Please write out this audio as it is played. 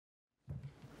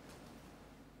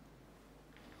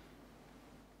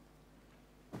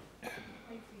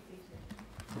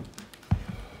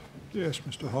Yes,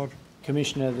 Mr Hodge.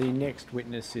 Commissioner, the next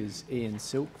witness is Ian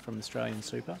Silk from Australian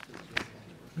Super.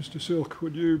 Mr Silk,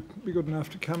 would you be good enough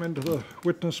to come into the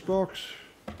witness box?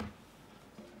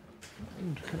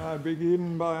 And can I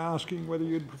begin by asking whether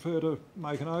you'd prefer to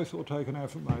make an oath or take an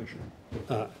affirmation?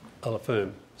 I'll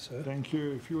affirm, sir. Thank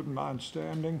you. If you wouldn't mind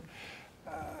standing.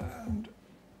 And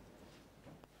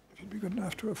if you'd be good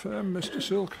enough to affirm, Mr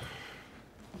Silk.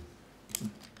 Please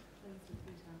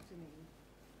repeat after me.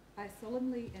 I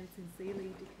solemnly and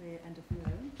sincerely declare and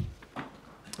affirm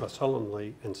I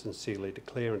solemnly and sincerely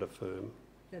declare and affirm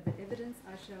that the evidence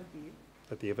I shall give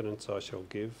that the evidence I shall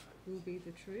give will be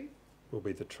the truth,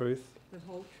 the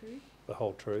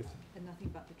whole truth, and nothing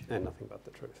but the truth. and nothing but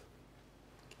the truth.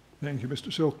 Thank you,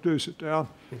 Mr Silk. Do sit down.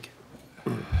 Thank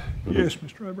you. Yes,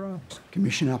 Mr O'Brien.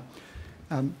 Commissioner,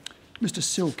 Mr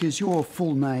Silk, is your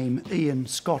full name Ian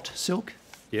Scott Silk?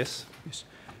 Yes, Yes.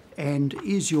 And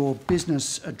is your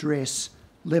business address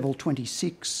level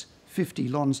 26, 50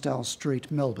 Lonsdale Street,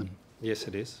 Melbourne? yes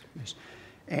it is. Yes.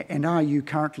 And are you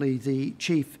currently the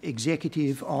Chief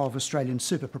Executive of Australian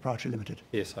Super Proprietary Limited?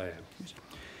 Yes, I am. Yes.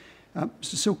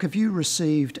 Mr Silk, have you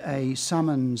received a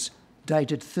summons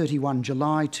dated 31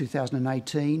 July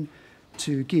 2018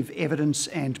 to give evidence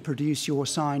and produce your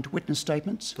signed witness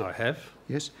statements? I have.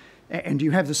 Yes. And do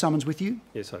you have the summons with you?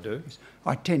 Yes, I do. Yes.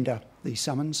 I tender the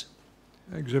summons.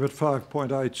 Exhibit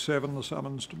 5.87, the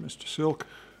summons to Mr Silk.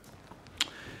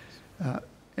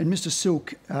 And Mr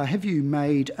Silk, have you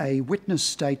made a witness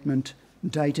statement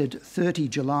dated 30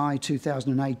 July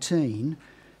 2018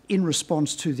 in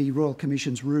response to the Royal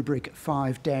Commission's rubric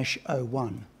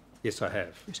 5-01? Yes, I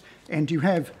have. Yes. And do you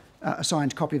have a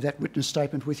signed copy of that witness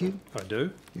statement with you? I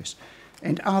do. Yes.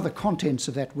 And are the contents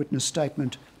of that witness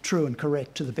statement true and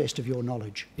correct to the best of your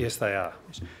knowledge? Yes, they are.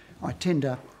 Yes. I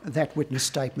tender that witness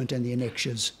statement and the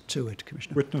annexures to it,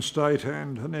 Commissioner. Witness state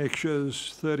and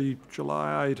annexures 30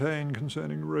 July 18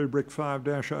 concerning rubric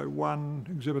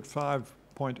 5-01, exhibit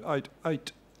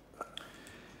 5.88.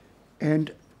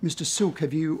 And Mr Silk,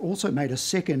 have you also made a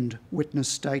second witness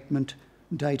statement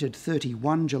dated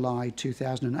 31 July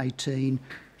 2018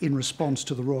 in response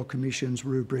to the Royal Commission's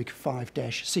rubric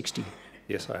 5-60?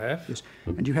 Yes, I have. Yes.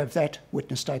 And you have that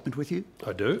witness statement with you?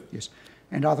 I do. Yes.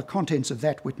 And are the contents of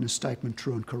that witness statement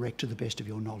true and correct to the best of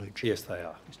your knowledge? Yes, they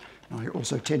are. Yes. I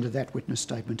also tender that witness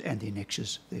statement and the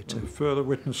annexures thereto. A further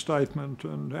witness statement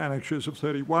and annexures of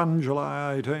 31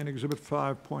 July 18, exhibit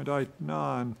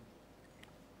 5.89.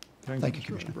 Thank you, Mr.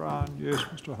 Commissioner. O'Brien. Yes,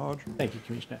 Mr Hodge. Thank you,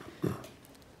 Commissioner.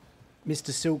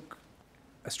 Mr Silk,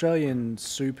 Australian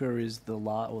Super is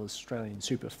Australian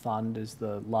Super Fund is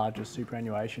the largest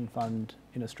superannuation fund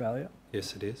in Australia,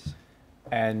 Yes, it is.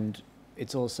 and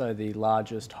it's also the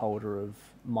largest holder of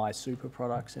My Super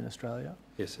products in Australia,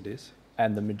 Yes, it is.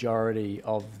 and the majority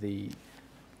of the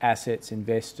assets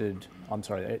invested,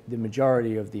 the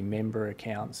majority of the member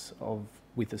accounts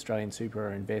with Australian Super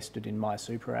are invested in My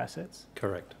Super assets.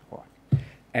 Correct. Right.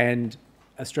 And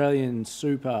Australian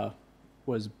Super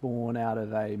was born out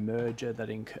of a merger that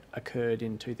occurred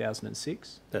in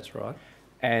 2006. That's right.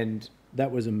 And that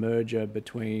was a merger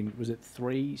between, was it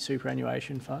 3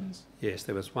 superannuation funds? Yes,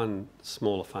 there was one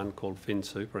smaller fund called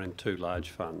FinSuper and 2 large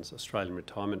funds, Australian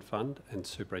Retirement Fund and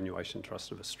Superannuation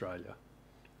Trust of Australia.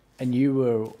 And you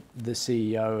were the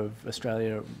CEO of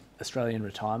Australian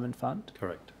Retirement Fund?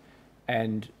 Correct.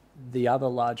 And the other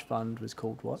large fund was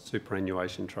called what?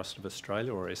 Superannuation Trust of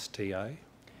Australia, or STA.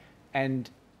 And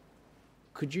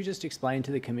could you just explain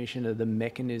to the Commissioner the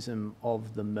mechanism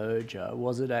of the merger?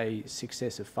 Was it a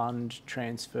successive fund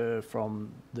transfer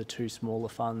from the 2 smaller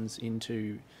funds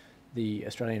into the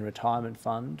Australian Retirement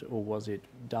Fund, or was it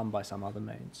done by some other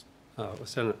means? It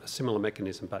was a similar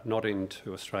mechanism, but not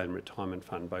into Australian Retirement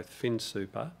Fund. Both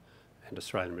FinSuper and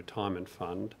Australian Retirement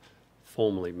Fund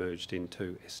formally merged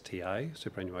into STA,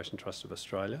 Superannuation Trust of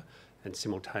Australia, and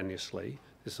simultaneously,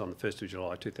 this is on the 1st of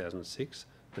July 2006,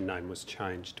 the name was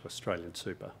changed to Australian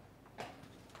Super.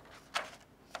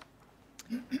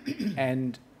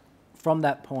 And from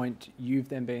that point, you've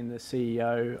then been the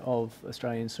CEO of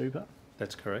Australian Super?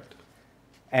 That's correct.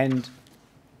 And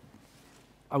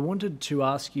I wanted to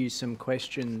ask you some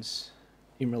questions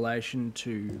in relation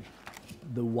to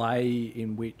the way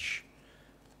in which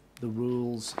the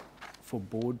rules for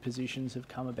board positions have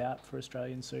come about for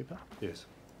Australian Super. Yes.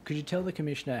 Could you tell the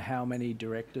Commissioner how many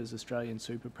directors Australian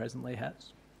Super presently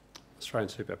has? Australian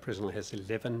Super presently has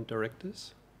 11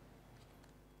 directors.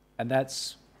 And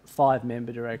that's 5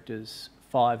 member directors,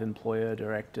 5 employer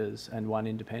directors and 1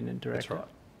 independent director? That's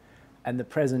right. And the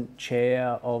present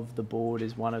chair of the board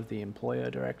is one of the employer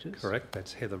directors? Correct,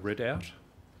 that's Heather Ridout.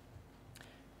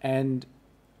 And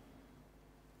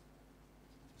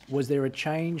was there a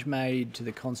change made to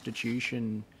the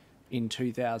Constitution in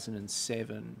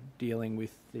 2007 dealing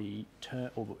with the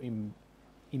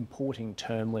importing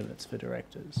term limits for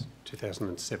directors?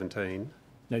 2017.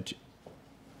 No,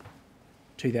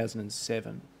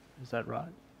 2007. Is that right?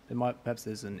 Perhaps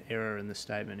there's an error in the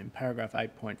statement in paragraph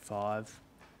 8.5.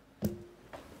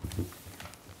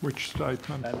 Which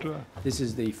statement? This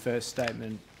is the first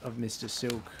statement of Mr.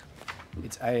 Silk.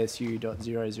 It's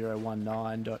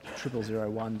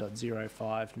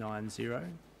ASU.001.0001.0590.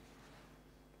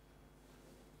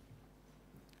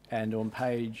 And on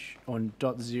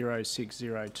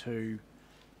 .0602,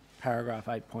 paragraph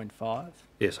 8.5.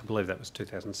 Yes, I believe that was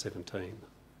 2017.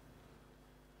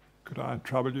 Could I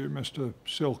trouble you, Mr.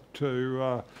 Silk,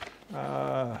 to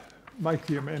make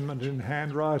the amendment in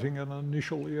handwriting and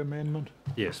initial the amendment?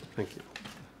 Yes, thank you.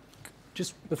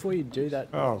 Just before you do that,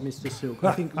 Oh. Mr. Silk,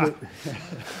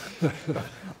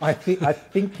 I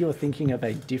think you're thinking of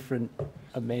a different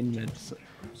amendment.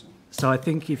 So I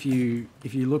think if you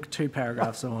look 2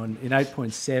 paragraphs on, in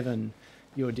 8.7,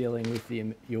 you're dealing with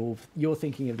you're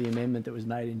thinking of the amendment that was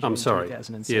made in June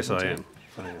 2017. Yes, I am.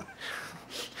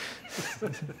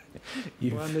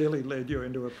 Well, I nearly led you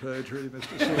into a perjury,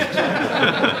 Mr.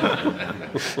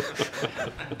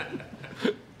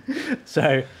 Silk.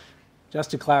 So,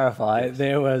 just to clarify,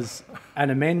 there was an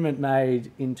amendment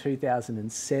made in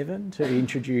 2007 to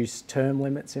introduce term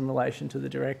limits in relation to the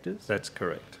directors. That's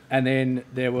correct. And then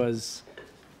there was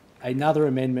another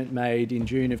amendment made in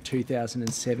June of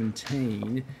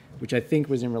 2017, which I think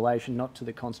was in relation not to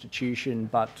the Constitution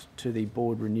but to the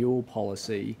board renewal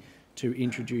policy, to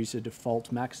introduce a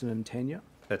default maximum tenure.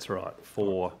 That's right,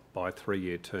 4 by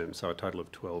 3-year terms, so a total of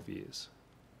 12 years.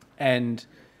 And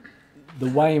the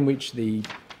way in which the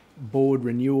board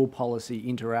renewal policy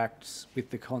interacts with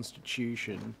the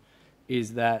Constitution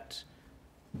is that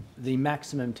the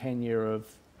maximum tenure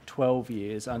of 12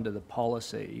 years under the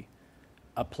policy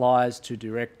applies to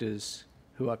directors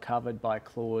who are covered by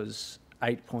clause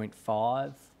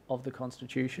 8.5 of the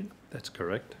Constitution. That's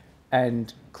correct.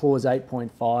 And clause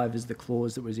 8.5 is the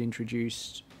clause that was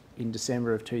introduced in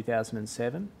December of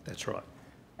 2007. That's right.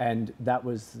 And that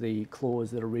was the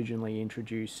clause that originally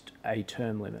introduced a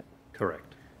term limit.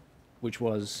 Correct. Which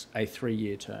was a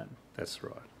 3-year term. That's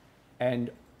right. And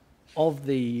of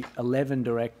the 11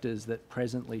 directors that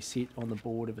presently sit on the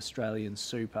board of Australian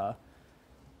Super,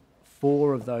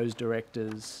 4 of those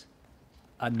directors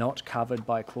are not covered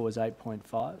by clause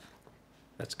 8.5.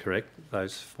 That's correct.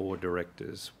 Those 4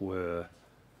 directors were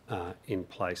in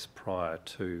place prior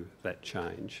to that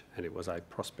change, and it was a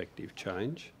prospective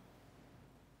change.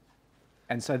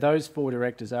 And so those 4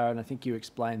 directors are, and I think you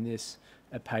explained this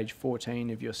at page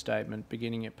 14 of your statement,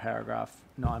 beginning at paragraph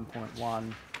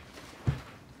 9.1.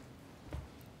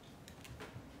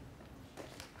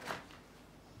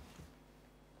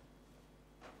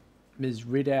 Ms.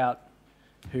 Ridout,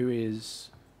 who is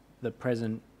the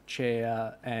present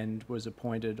chair and was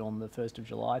appointed on the 1st of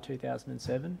July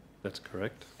 2007. That's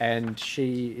correct. And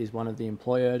she is one of the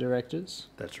employer directors.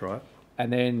 That's right.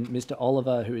 And then Mr.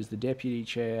 Oliver, who is the deputy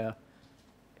chair,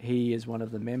 he is one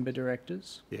of the member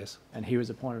directors. Yes. And he was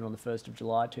appointed on the 1st of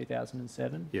July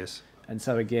 2007. Yes. And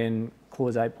so again,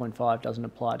 clause 8.5 doesn't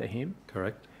apply to him.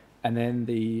 Correct. And then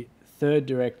the third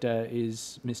director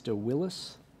is Mr.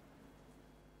 Willis.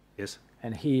 Yes.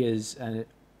 And he is,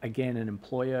 again, an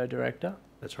employer director.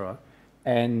 That's right.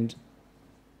 And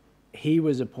he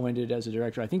was appointed as a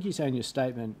director. I think you say in your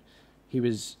statement he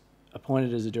was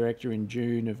appointed as a director in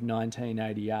June of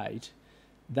 1988.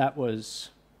 That was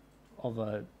of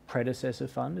a predecessor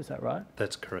fund, is that right?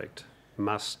 That's correct.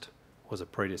 Must was a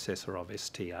predecessor of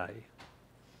STA.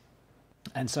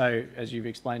 And so, as you've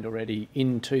explained already,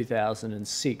 in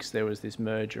 2006 there was this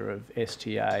merger of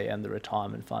STA and the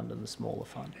retirement fund and the smaller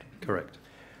fund. Correct.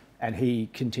 And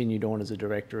he continued on as a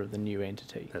director of the new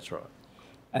entity. That's right.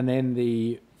 And then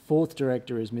the fourth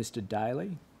director is Mr.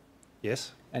 Daly.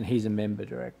 Yes. And he's a member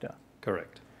director.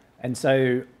 Correct. And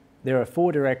so there are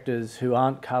 4 directors who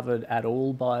aren't covered at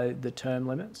all by the term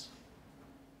limits?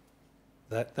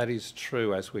 That is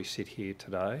true as we sit here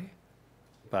today,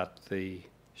 but the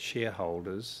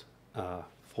shareholders are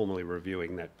formally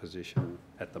reviewing that position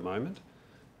at the moment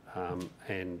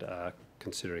and are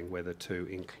considering whether to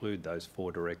include those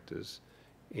 4 directors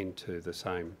into the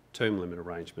same term limit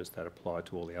arrangements that apply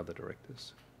to all the other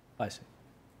directors. I see.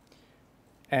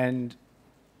 And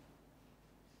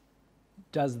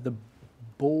does the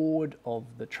board of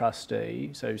the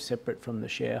trustee, so separate from the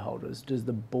shareholders, does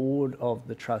the board of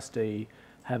the trustee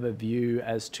have a view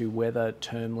as to whether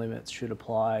term limits should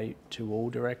apply to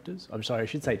all directors? I'm sorry, I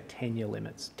should say tenure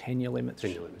limits. Tenure limits?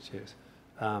 Tenure limits, yes.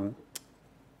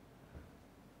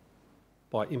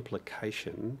 by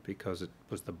implication, because it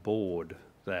was the board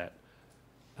that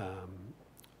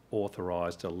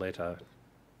authorised a letter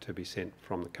to be sent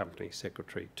from the company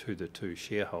secretary to the two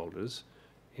shareholders,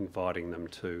 inviting them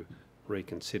to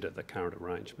reconsider the current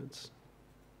arrangements.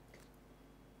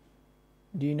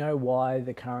 Do you know why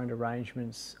the current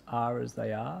arrangements are as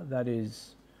they are? That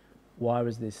is, why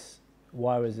was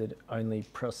it only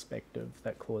prospective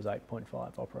that clause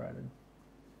 8.5 operated?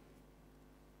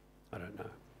 I don't know.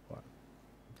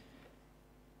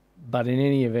 But in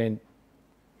any event,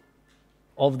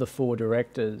 of the four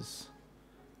directors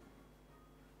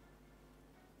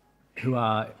who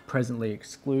are presently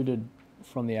excluded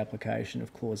from the application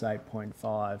of clause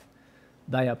 8.5,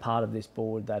 they are part of this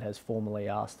board that has formally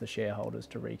asked the shareholders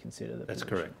to reconsider the That's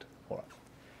position. correct. All right.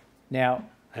 Now,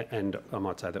 And I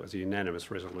might say that was a unanimous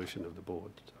resolution of the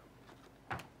board.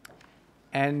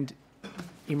 and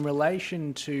in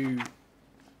relation to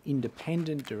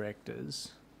independent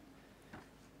directors,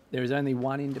 there is only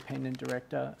one independent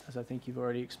director, as I think you've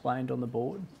already explained, on the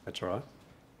board. That's right.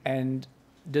 And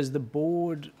does the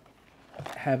board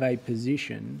have a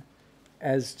position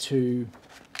as to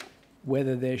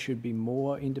whether there should be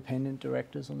more independent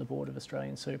directors on the board of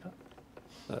Australian Super?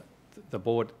 The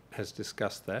board has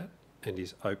discussed that and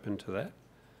is open to that,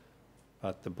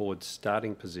 but the board's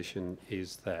starting position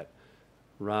is that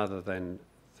rather than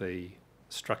the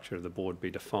structure of the board be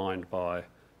defined by,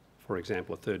 for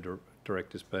example, a third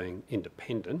directors being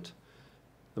independent,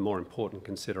 the more important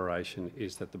consideration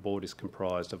is that the board is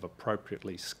comprised of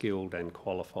appropriately skilled and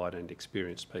qualified and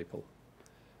experienced people.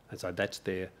 And so that's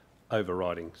their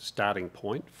overriding starting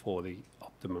point for the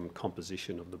optimum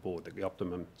composition of the board, the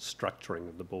optimum structuring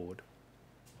of the board.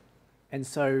 And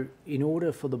so in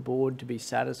order for the board to be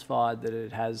satisfied that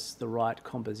it has the right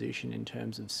composition in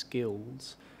terms of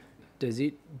skills, does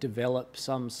it develop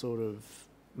some sort of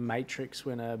matrix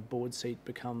when a board seat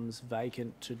becomes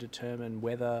vacant to determine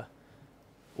whether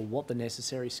or what the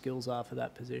necessary skills are for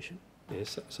that position?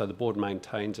 Yes, so the board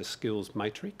maintains a skills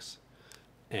matrix,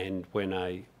 and when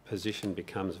a position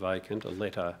becomes vacant, a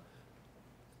letter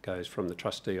goes from the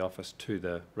trustee office to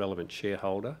the relevant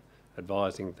shareholder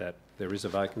advising that there is a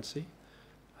vacancy,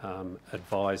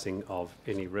 advising of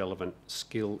any relevant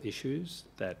skill issues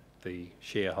that the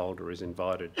shareholder is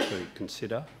invited to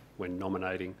consider when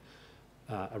nominating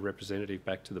a representative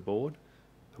back to the board.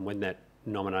 And when that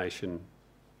nomination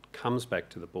comes back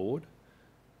to the board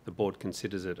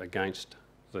considers it against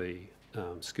the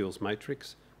skills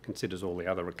matrix, considers all the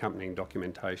other accompanying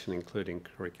documentation, including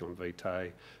curriculum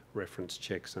vitae, reference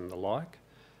checks and the like,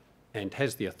 and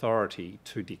has the authority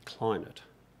to decline it.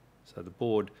 So the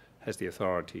board has the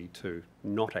authority to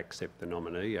not accept the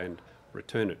nominee and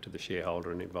return it to the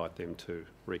shareholder and invite them to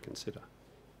reconsider.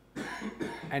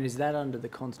 And is that under the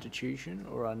Constitution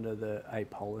or under a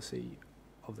policy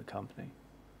of the company?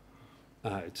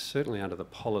 It's certainly under the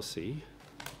policy.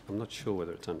 I'm not sure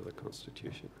whether it's under the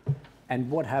Constitution. And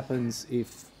what happens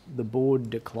if the board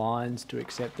declines to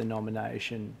accept the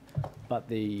nomination but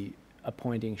the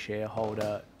appointing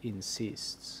shareholder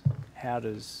insists?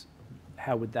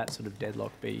 How would that sort of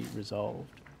deadlock be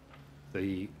resolved?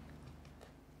 The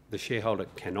shareholder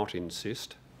cannot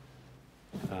insist.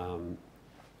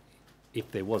 If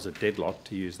there was a deadlock,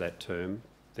 to use that term,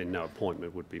 then no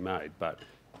appointment would be made. But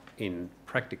in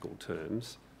practical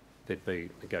terms, there'd be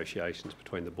negotiations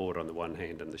between the board on the one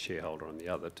hand and the shareholder on the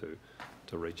other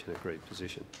to reach an agreed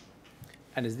position.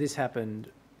 And has this happened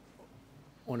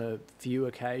on a few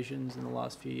occasions in the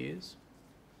last few years?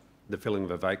 The filling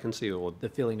of a vacancy or? The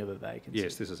filling of a vacancy.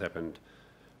 Yes, this has happened.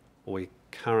 We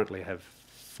currently have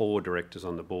 4 directors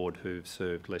on the board who've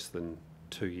served less than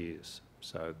 2 years.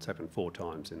 So it's happened 4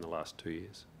 times in the last 2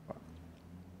 years.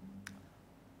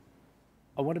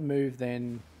 I want to move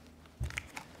then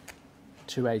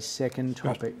to a second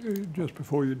topic. Just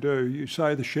before you do, you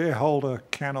say the shareholder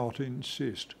cannot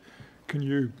insist. Can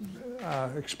you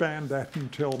expand that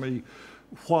and tell me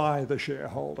why the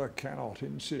shareholder cannot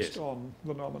insist on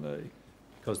the nominee?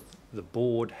 Because the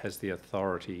board has the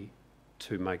authority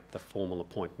to make the formal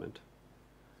appointment.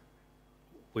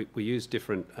 We use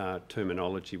different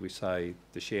terminology. We say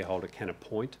the shareholder can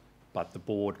appoint, but the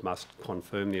board must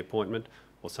confirm the appointment,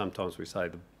 or sometimes we say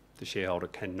the shareholder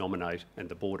can nominate and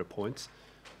the board appoints,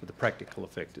 but the practical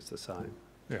effect is the same.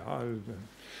 Yeah,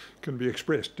 can be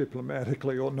expressed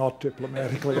diplomatically or not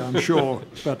diplomatically, I'm sure,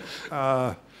 but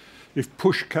if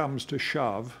push comes to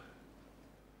shove,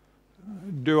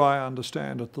 do I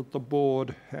understand it that the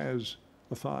board has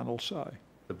the final say?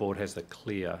 The board has the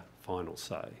clear final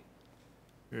say.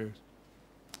 Yes.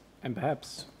 And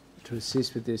perhaps to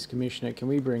assist with this, Commissioner, can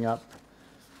we bring up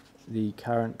the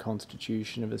current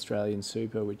constitution of Australian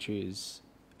Super, which is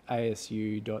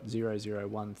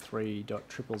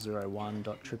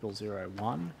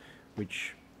ASU.0013.0001.0001,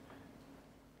 which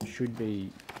should be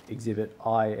exhibit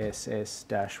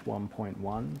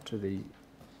ISS-1.1 to the,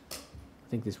 I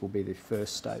think this will be the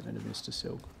first statement of Mr.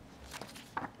 Silk.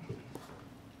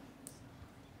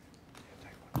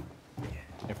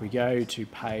 If we go to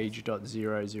page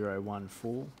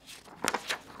 .0014,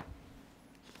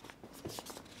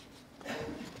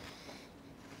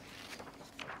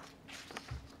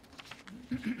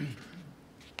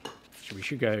 we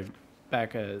should go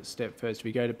back a step first.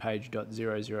 We go to page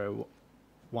 .0012.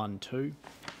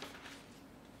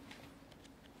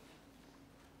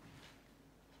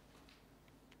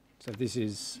 So this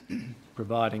is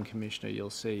providing, Commissioner, you'll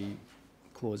see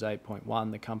clause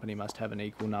 8.1, the company must have an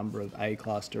equal number of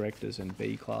A-class directors and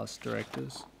B-class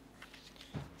directors.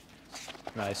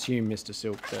 And I assume, Mr.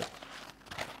 Silk, that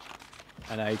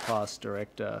an A-class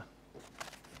director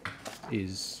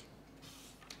is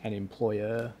an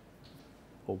employer,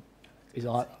 or is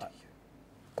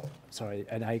sorry,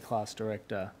 an A-class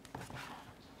director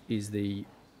is the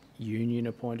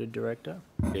union-appointed director,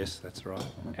 Yes, that's right.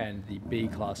 and the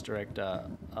B-class director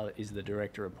is the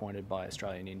director appointed by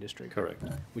Australian Industry, Correct.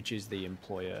 which is the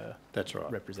employer That's right.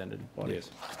 representative body. Yes.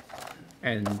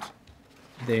 And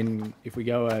then if we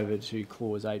go over to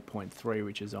clause 8.3,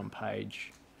 which is on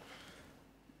page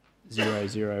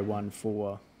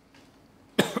 0014,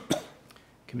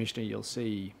 Commissioner, you'll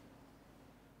see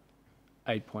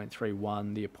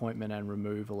 8.31, the appointment and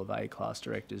removal of A-class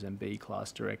directors and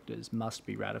B-class directors must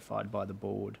be ratified by the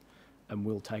board and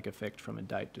will take effect from a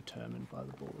date determined by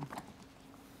the board.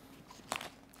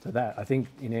 So that, I think,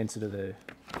 in answer to the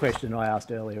question I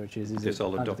asked earlier, which is Yes, it I'll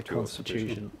under the adopt your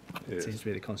Constitution? It Yes. seems to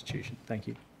be the Constitution. Thank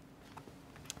you.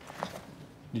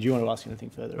 Did you want to ask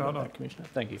anything further about no. that, Commissioner?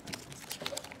 Thank you.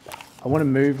 I want to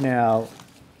move now,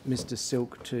 Mr.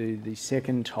 Silk, to the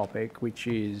second topic, which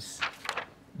is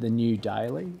the new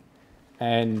daily.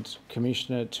 And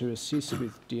Commissioner, to assist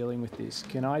with dealing with this,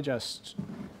 can I just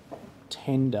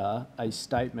tender a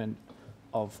statement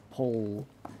of Paul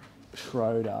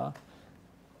Schroeder?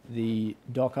 The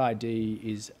doc ID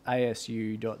is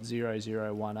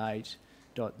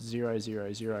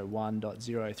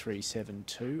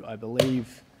ASU.0018.0001.0372. I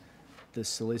believe the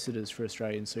solicitors for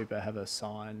Australian Super have a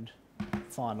signed,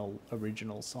 final,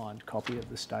 original signed copy of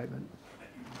the statement.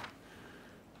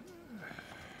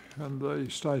 And the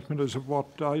statement is of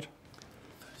what date?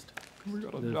 We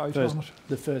got a The date first, on it.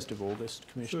 the 1st of August,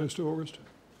 Commissioner. 1st August.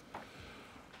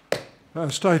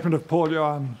 Statement of Paul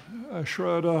Johan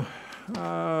Schroeder,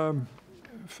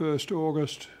 1st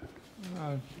August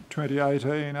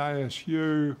 2018,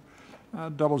 ASU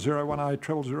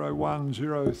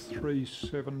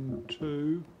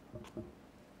 001800100372,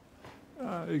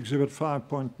 Exhibit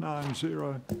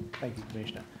 5.90. Thank you,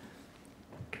 Commissioner.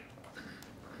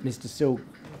 Mr. Silk,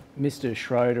 Mr.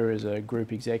 Schroeder is a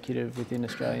group executive within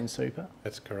Australian Super,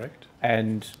 That's correct.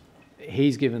 and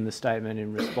he's given the statement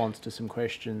in response to some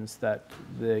questions that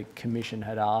the Commission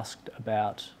had asked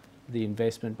about the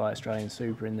investment by Australian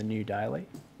Super in the new daily.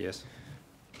 Yes.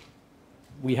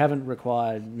 We haven't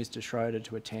required Mr. Schroeder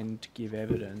to attend to give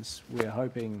evidence. We're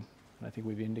hoping, and I think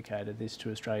we've indicated this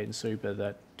to Australian Super,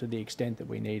 that to the extent that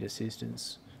we need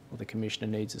assistance, or the Commissioner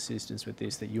needs assistance with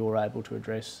this, that you're able to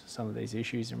address some of these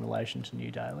issues in relation to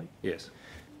New Daily. Yes.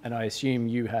 And I assume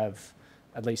you have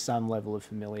at least some level of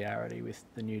familiarity with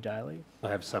the New Daily. I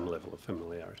have some level of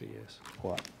familiarity, yes.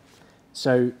 Right.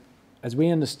 So, as we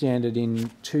understand it, in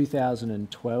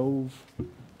 2012,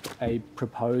 a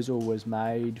proposal was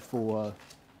made for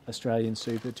Australian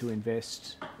Super to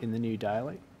invest in the New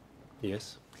Daily.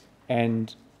 Yes.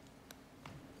 And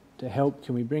to help,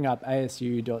 can we bring up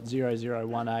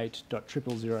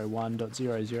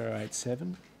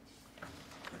ASU.0018.0001.0087?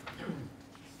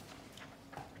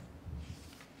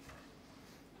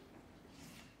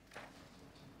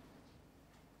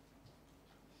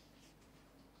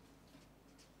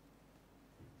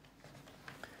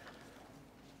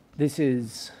 This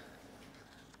is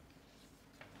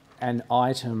an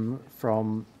item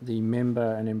from the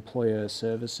Member and Employer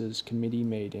Services Committee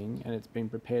meeting, and it's been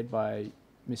prepared by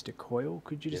Mr. Coyle.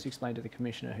 Could you just Yes. explain to the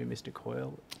Commissioner who Mr.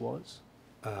 Coyle was?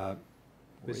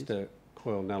 Mr.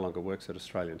 Coyle no longer works at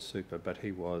Australian Super, but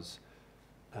he was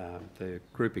the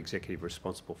group executive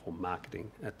responsible for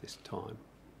marketing at this time.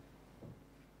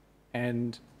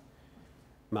 And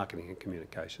Marketing and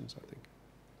communications, I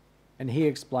think. he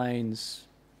explains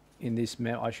in this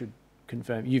memo, I should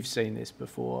confirm, you've seen this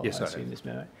before, Yes, I assume have. this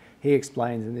memo. He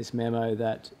explains in this memo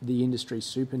that the industry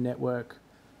super network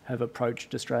have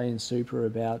approached Australian Super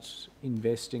about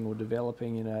investing or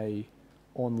developing in a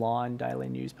online daily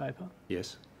newspaper.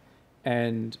 Yes.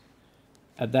 And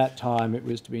at that time, it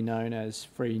was to be known as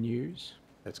Free News.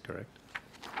 That's correct.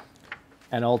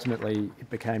 And ultimately, it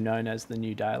became known as the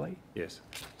New Daily. Yes.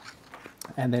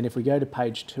 And then if we go to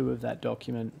page 2 of that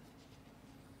document,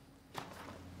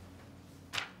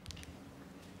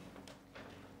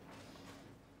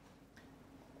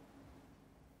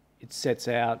 it sets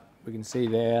out, we can see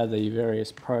there, the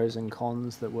various pros and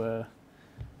cons that were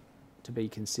to be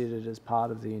considered as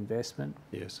part of the investment.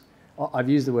 Yes. I've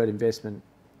used the word investment.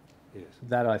 Yes.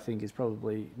 That, I think, is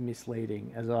probably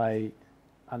misleading. As I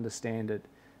understand it,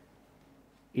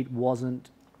 it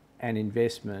wasn't an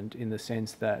investment in the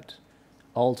sense that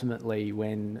ultimately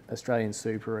when Australian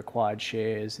Super acquired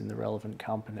shares in the relevant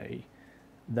company,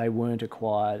 they weren't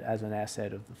acquired as an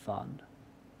asset of the fund.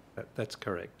 That's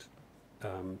correct.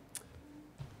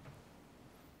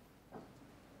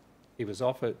 It was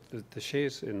offered, the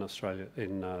shares in Australia,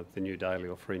 in the New Daily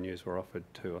or Free News were offered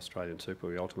to Australian Super.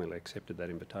 We ultimately accepted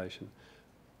that invitation,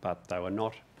 but they were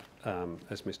not,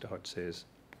 as Mr Hodge says,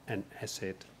 an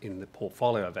asset in the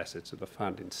portfolio of assets of the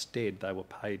fund. Instead, they were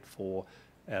paid for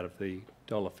out of the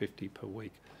 $1.50 per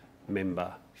week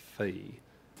member fee.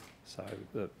 So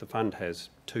the fund has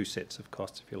two sets of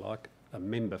costs, if you like, a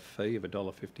member fee of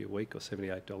 $1.50 a week or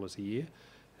 $78 a year,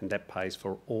 and that pays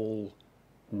for all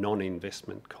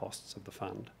non-investment costs of the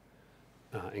fund,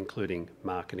 including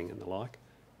marketing and the like,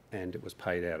 and it was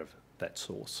paid out of that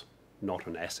source, not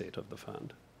an asset of the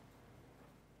fund.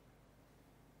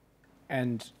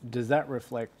 And does that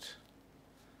reflect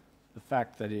the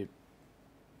fact that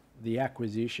the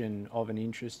acquisition of an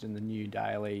interest in the New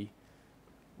Daily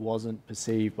wasn't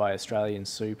perceived by Australian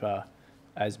Super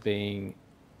as being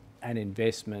an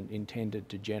investment intended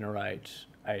to generate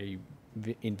a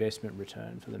investment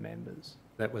return for the members?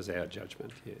 That was our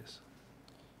judgment, yes.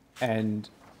 And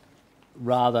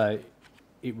rather,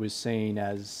 it was seen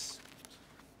as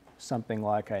something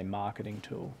like a marketing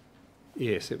tool?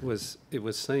 Yes, it was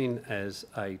seen as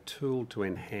a tool to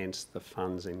enhance the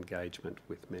fund's engagement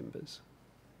with members.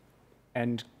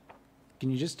 And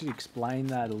can you just explain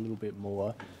that a little bit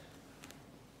more?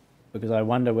 Because I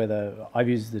wonder whether, I've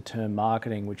used the term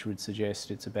marketing, which would suggest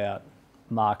it's about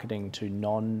marketing to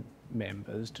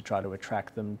non-members to try to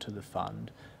attract them to the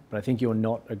fund. But I think you're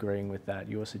not agreeing with that.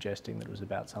 You're suggesting that it was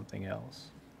about something else.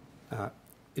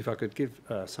 If I could give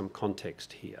some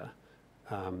context here.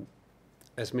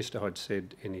 As Mr Hodge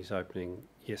said in his opening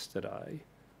yesterday,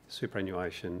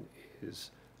 superannuation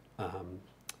is a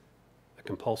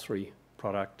compulsory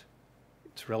product.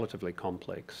 It's relatively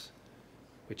complex,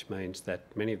 which means that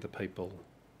many of the people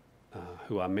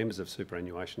who are members of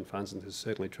superannuation funds, and this is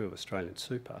certainly true of Australian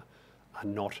Super, are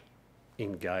not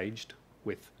engaged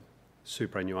with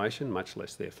superannuation, much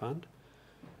less their fund.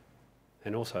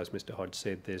 And also, as Mr Hodge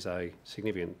said, there's a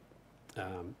significant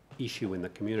issue in the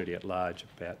community at large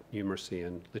about numeracy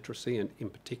and literacy, and in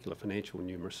particular financial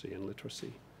numeracy and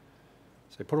literacy.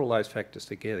 So put all those factors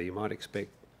together, you might expect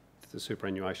the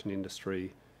superannuation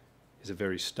industry is a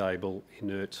very stable,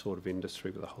 inert sort of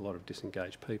industry with a whole lot of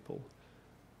disengaged people.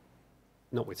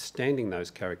 Notwithstanding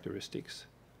those characteristics,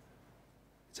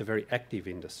 it's a very active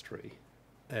industry.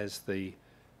 As the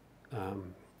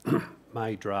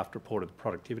May draft report of the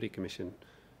Productivity Commission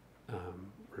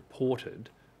reported,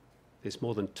 there's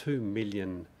more than 2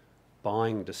 million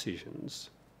buying decisions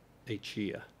each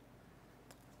year.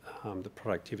 The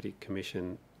Productivity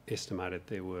Commission estimated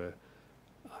there were,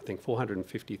 I think,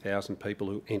 450,000 people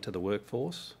who enter the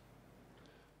workforce.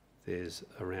 There's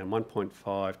around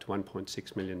 1.5 to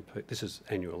 1.6 million, this is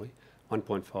annually,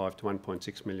 1.5 to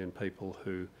 1.6 million people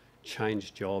who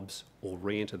change jobs or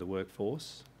re-enter the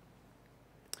workforce.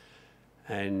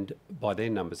 And by their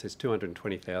numbers, there's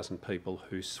 220,000 people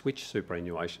who switch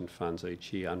superannuation funds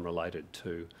each year unrelated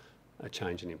to a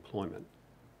change in employment.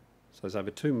 So there's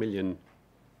over 2 million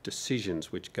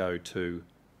decisions which go to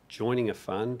joining a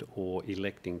fund or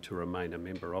electing to remain a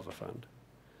member of a fund.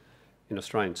 In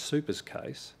Australian Super's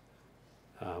case,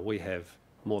 we have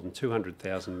more than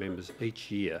 200,000 members each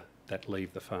year that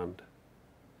leave the fund,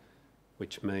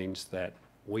 which means that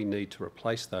we need to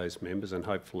replace those members and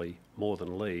hopefully more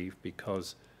than leave,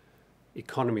 because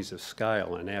economies of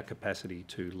scale and our capacity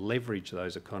to leverage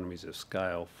those economies of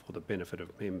scale for the benefit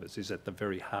of members is at the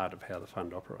very heart of how the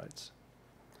fund operates.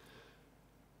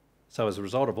 So as a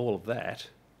result of all of that,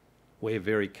 we're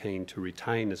very keen to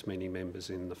retain as many members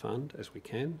in the fund as we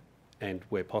can, and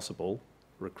where possible,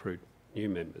 recruit new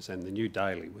members. And the New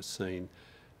Daily was seen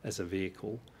as a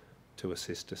vehicle to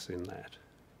assist us in that.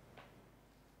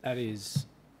 That is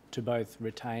to both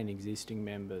retain existing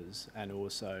members and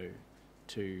also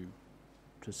to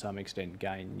some extent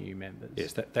gain new members?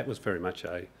 Yes, that was very much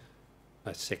a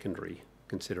secondary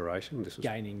consideration. This was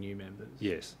gaining new members?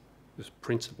 Yes. It was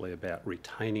principally about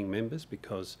retaining members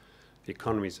because the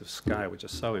economies of scale, which are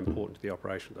so important to the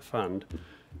operation of the fund,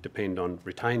 depend on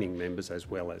retaining members as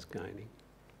well as gaining.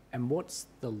 And what's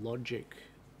the logic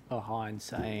behind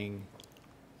saying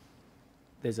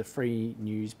there's a free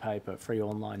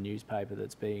online newspaper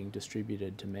that's being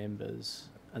distributed to members,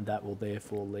 and that will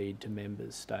therefore lead to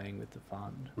members staying with the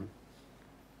fund?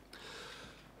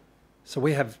 So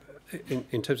we have,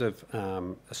 in terms of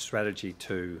a strategy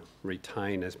to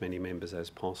retain as many members as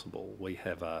possible, we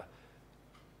have a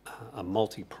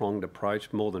multi-pronged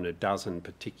approach, more than a dozen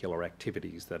particular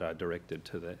activities that are directed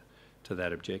to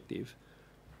that objective.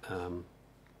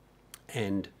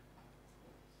 And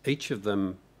each of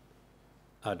them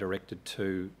are directed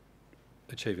to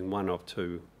achieving one of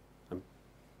two,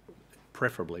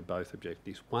 preferably both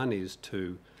objectives. One is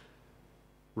to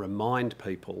remind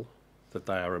people that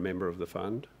they are a member of the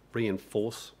fund,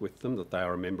 reinforce with them that they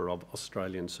are a member of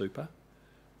Australian Super.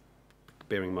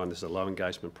 Bearing in mind this is a low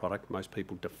engagement product, most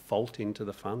people default into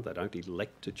the fund, they don't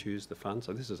elect to choose the fund,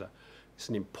 so it's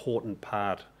an important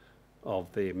part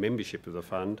of their membership of the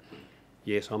fund.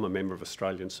 Yes, I'm a member of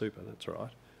Australian Super, that's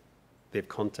right. They've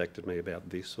contacted me about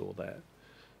this or that.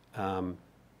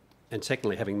 And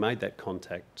secondly, having made that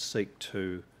contact, seek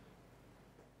to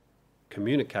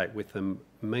communicate with them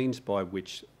means by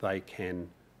which they can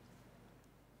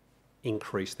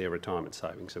increase their retirement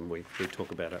savings, and we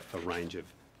talk about a range of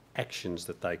actions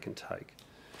that they can take.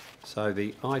 So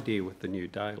the idea with the New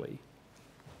Daily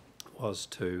was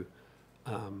to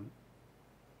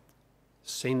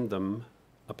send them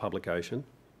a publication,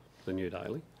 the New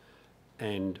Daily,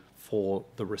 and for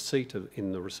the receipt of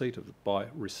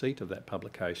that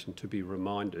publication to be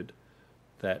reminded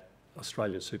that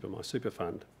Australian Super, my super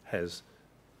fund, has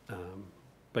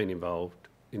been involved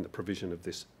in the provision of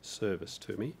this service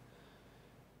to me.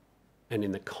 And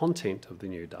in the content of the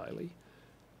New Daily,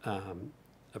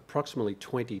 approximately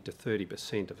 20 to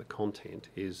 30% of the content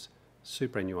is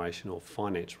superannuation or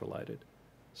finance related.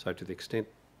 So to the extent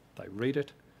they read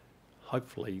it,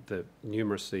 hopefully the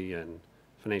numeracy and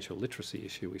financial literacy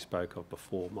issue we spoke of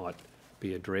before might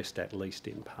be addressed at least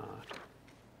in part.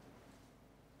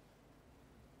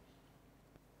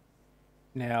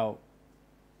 Now,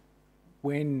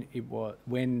 when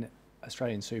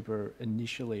Australian Super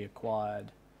initially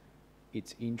acquired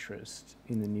its interest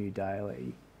in the New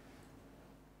Daily,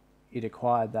 it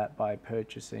acquired that by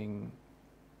purchasing,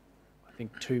 I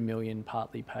think, 2 million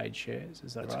partly paid shares,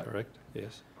 is that right? That's correct,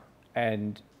 yes.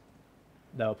 And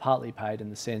they were partly paid in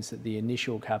the sense that the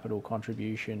initial capital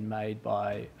contribution made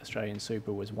by Australian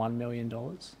Super was $1 million.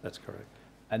 That's correct.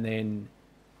 And then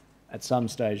at some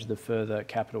stage, the further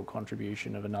capital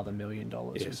contribution of another $1 million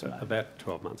yes, was made. About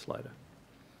 12 months later.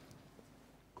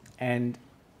 And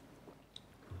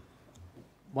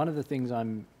one of the things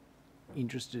I'm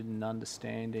interested in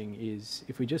understanding is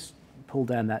if we just pull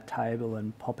down that table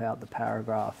and pop out the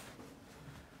paragraph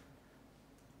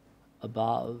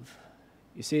above,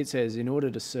 you see it says, in order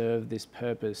to serve this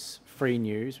purpose, free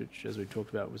news, which as we talked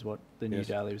about was what the New Yes.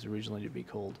 Daily was originally to be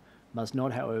called, must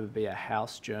not, however, be a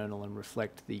house journal and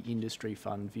reflect the industry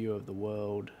fund view of the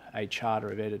world. A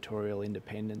charter of editorial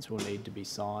independence will need to be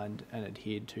signed and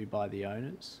adhered to by the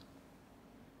owners.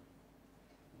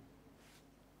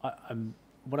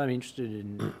 What I'm interested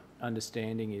in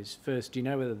understanding is, first, do you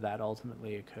know whether that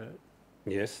ultimately occurred?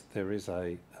 Yes, there is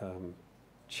a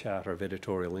charter of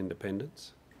editorial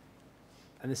independence.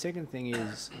 And the second thing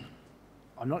is,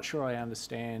 I'm not sure I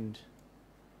understand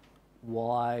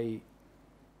why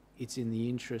it's in the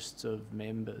interests of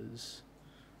members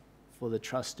for the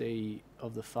trustee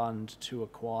of the fund to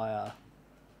acquire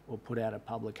or put out a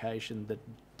publication that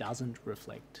doesn't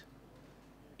reflect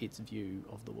its view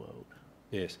of the world.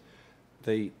 Yes.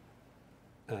 It's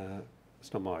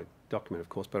not my document, of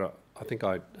course, but I think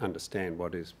I understand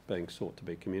what is being sought to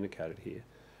be communicated here.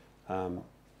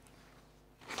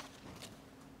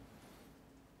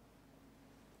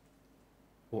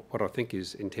 What I think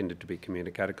is intended to be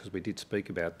communicated, because we did speak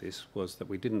about this, was that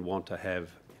we didn't want to have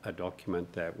a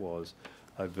document that was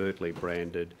overtly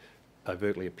branded,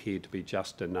 overtly appeared to be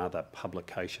just another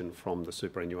publication from the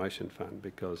Superannuation Fund,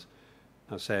 because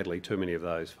sadly too many of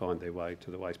those find their way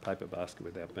to the waste paper basket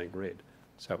without being read.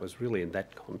 So it was really in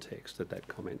that context that that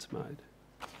comment's made.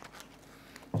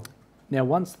 Now,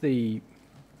 once the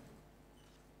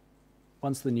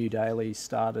New Daily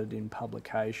started in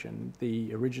publication,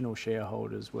 the original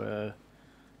shareholders were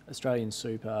Australian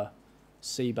Super,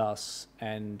 Cbus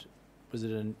and was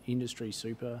it an industry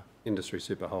super? Industry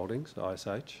Super Holdings,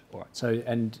 ISH. All right. So,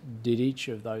 and did each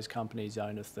of those companies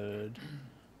own a third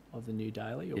of the New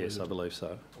Daily? Or Yes, I believe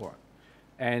so. All right.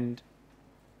 And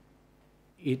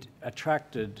it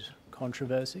attracted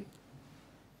controversy,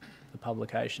 the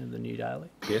publication of the New Daily.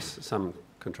 Yes, some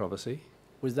controversy.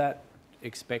 Was that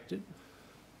expected?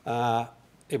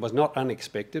 It was not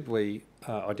unexpected. We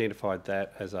identified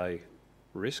that as a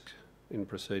risk in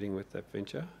proceeding with that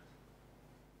venture.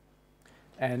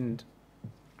 And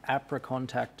APRA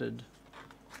contacted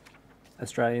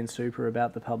Australian Super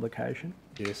about the publication?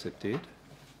 Yes, it did.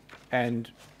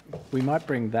 And we might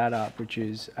bring that up, which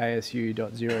is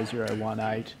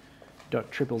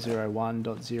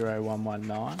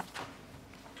ASU.0018.0001.0119.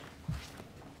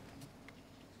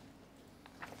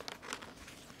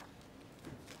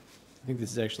 I think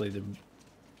this is actually the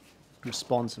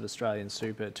response of Australian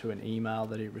Super to an email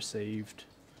that it received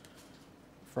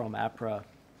from APRA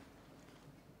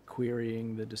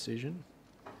querying the decision.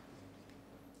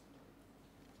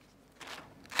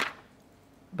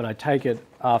 But I take it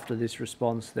after this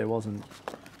response there wasn't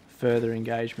further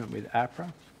engagement with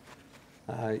APRA?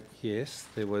 Yes,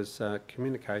 there was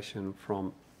communication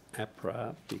from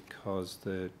APRA because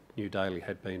the New Daily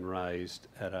had been raised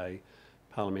at a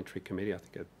parliamentary committee, I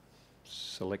think a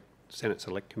Senate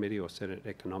Select Committee or Senate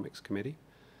Economics Committee,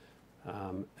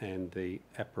 and the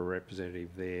APRA representative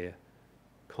there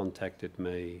contacted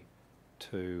me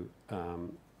to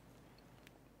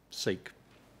seek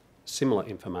similar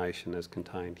information as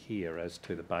contained here as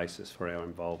to the basis for our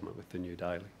involvement with the New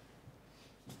Daily.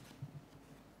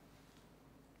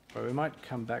 Well, we might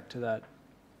come back to that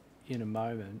in a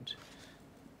moment.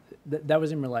 That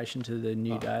was in relation to the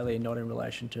New Daily, not in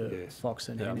relation to Yes. Fox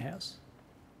and Hen House?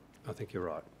 I think you're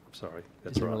right. I'm sorry.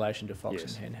 That's It's right. in relation to Fox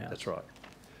Yes, and Hen House. that's right.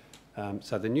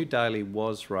 So the New Daily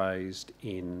was raised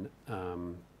in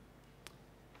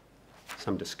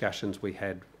some discussions we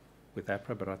had with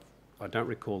APRA, but I don't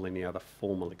recall any other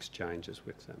formal exchanges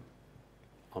with them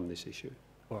on this issue.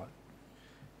 All right.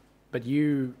 But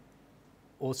you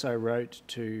also wrote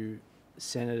to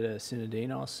Senator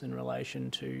Sinodinos in relation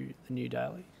to the New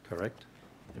Daily? Correct?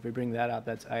 If we bring that up,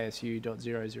 that's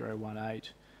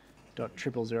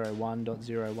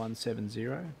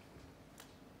ASU.0018.0001.0170.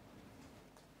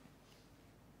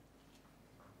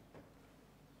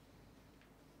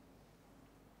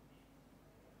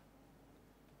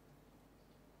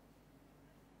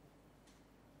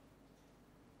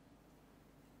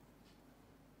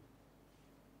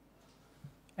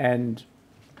 And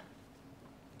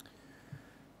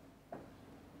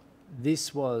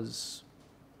this was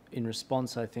in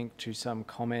response, I think, to some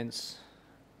comments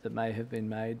that may have been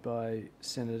made by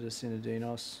Senator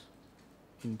Sinodinos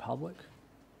in public.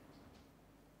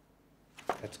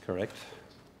 That's correct.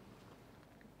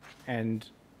 And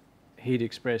he'd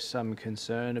expressed some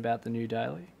concern about the New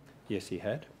Daily. Yes, he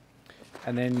had.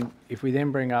 And then if we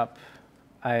then bring up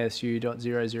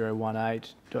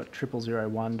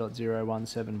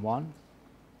ASU.0018.0001.0171,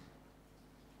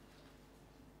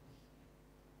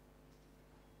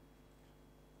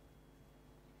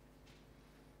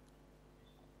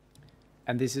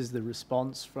 and this is the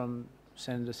response from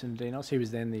Senator Sinodinos. He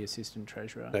was then the Assistant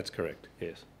Treasurer. That's correct,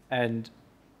 yes. And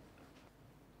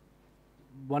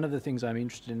one of the things I'm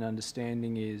interested in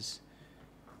understanding is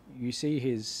you see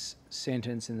his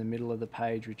sentence in the middle of the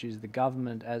page, which is, "The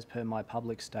government, as per my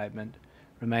public statement,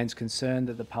 remains concerned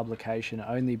that the publication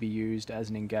only be used as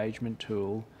an engagement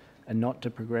tool and not to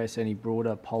progress any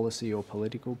broader policy or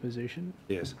political position."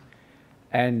 Yes.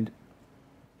 And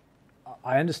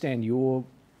I understand your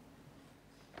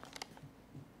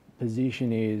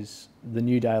position is the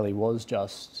New Daily was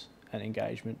just an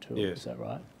engagement tool, Yes. is that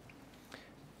right?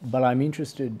 But I'm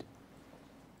interested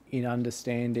in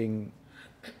understanding,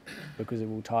 because it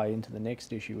will tie into the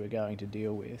next issue we're going to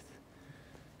deal with,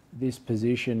 this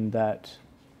position that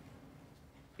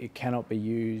it cannot be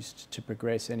used to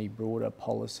progress any broader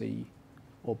policy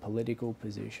or political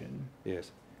position.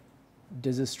 Yes.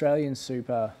 Does Australian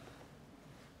Super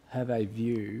have a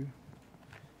view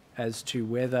as to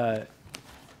whether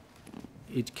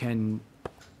it can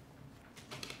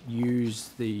use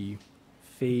the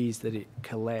fees that it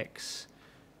collects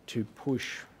to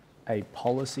push a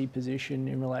policy position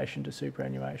in relation to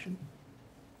superannuation?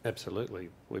 Absolutely.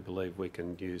 We believe we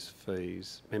can use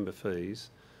fees, member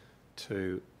fees,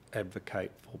 to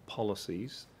advocate for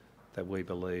policies that we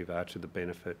believe are to the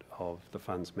benefit of the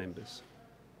fund's members.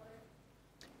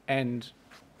 And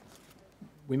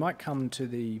we might come to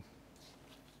the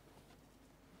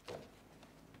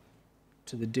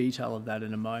detail of that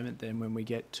in a moment then when we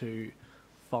get to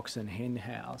Fox and Hen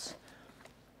House.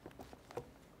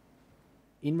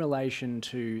 in relation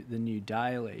to the new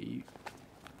daily,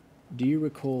 do you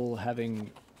recall having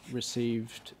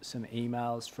received some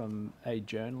emails from a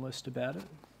journalist about it?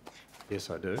 Yes,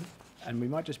 I do. And we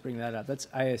might just bring that up. That's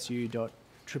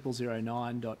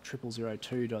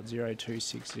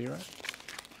ASU.0009.002.0260.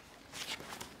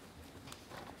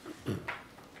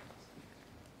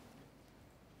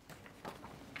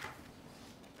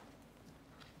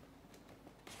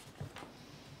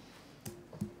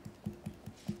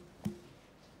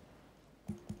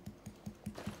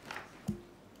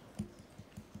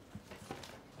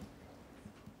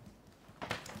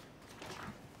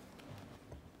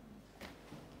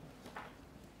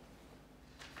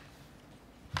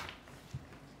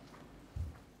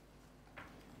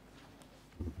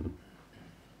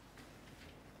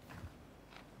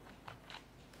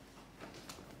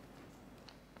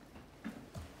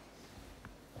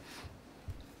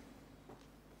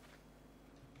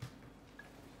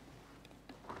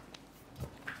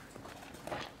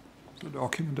 The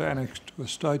document annexed to a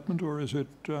statement, or is it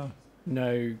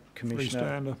No,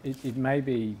 Commissioner. freestander? It may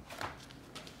be,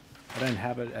 I don't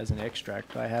have it as an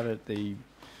extract. I have it, the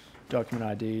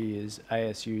document ID is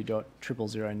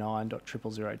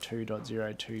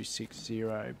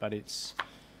ASU.0009.002.0260, but it's,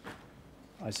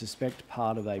 I suspect,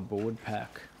 part of a board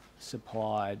pack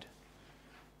supplied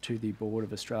to the Board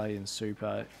of Australian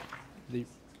Super.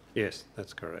 Yes,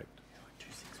 that's correct.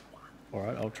 All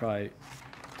right, I'll try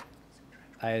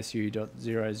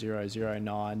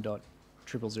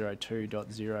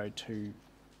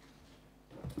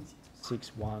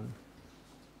ASU.0009.002.0261.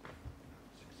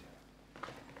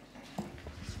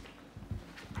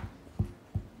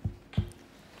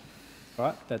 All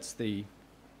right, that's the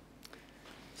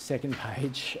second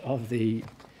page of the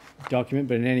document,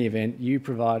 but in any event, you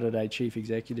provided a Chief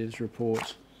Executive's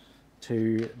report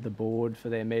to the board for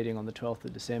their meeting on the 12th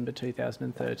of December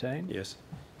 2013. Yes.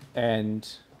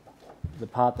 And the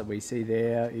part that we see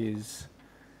there is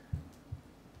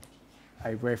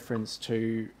a reference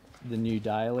to the new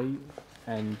daily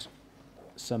and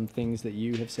some things that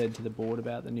you have said to the board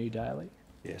about the new daily.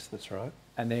 Yes, that's right.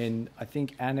 And then I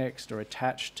think annexed or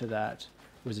attached to that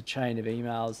was a chain of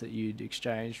emails that you'd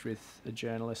exchanged with a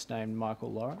journalist named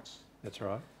Michael Lawrence. That's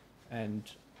right. And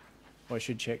I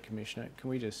should check, Commissioner, can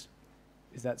we just,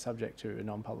 is that subject to a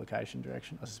non-publication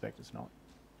direction? I suspect it's not.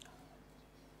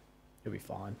 It'll be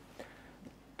fine.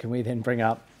 Can we then bring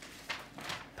up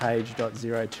page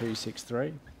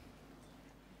 .0263?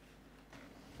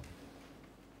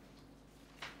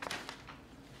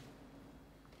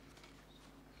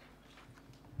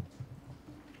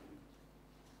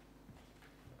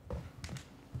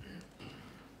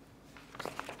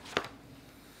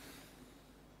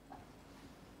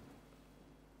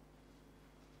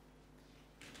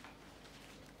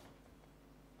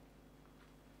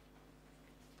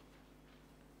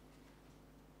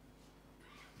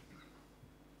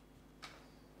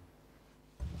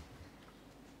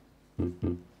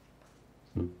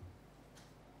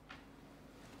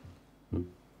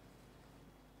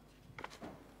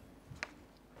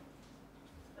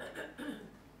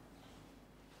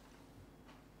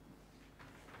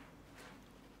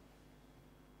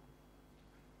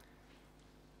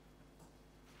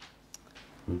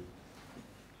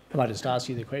 I might just ask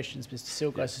you the questions, Mr.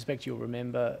 Silk. I suspect you'll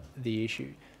remember the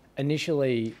issue.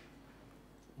 Initially,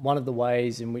 one of the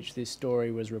ways in which this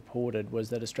story was reported was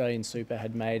that Australian Super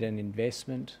had made an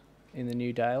investment in the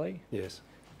new daily. Yes.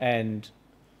 And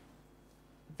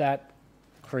that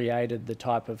created the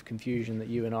type of confusion that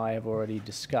you and I have already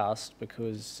discussed,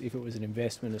 because if it was an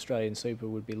investment, Australian Super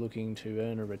would be looking to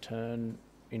earn a return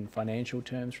in financial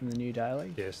terms from the new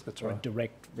daily. Yes, that's or right. a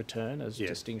direct return as Yes.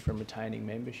 distinct from retaining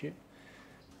membership.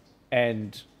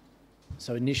 And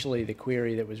so initially the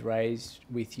query that was raised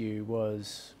with you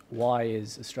was, why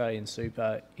is Australian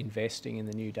Super investing in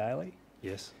the new daily?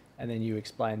 Yes. And then you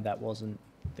explained that wasn't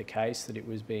the case, that it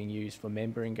was being used for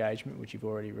member engagement, which you've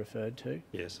already referred to.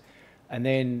 Yes. And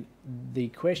then the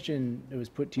question that was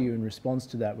put to you in response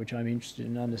to that, which I'm interested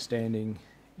in understanding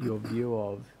your view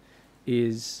of,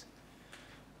 is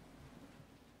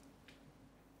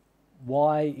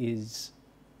why is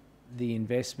the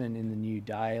investment in the new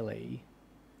daily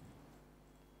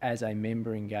as a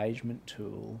member engagement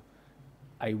tool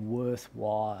a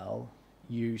worthwhile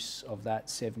use of that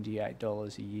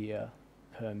 $78 a year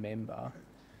per member?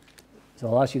 So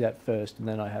I'll ask you that first, and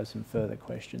then I have some further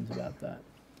questions about that.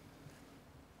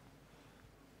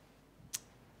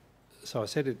 So I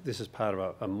said this is part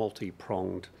of a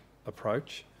multi-pronged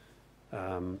approach.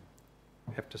 You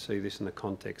have to see this in the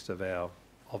context of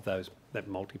that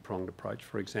multi-pronged approach.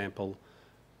 For example,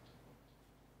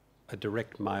 a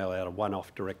direct mail out, a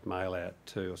one-off direct mail out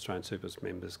to Australian Super's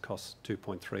members costs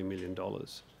 $2.3 million.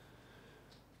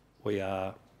 We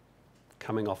are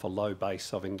coming off a low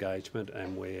base of engagement,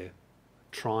 and we're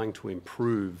trying to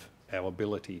improve our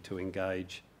ability to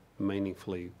engage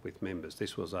meaningfully with members.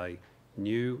 This was a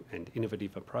new and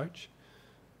innovative approach.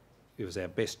 It was our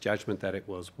best judgment that it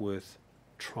was worth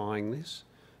trying this,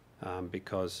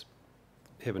 because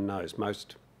heaven knows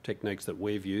most techniques that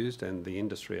we've used and the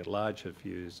industry at large have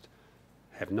used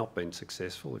have not been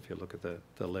successful if you look at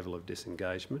the level of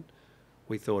disengagement.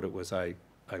 We thought it was a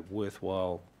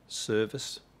worthwhile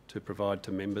service to provide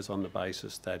to members on the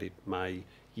basis that it may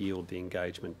yield the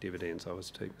engagement dividends I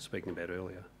was speaking about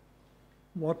earlier.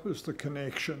 What was the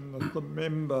connection that the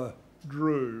member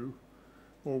drew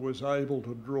or was able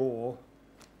to draw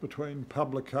between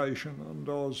publication and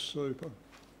AusSuper?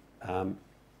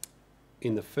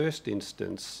 In the first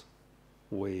instance,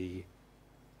 we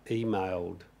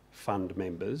emailed fund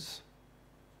members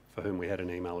for whom we had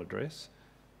an email address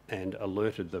and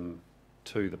alerted them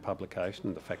to the publication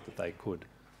and the fact that they could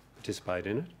participate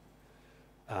in it.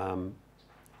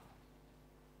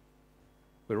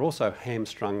 We're also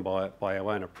hamstrung by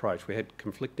our own approach. We had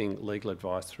conflicting legal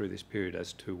advice through this period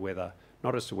as to whether,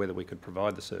 not as to whether we could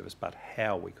provide the service, but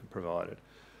how we could provide it.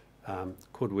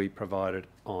 Could we provide it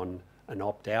on an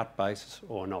opt-out basis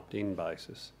or an opt-in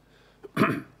basis?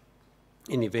 In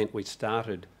the event, we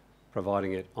started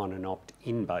providing it on an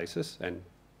opt-in basis, and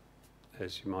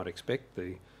as you might expect,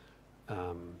 the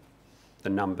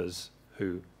numbers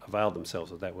who availed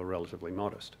themselves of that were relatively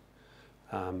modest.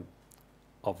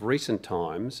 Of recent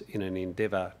times, in an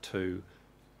endeavour to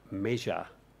measure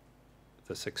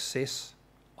the success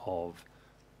of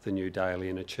the new daily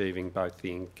in achieving both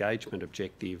the engagement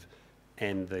objective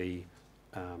and the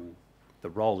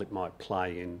role it might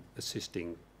play in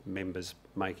assisting members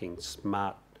making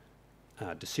smart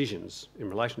decisions in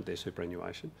relation to their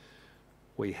superannuation,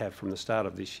 we have from the start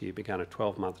of this year begun a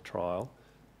 12-month trial,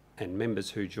 and members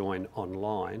who join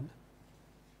online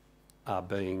are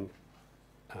being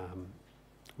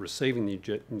receiving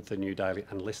the new daily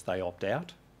unless they opt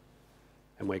out,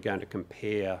 and we're going to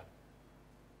compare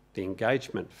the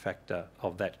engagement factor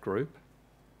of that group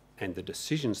and the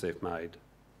decisions they've made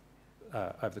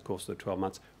over the course of the 12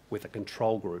 months with a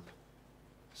control group,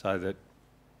 so that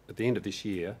at the end of this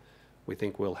year we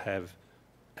think we'll have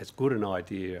as good an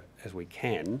idea as we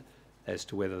can as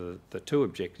to whether the two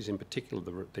objectives, in particular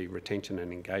the retention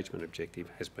and engagement objective,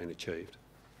 has been achieved.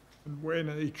 And when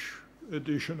each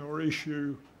edition or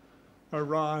issue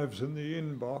arrives in the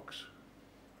inbox,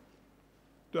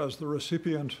 does the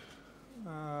recipient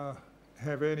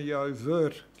have any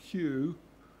overt cue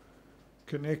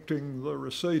connecting the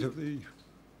receipt of the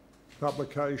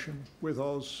publication with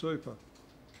AusSuper?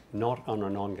 Not on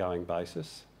an ongoing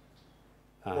basis.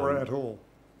 Or at all?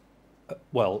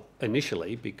 Well,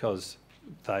 initially, because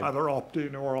they... Either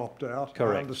opt-in or opt-out.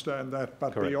 Correct. I understand that,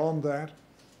 but Correct. Beyond that?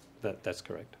 That's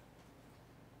correct.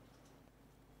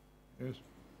 Yes.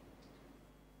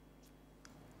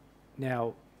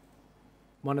 Now,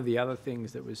 one of the other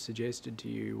things that was suggested to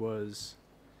you was,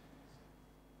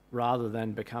 rather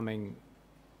than becoming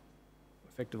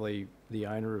effectively the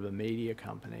owner of a media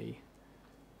company,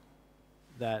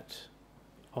 that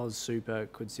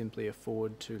AusSuper could simply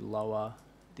afford to lower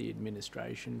the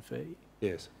administration fee.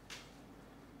 Yes.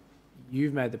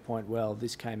 You've made the point, well,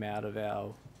 this came out of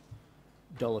our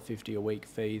 $1.50 a week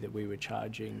fee that we were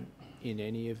charging in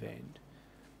any event.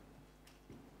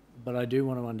 But I do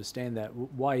want to understand that.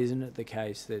 Why isn't it the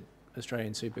case that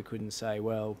Australian Super couldn't say,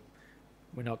 well,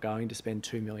 we're not going to spend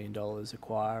 $2 million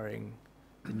acquiring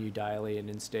the new daily, and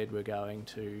instead we're going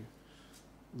to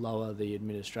lower the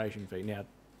administration fee? Now,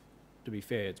 to be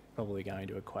fair, it's probably going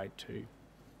to equate to,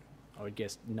 I would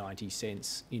guess, 90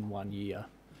 cents in 1 year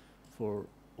for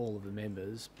all of the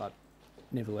members, but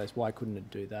nevertheless, why couldn't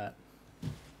it do that?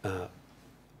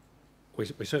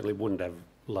 We certainly wouldn't have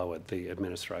lowered the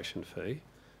administration fee.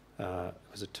 It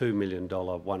was a $2 million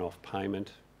one-off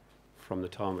payment. From the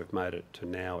time we've made it to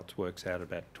now, it works out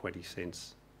about 20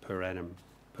 cents per annum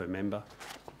per member.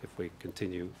 If we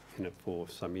continue in it for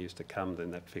some years to come,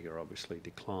 then that figure obviously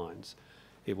declines.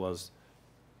 It was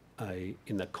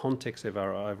in the context of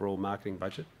our overall marketing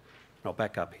budget, and I'll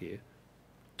back up here,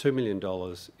 $2 million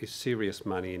is serious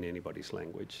money in anybody's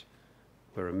language.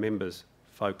 We're a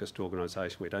members-focused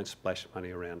organisation. We don't splash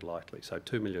money around lightly. So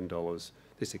 $2 million,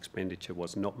 this expenditure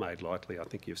was not made lightly. I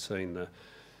think you've seen the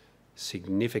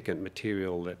significant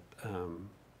material that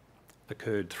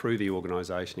occurred through the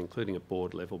organisation, including at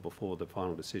board level, before the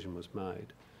final decision was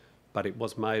made. But it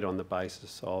was made on the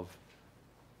basis of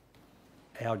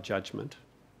our judgment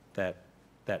that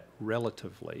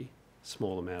relatively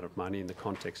small amount of money in the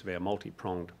context of our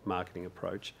multi-pronged marketing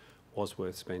approach was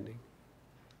worth spending.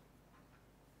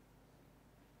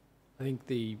 I think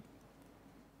to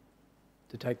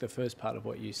take the first part of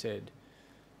what you said,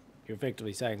 you're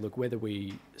effectively saying, look, whether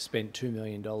we spent $2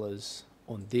 million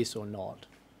on this or not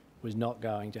was not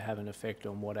going to have an effect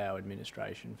on what our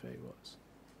administration fee was.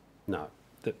 No.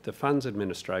 The fund's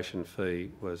administration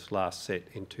fee was last set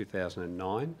in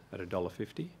 2009 at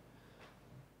 $1.50.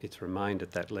 It's remained at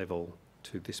that level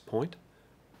to this point.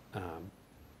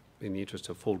 In the interest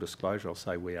of full disclosure, I'll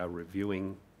say we are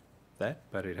reviewing that,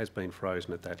 but it has been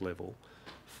frozen at that level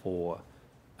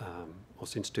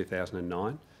since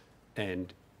 2009,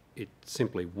 and it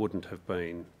simply wouldn't have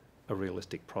been a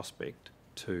realistic prospect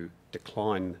to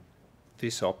decline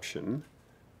this option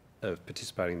of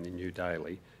participating in the new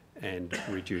daily and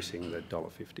reducing the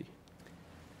 $1.50.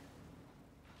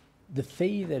 The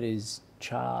fee that is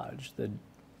charged, the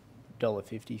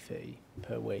 $1.50 fee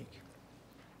per week,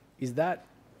 is that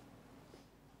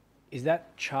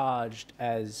charged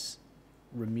as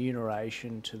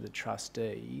remuneration to the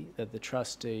trustee that the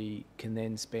trustee can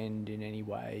then spend in any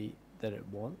way that it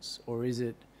wants, or is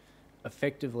it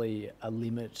effectively a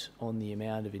limit on the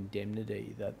amount of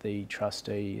indemnity that the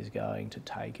trustee is going to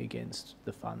take against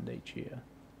the fund each year?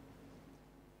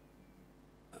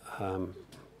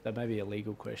 That may be a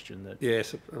legal question that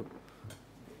Yes.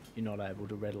 you're not able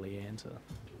to readily answer.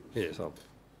 Yes.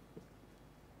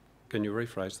 Can you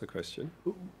rephrase the question?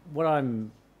 What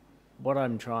I'm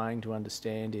trying to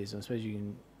understand is, I suppose you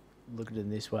can look at it in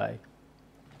this way.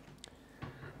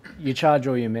 You charge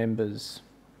all your members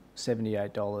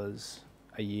 $78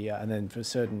 a year, and then for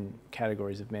certain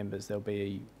categories of members, there'll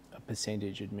be a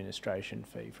percentage administration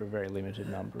fee for a very limited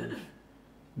number of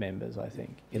members, I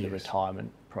think, in the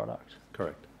retirement product.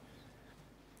 Correct.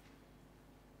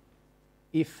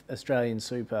 If Australian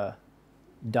Super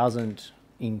doesn't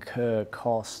incur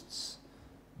costs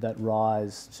that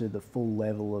rise to the full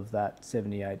level of that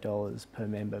 $78 per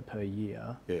member per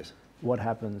year, Yes. what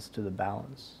happens to the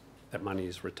balance? That money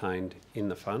is retained in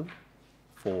the fund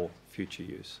for future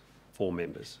use for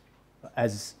members.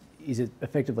 Is it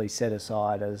effectively set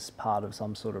aside as part of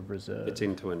some sort of reserve? It's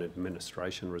into an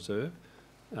administration reserve,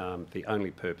 the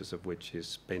only purpose of which is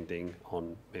spending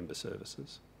on member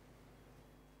services.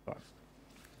 Right.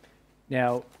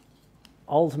 Now,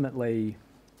 ultimately,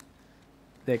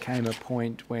 there came a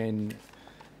point when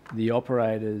the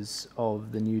operators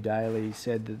of the new daily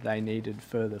said that they needed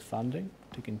further funding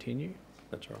to continue.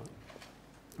 That's right.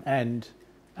 And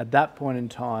at that point in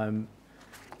time,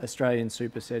 Australian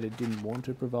Super said it didn't want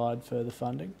to provide further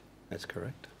funding. That's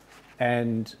correct.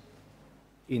 And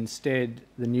instead,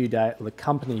 the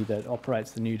company that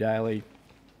operates the new daily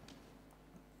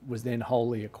was then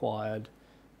wholly acquired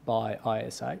by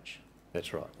ISH.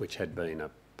 That's right, which had been a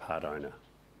part owner.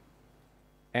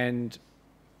 And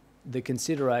the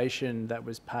consideration that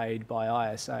was paid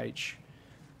by ISH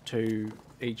to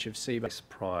each of CBA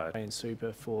Prior. and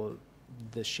Super for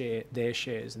their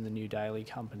shares in the new daily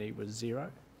company was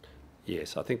zero.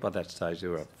 Yes, I think by that stage there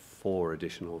were 4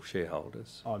 additional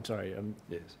shareholders. Oh, I'm sorry,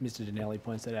 Yes. Mr. Dinelli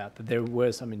points that out, that there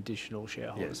were some additional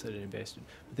shareholders Yes. that had invested.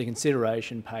 But the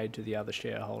consideration paid to the other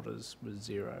shareholders was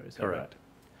zero, is that right? Correct.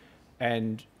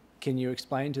 And can you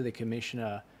explain to the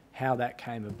Commissioner how that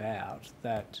came about,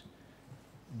 that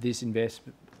this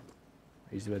investment,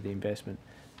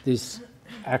 this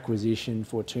acquisition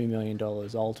for $2 million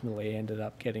ultimately ended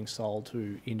up getting sold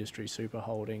to Industry Super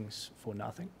Holdings for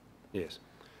nothing? Yes.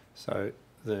 So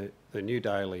the new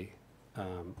daily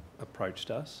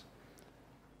approached us,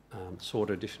 sought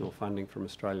additional funding from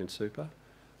Australian Super.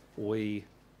 We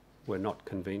were not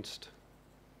convinced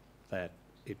that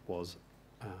it was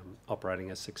operating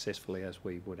as successfully as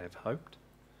we would have hoped.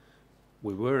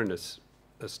 We were in a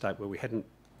state where we hadn't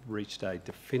reached a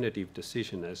definitive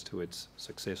decision as to its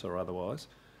success or otherwise,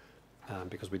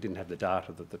 because we didn't have the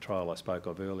data that the trial I spoke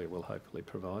of earlier will hopefully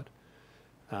provide.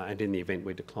 And in the event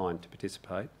we declined to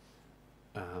participate,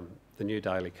 the new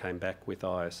daily came back with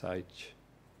ISH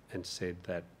and said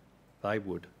that they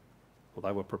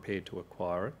were prepared to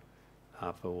acquire it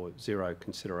for zero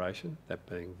consideration, that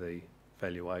being the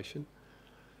valuation,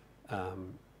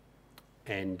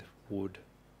 and would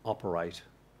operate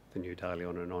the new daily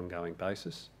on an ongoing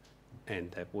basis, and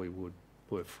that we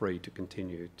were free to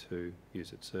continue to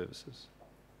use its services.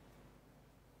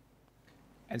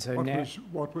 And so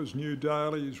What was New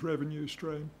Daily's revenue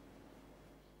stream?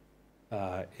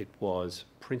 It was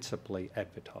principally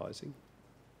advertising.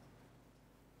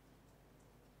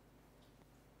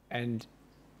 And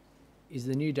is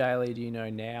the new daily, do you know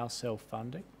now,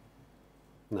 self-funding?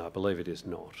 No, I believe it is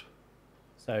not.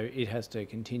 So it has to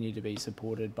continue to be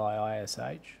supported by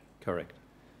ISH. Correct.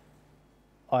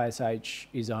 ISH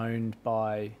is owned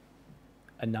by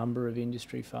a number of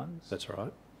industry funds, That's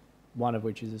right. one of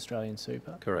which is Australian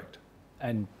Super. Correct.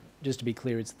 And just to be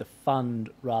clear, it's the fund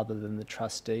rather than the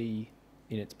trustee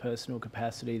in its personal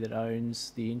capacity that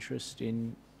owns the interest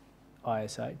in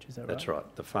ISH, is that right? That's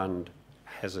right. The fund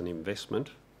has an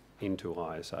investment into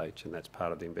ISH, and that's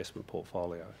part of the investment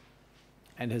portfolio.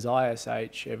 And has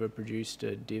ISH ever produced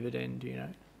a dividend, do you know?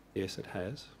 Yes, it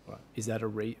has. Right. Is that a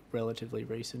relatively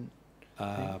recent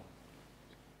I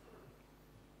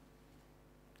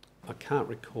can't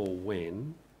recall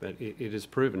when, but it has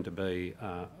proven to be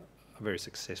a very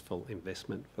successful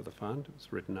investment for the fund. It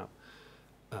was written up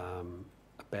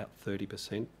about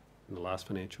 30% in the last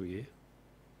financial year.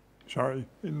 Sorry,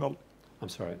 in the... I'm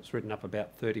sorry, it's written up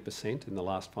about 30% in the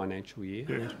last financial year.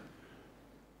 Yes.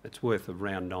 It's worth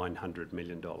around $900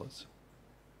 million.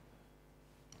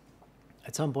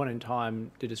 At some point in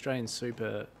time, did Australian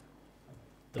Super,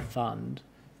 the fund,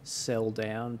 sell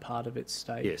down part of its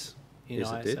stake Yes. in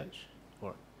Yes, ISH? it did.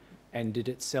 Right. And did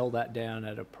it sell that down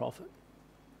at a profit?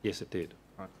 Yes, it did.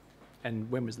 Right. And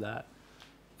when was that?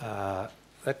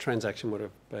 That transaction would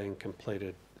have been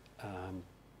completed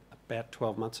about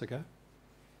 12 months ago.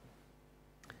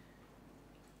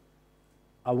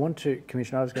 I want to,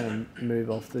 Commissioner, I was going to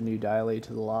move off the New Daily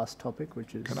to the last topic,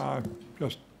 which is... Can I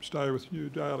just stay with New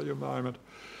Daily a moment?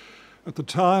 At the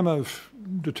time of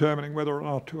determining whether or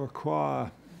not to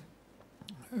acquire,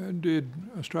 did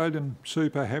Australian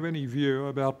Super have any view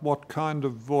about what kind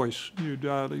of voice New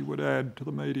Daily would add to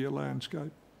the media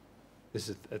landscape? This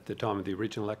is at the time of the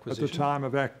original At acquisition? the time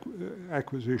of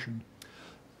acquisition?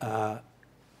 The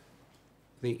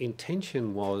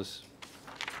intention was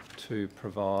to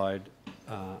provide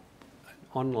an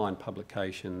online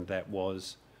publication that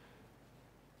was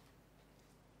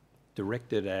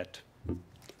directed at,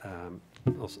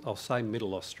 I'll say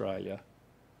Middle Australia.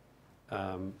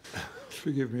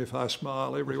 Forgive me if I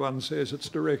smile. Everyone says it's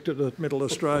directed at Middle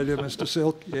Australia, Mr.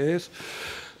 Silk, yes.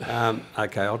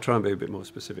 Okay, I'll try and be a bit more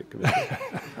specific,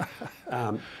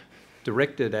 Commissioner.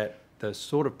 Directed at the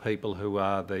sort of people who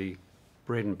are the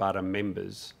bread and butter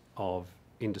members of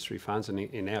industry funds, and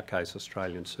in our case,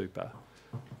 Australian Super.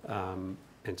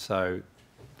 And so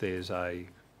there's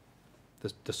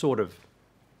the sort of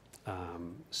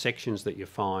sections that you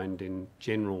find in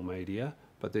general media,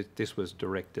 but this was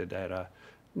directed at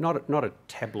not a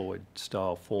tabloid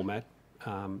style format,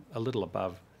 a little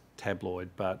above tabloid,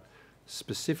 but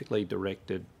specifically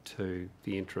directed to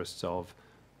the interests of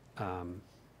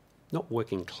not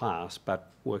working class,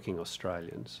 but working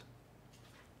Australians.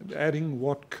 And adding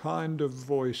what kind of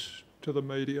voice to the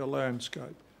media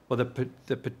landscape? Well,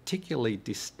 the particularly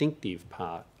distinctive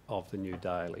part of the New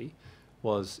Daily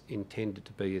was intended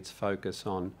to be its focus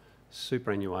on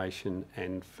superannuation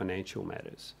and financial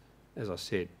matters. As I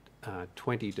said,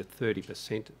 20 to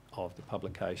 30% of the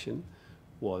publication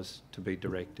was to be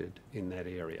directed in that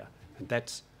area. And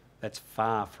that's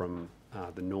far from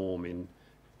the norm in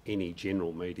any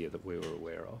general media that we were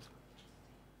aware of.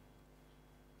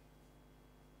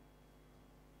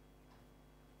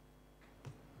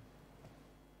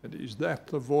 And is that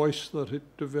the voice that it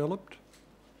developed?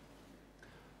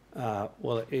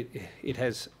 Well, it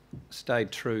has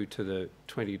stayed true to the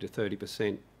 20 to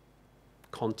 30%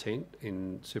 content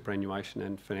in superannuation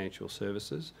and financial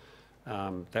services.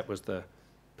 That was the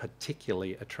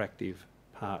particularly attractive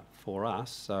part for us,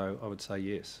 so I would say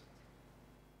yes.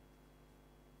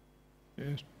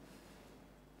 Yes.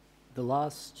 The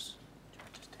last...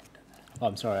 Oh,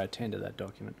 I'm sorry, I tendered that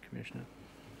document, Commissioner.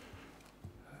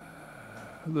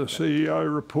 The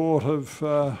CEO report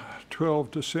of 12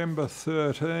 December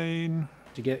 13.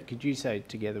 Could you say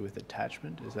together with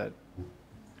attachment? Is that,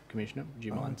 Commissioner? Would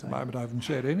you mind At the saying? moment I haven't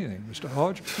said anything, Mr.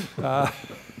 Hodge.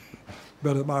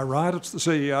 But am I right? It's the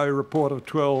CEO report of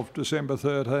 12 December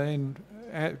 13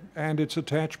 and its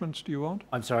attachments, do you want?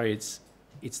 I'm sorry, it's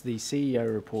the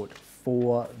CEO report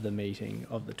for the meeting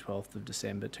of the 12th of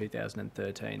December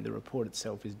 2013. The report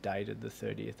itself is dated the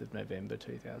 30th of November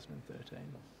 2013.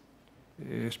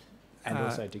 Yes. And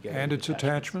also together and with its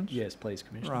attachments? Yes, please,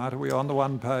 Commissioner. Right, are we on the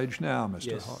one page now,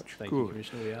 Mr. Yes, Hodge? thank Good. you,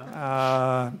 Commissioner, we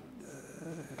are.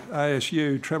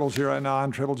 ASU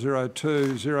 0009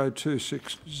 0002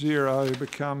 0260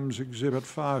 becomes Exhibit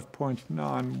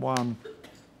 5.91.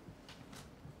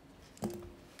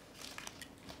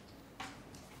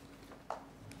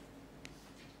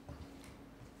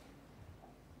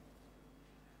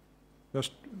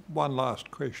 Just one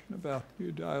last question about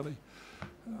New Daily.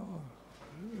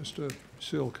 Mr.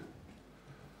 Silk.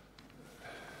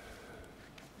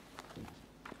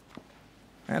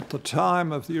 at the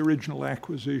time of the original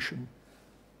acquisition,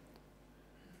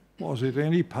 was it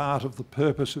any part of the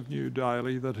purpose of New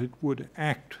Daily that it would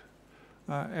act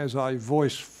as a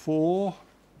voice for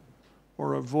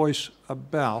or a voice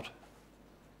about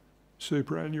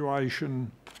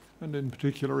superannuation, and in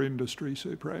particular industry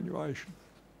superannuation?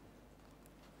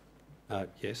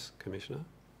 Yes, Commissioner.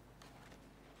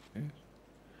 Yes.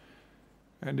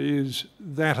 And is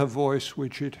that a voice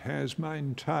which it has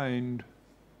maintained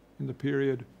in the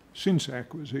period since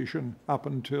acquisition up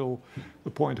until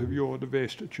the point of your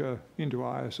divestiture into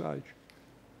ISH?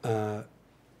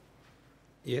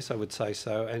 Yes, I would say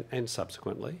so, and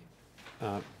subsequently.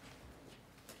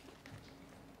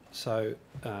 So,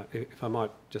 if I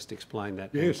might just explain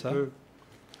that answer.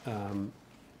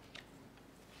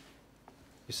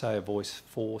 You say a voice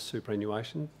for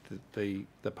superannuation. The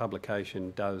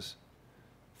publication does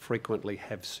frequently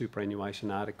have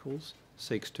superannuation articles,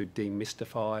 seeks to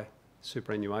demystify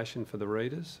superannuation for the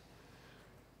readers.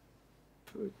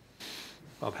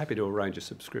 I'm happy to arrange a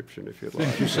subscription if you'd like.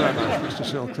 Thank you so much, Mr.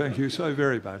 Silk. Thank you so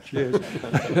very much. Yes.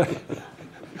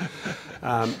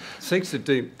 Seeks to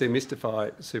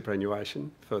demystify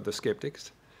superannuation for the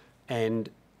sceptics,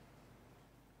 and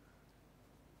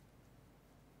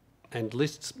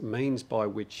lists means by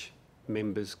which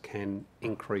members can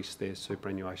increase their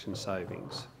superannuation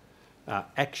savings,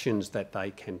 actions that they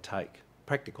can take,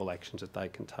 practical actions that they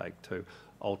can take to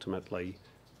ultimately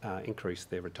increase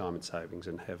their retirement savings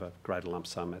and have a greater lump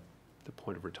sum at the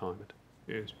point of retirement.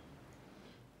 Yes.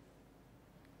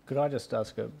 Could I just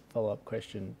ask a follow-up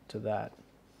question to that?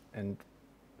 And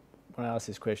when I ask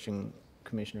this question,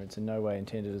 Commissioner, it's in no way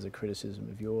intended as a criticism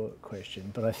of your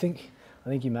question, but I think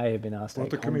you may have been asked. What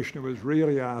the Commissioner was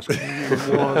really asking you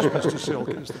was, Mr. Silk,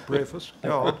 is the preface.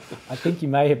 Go on. I think you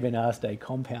may have been asked a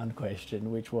compound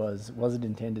question, which was it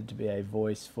intended to be a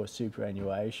voice for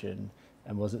superannuation,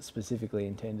 and was it specifically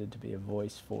intended to be a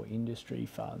voice for industry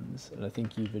funds? And I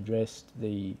think you've addressed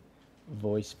the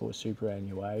voice for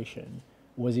superannuation.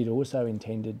 Was it also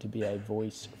intended to be a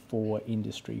voice for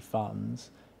industry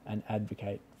funds and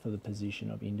advocate for the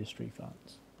position of industry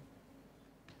funds?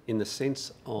 In the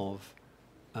sense of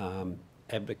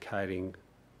advocating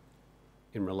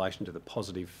in relation to the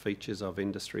positive features of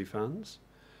industry funds,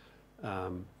 I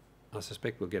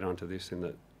suspect we'll get onto this in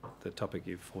the topic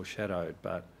you've foreshadowed,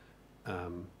 but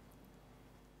the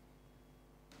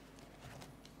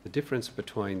difference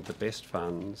between the best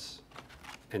funds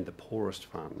and the poorest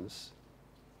funds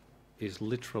is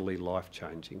literally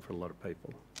life-changing for a lot of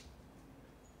people.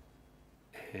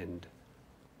 And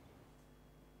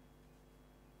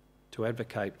to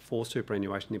advocate for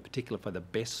superannuation, in particular for the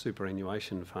best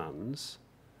superannuation funds,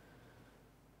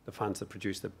 the funds that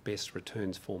produce the best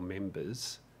returns for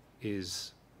members,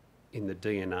 is in the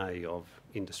DNA of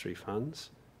industry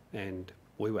funds. And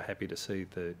we were happy to see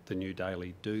the New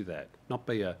Daily do that, not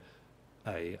be a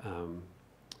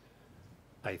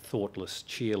thoughtless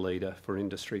cheerleader for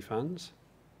industry funds,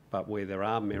 but where there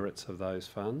are merits of those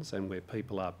funds and where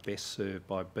people are best served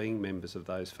by being members of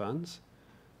those funds,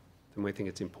 then we think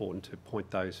it's important to point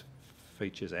those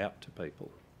features out to people.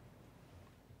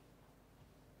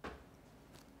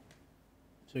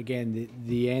 So again,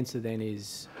 the answer then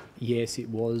is yes, it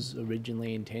was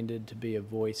originally intended to be a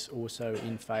voice also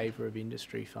in favour of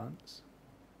industry funds?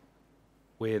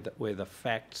 Where the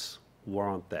facts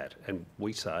warrant that, and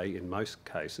we say in most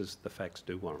cases the facts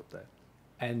do warrant that.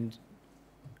 And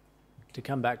to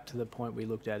come back to the point we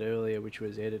looked at earlier, which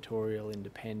was editorial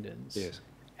independence, yes,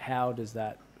 how does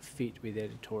that fit with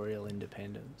editorial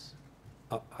independence?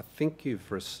 I think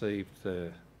you've received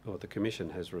the Commission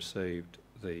has received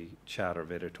the Charter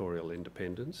of Editorial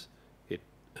Independence. It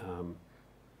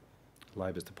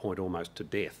labours the point almost to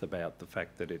death about the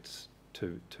fact that it's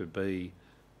to be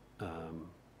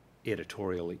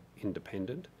editorially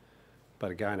independent. But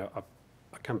again, I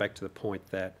come back to the point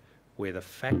that where the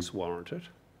facts warrant it,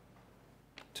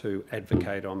 to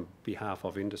advocate on behalf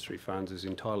of industry funds is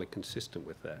entirely consistent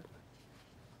with that.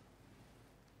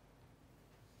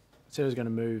 So I was going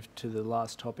to move to the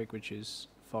last topic, which is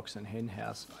Fox and Hen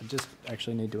House. I just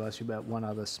actually need to ask you about one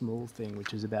other small thing,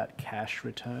 which is about cash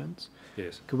returns.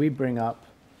 Yes. Could we bring up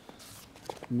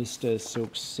Mr.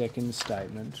 Silk's second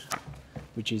statement,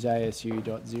 which is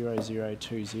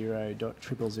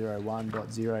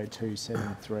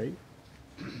ASU.0020.0001.0273.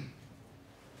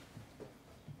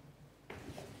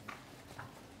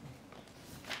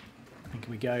 And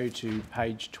can we go to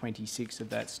page 26 of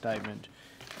that statement,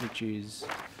 which is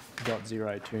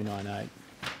 .0298.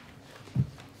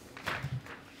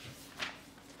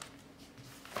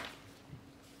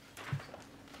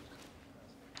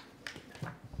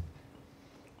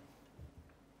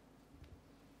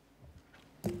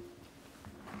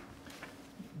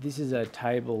 this is a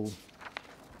table,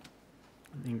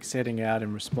 I think, setting out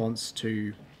in response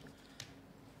to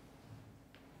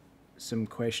some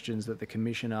questions that the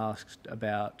Commission asked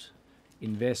about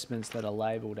investments that are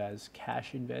labelled as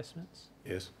cash investments.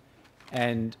 Yes.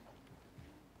 And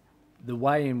the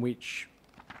way in which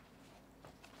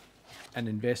an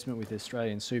investment with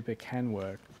Australian Super can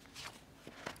work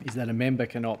is that a member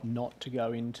can opt not to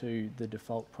go into the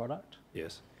default product.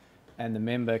 Yes. And the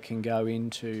member can go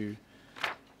into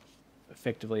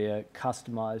effectively a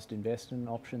customised investment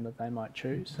option that they might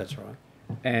choose. That's right.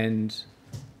 And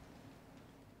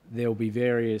there'll be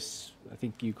various, I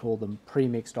think you call them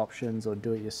pre-mixed options or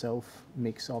do-it-yourself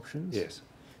mix options. Yes.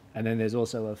 And then there's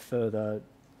also a further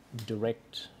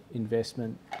direct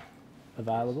investment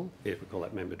available. Yeah, we call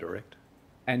that member direct.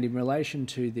 And in relation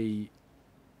to the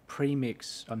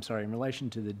in relation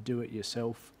to the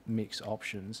do-it-yourself mix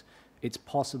options, it's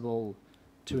possible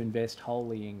to invest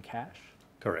wholly in cash.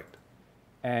 Correct.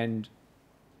 And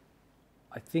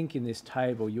I think in this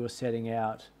table you're setting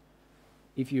out,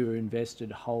 if you were invested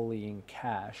wholly in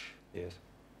cash, Yes.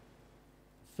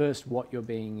 first what you're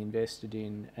being invested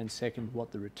in, and second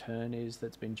what the return is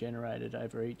that's been generated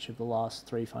over each of the last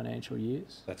 3 financial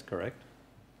years. That's correct.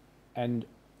 And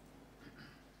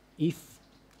if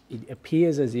it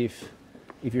appears as if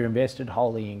you're invested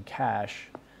wholly in cash,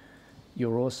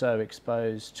 you're also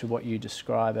exposed to what you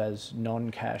describe as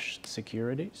non-cash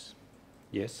securities.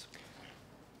 Yes.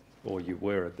 Or you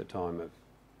were at the time of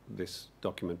this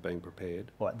document being prepared.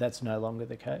 Right, that's no longer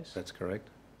the case. That's correct.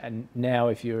 And now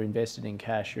if you're invested in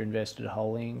cash, you're invested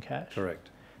wholly in cash.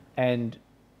 Correct. And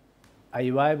are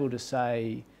you able to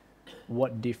say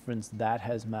what difference that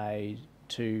has made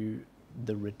to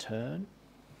the return?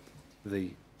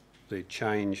 The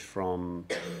change from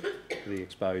the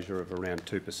exposure of around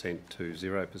 2% to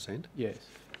 0%? Yes.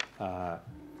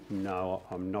 No,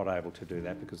 I'm not able to do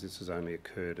that because this has only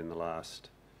occurred in the last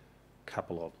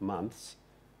couple of months.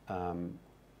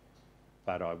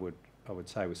 But I would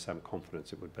say with some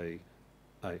confidence it would be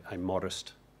a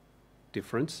modest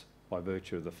difference by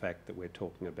virtue of the fact that we're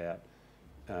talking about,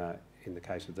 in the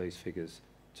case of these figures,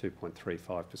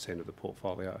 2.35% of the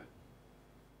portfolio.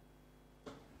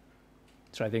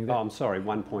 So I think that, Oh, I'm sorry,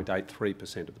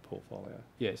 1.83% of the portfolio.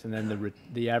 yes, and then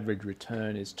the average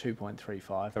return is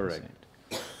 2.35%. Correct.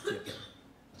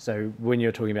 So when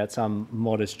you're talking about some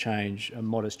modest change, a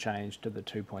modest change to the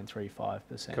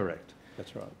 2.35%. Correct,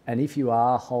 that's right. And if you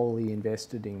are wholly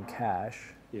invested in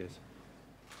cash, Yes.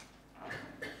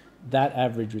 that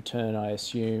average return, I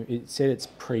assume, it said it's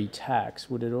pre-tax.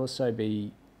 Would it also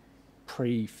be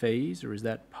pre-fees, or is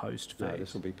that post-fees? No,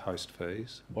 this will be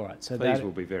post-fees. All right, so Fees that,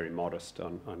 will be very modest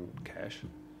on cash.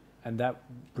 and that,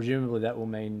 presumably that will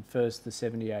mean first the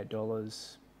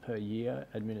 $78 per year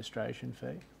administration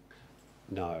fee?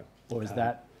 No. Or is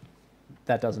that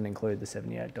doesn't include the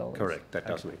 $78? Correct, that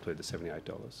doesn't include the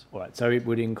 $78. All right, so it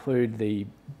would include the,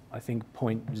 I think,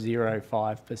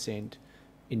 0.05%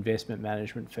 investment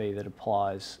management fee that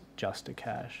applies just to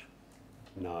cash.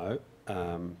 No.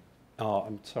 Oh,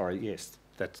 I'm sorry, yes,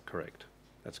 that's correct.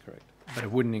 That's correct. But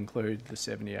it wouldn't include the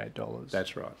 $78.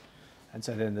 That's right. And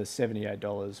so then the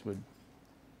 $78 would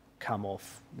come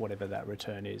off whatever that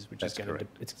return is, which That's is going to,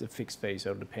 correct. it's a fixed fee,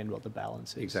 so it'll depend what the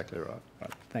balance is. Exactly right.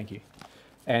 Right, thank you.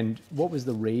 And what was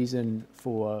the reason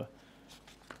for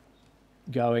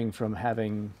going from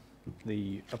having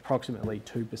the approximately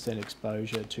 2%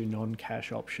 exposure to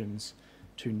non-cash options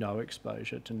to no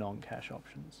exposure to non-cash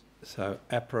options? So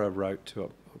APRA wrote to,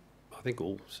 I think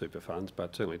all super funds,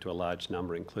 but certainly to a large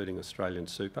number, including Australian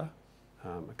Super,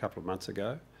 a couple of months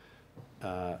ago,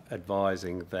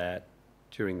 advising that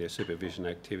during their supervision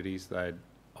activities they'd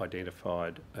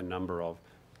identified a number of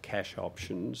cash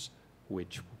options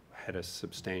which had a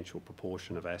substantial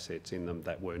proportion of assets in them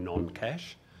that were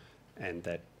non-cash, and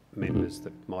that members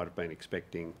that might have been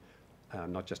expecting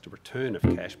not just a return of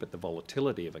cash but the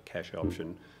volatility of a cash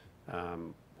option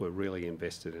were really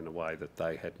invested in a way that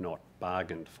they had not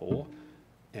bargained for,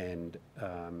 and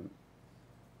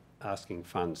asking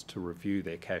funds to review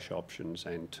their cash options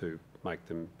and to make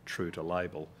them true to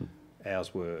label.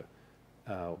 Ours were,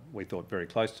 we thought, very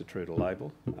close to true to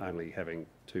label, only having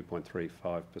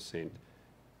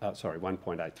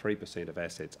 1.83% of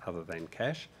assets other than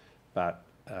cash. But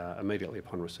immediately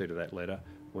upon receipt of that letter,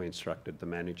 we instructed the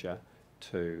manager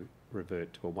to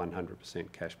revert to a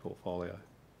 100% cash portfolio.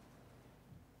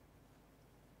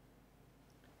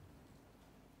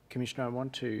 Commissioner, I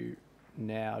want to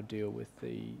now deal with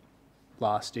the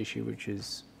last issue, which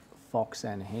is Fox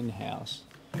and Hen House.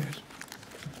 Yes.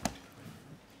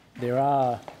 There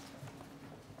are,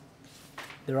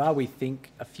 we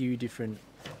think, a few different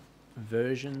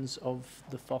versions of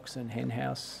the Fox and Hen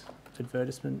House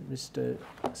advertisement, Mr.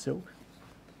 Silk?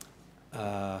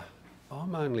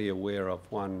 I'm only aware of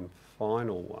one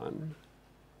final one.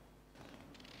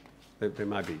 There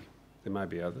may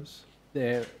be others.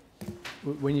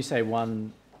 When you say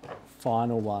one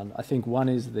final one, I think one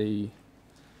is the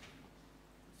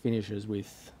finishes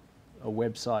with a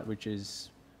website which is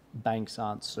Banks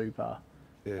Aren't Super,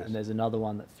 Yes. and there's another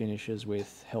one that finishes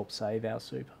with Help Save Our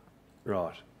Super.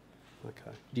 Right.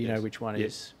 Okay. Do you Yes. know which one Yes.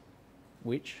 is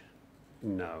which?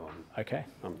 No, Okay.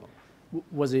 I'm not.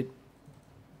 Was it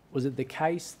the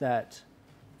case that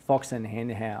Fox and Hen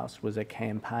House was a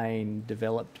campaign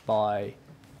developed by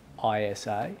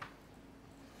ISA?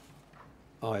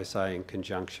 ISA in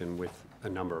conjunction with a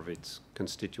number of its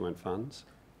constituent funds.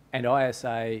 And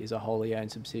ISA is a wholly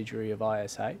owned subsidiary of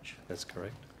ISH. That's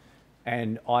correct.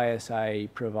 And ISA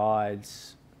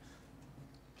provides,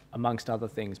 amongst other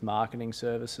things, marketing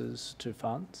services to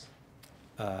funds.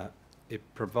 It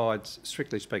provides,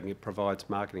 strictly speaking, it provides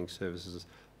marketing services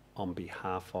on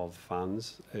behalf of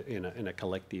funds in a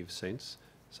collective sense.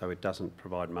 So it doesn't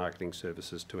provide marketing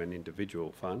services to an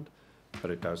individual fund,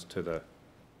 but it does to the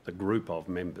group of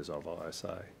members of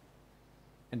ISA.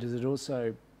 And does it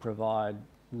also provide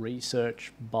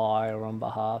research by or on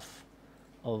behalf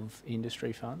of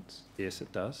industry funds? Yes,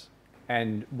 it does.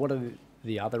 And what are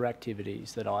the other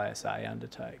activities that ISA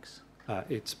undertakes?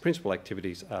 Its principal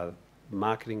activities are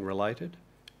marketing related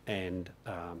and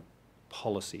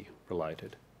policy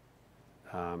related.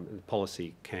 And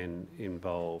policy can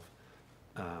involve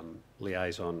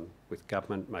liaison with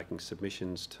government, making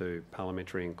submissions to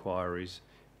parliamentary inquiries,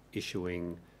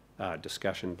 issuing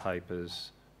discussion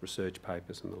papers, research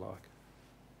papers and the like.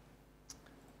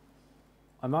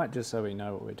 I might, just so we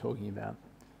know what we're talking about,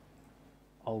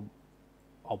 I'll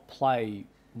play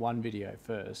one video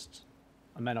first.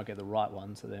 I may not get the right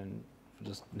one, so then we'll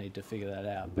just need to figure that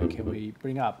out. But can we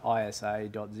bring up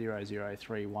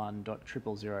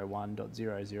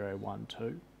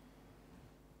isa.0031.0001.0012?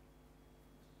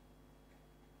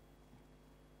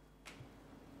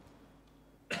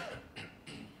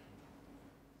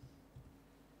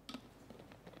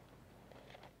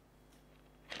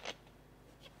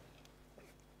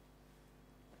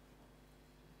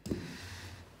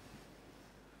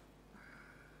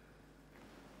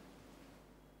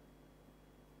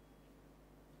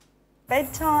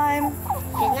 Bedtime.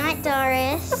 Good night,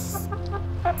 Doris.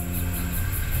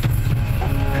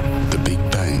 The big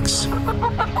banks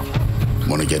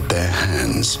want to get their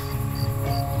hands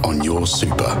on your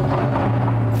super.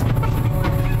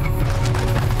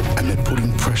 And they're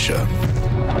putting pressure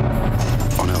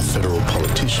on our federal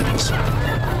politicians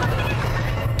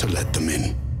to let them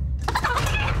in.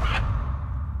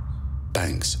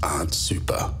 Banks aren't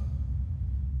super.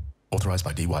 Authorised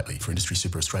by D. Whiteley for Industry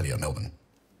Super Australia, Melbourne.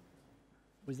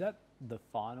 Was that the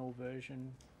final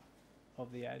version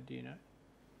of the ad, do you know?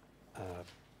 I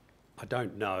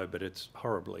don't know, but it's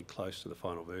horribly close to the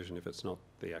final version if it's not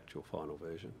the actual final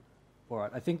version. All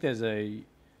right, I think there's a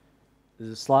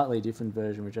slightly different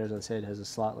version, which, as I said, has a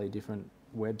slightly different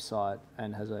website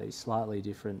and has a slightly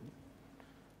different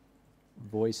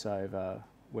voiceover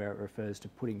where it refers to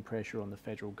putting pressure on the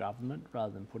federal government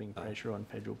rather than putting pressure on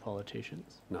federal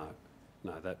politicians. No,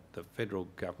 that the federal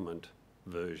government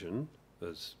version,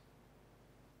 as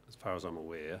far as I'm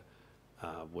aware,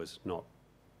 was not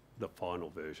the final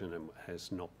version and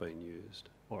has not been used.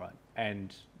 All right,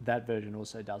 and that version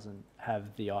also doesn't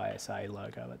have the ISA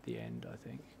logo at the end, I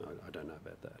think. No, I don't know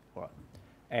about that. All right,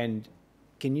 and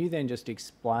can you then just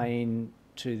explain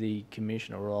to the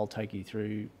Commissioner, or I'll take you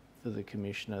through for the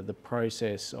Commissioner, the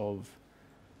process of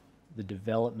the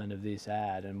development of this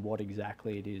ad and what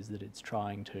exactly it is that it's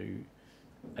trying to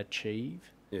achieve?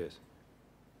 Yes.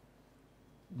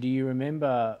 Do you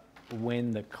remember when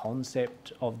the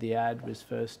concept of the ad was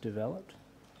first developed?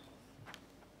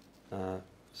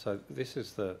 So this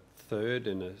is the third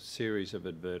in a series of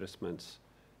advertisements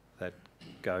that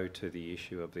go to the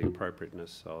issue of the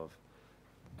appropriateness of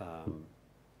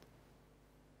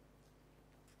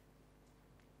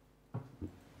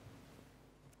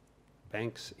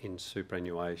banks in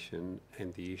superannuation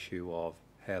and the issue of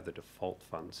how the default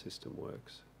fund system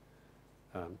works.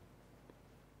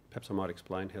 Perhaps I might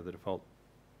explain how the default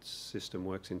system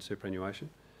works in superannuation.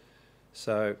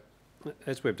 So,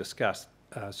 as we've discussed,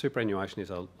 superannuation is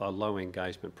a low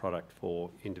engagement product for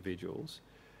individuals,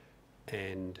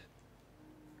 and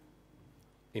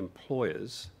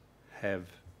employers have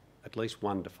at least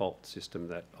one default system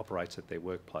that operates at their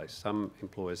workplace. Some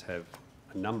employers have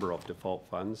a number of default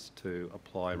funds to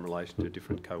apply in relation to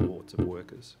different cohorts of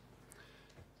workers.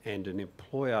 And an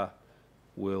employer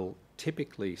will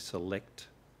typically select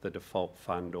the default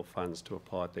fund or funds to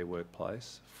apply at their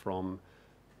workplace from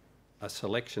a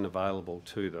selection available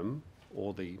to them,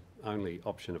 or the only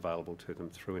option available to them,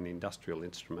 through an industrial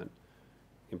instrument,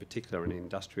 in particular an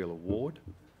industrial award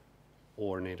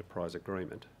or an enterprise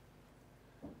agreement.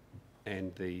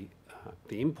 And the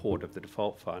import of the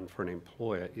default fund for an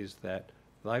employer is that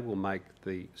they will make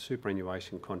the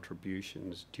superannuation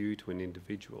contributions due to an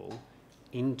individual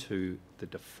into the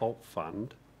default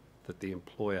fund that the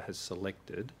employer has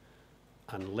selected,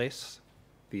 unless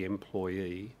the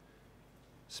employee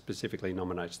specifically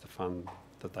nominates the fund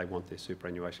that they want their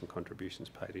superannuation contributions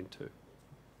paid into.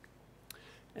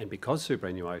 And because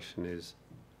superannuation is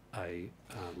a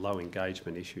low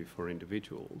engagement issue for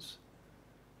individuals,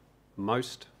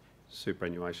 most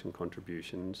superannuation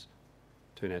contributions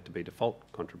turn out to be default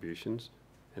contributions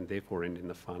and therefore end in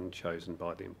the fund chosen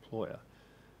by the employer.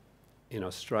 In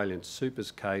Australian Super's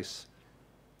case,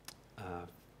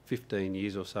 15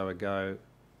 years or so ago,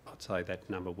 I'd say that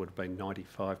number would have been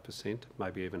 95%,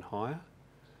 maybe even higher.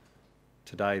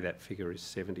 Today that figure is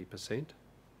 70%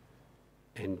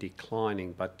 and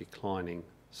declining, but declining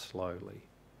slowly.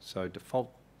 So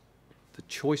the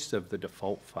choice of the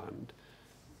default fund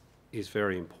is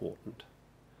very important.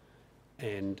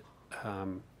 And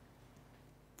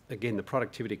again, the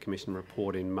Productivity Commission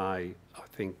report in May, I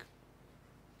think,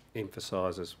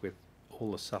 emphasises with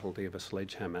all the subtlety of a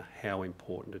sledgehammer how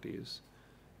important it is.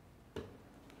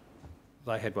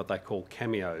 They had what they call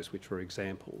cameos, which were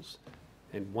examples.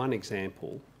 And one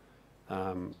example,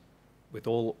 with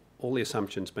all the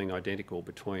assumptions being identical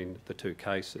between the two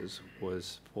cases,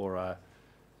 was for a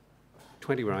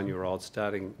 21-year-old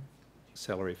starting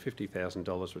salary of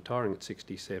 $50,000, retiring at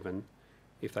 67,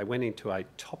 if they went into a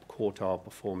top quartile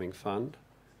performing fund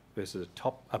versus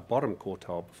a bottom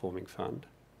quartile performing fund,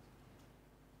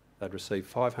 they'd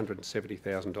receive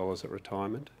 $570,000 at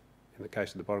retirement in the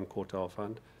case of the bottom quartile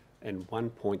fund, and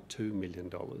 $1.2 million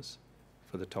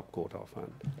for the top quartile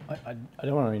fund. I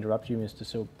don't want to interrupt you, Mr.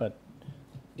 Silk, but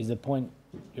is the point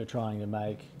you're trying to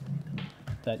make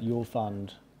that your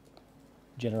fund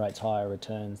generates higher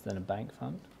returns than a bank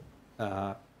fund?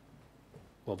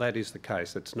 Well, that is the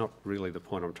case. It's not really the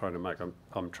point I'm trying to make.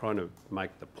 I'm trying to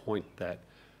make the point that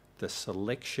the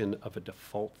selection of a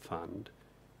default fund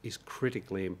is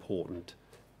critically important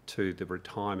to the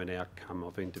retirement outcome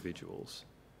of individuals.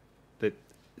 That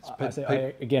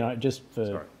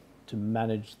to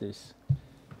manage this,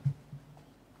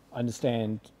 I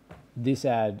understand this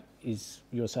ad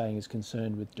you're saying is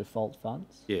concerned with default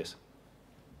funds? Yes.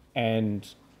 And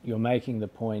you're making the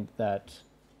point that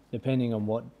depending on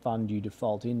what fund you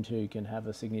default into can have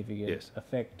a significant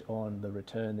effect on the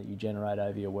return that you generate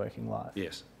over your working life.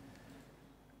 Yes.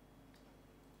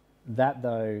 That,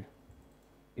 though,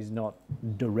 is not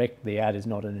the ad is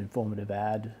not an informative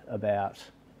ad about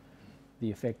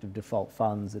the effect of default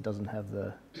funds. It doesn't have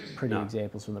the pretty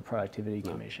examples from the Productivity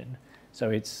Commission.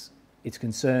 So it's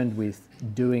concerned with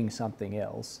doing something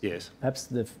else. Yes. Perhaps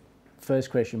the first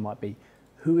question might be,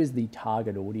 who is the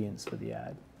target audience for the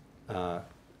ad?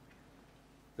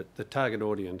 The target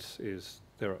audience is,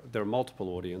 there are multiple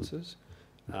audiences.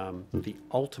 The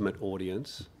ultimate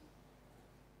audience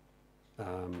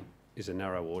is a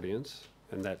narrow audience,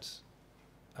 and that's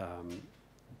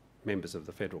members of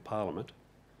the Federal Parliament.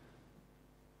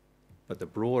 But the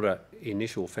broader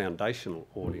initial foundational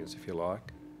audience, if you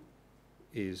like,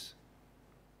 is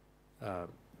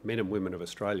men and women of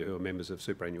Australia who are members of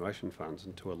superannuation funds,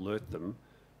 and to alert them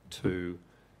to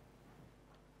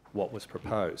what was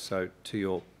proposed. So to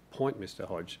your point, Mr.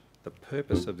 Hodge, the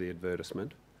purpose of the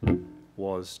advertisement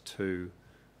was to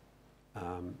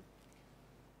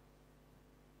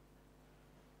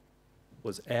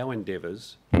was our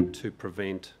endeavours to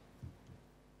prevent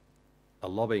a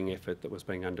lobbying effort that was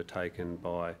being undertaken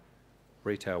by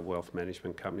retail wealth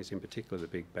management companies, in particular the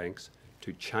big banks,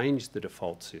 to change the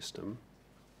default system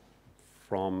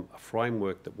from a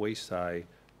framework that we say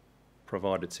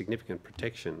provided significant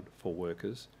protection for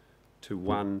workers to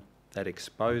one that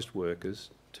exposed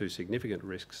workers to significant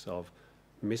risks of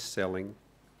mis-selling,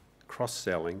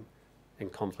 cross-selling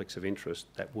and conflicts of interest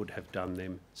that would have done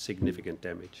them significant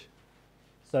damage.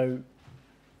 So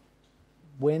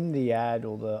when the ad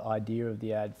or the idea of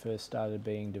the ad first started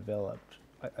being developed,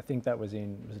 I think that was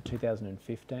in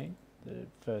 2015 that it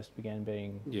first began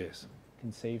being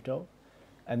conceived of.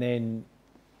 And then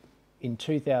in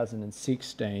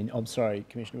 2016, I'm sorry,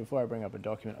 Commissioner, before I bring up a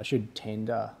document, I should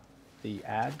tender the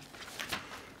ad.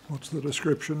 What's the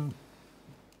description,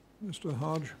 Mr.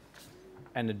 Hodge?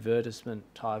 An advertisement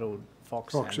titled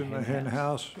Fox Fox and in the hen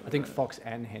house. I think Fox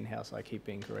and hen house. I keep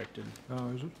being corrected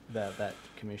Oh, is it? about that,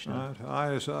 Commissioner.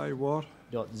 Right, ISA what?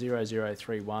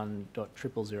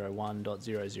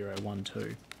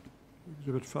 .0031.0001.0012.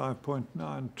 Exhibit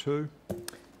 5.92.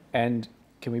 And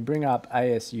can we bring up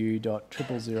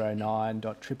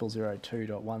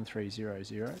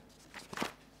ASU.0009.0002.1300?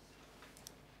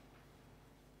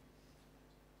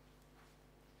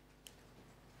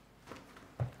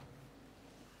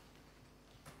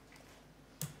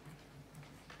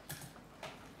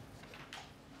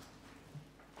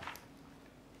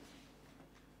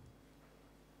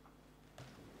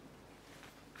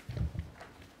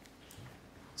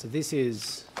 So this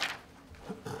is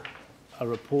a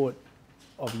report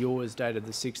of yours dated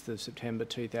the 6th of September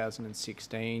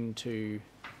 2016 to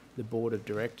the Board of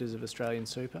Directors of Australian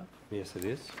Super. Yes, it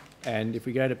is. And if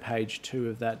we go to page 2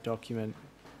 of that document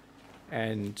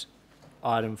and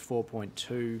item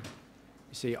 4.2, you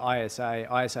see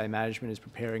ISA management is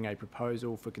preparing a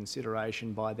proposal for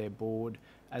consideration by their board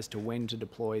as to when to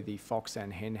deploy the Fox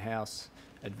and Hen House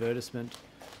advertisement.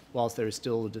 Whilst there is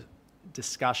still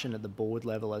discussion at the board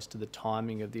level as to the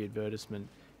timing of the advertisement,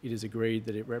 it is agreed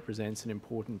that it represents an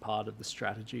important part of the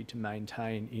strategy to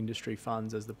maintain industry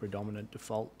funds as the predominant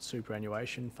default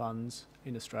superannuation funds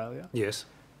in Australia. Yes.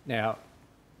 Now,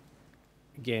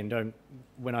 again,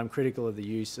 when I'm critical of the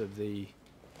use of the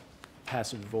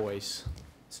passive voice,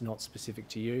 it's not specific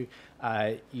to you.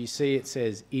 You see it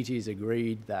says it is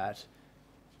agreed that.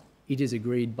 It is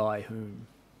agreed by whom?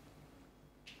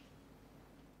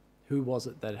 Who was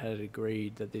it that had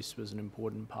agreed that this was an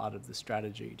important part of the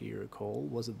strategy, do you recall?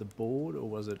 Was it the board or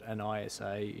was it an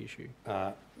ISA issue?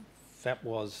 That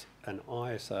was an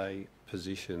ISA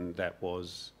position that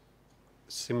was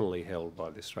similarly held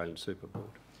by the Australian Super Board.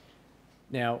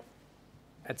 Now,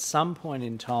 at some point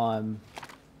in time,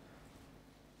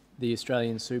 the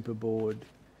Australian Super Board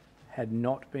had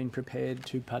not been prepared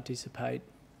to participate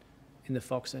in the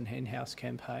Fox and Hen House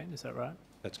campaign, is that right?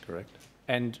 That's correct.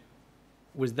 And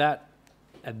was that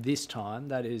at this time,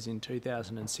 that is in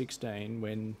 2016,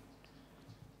 when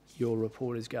your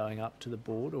report is going up to the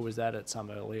board, or was that at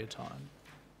some earlier time?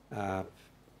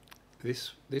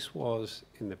 This was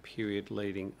in the period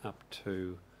leading up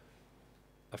to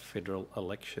a federal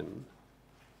election,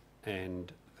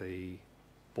 and the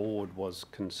board was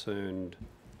concerned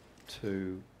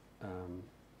to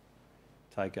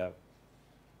take a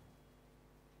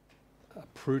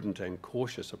prudent and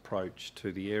cautious approach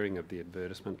to the airing of the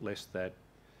advertisement, lest that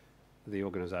the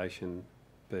organisation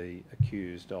be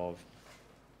accused of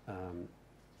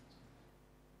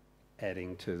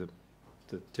adding to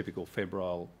the typical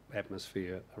febrile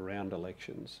atmosphere around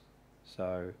elections.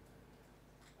 So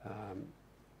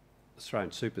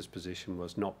Australian Super's position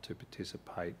was not to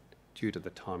participate due to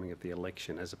the timing of the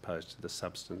election as opposed to the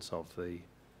substance of the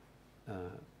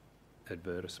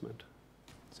advertisement.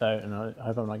 So, and I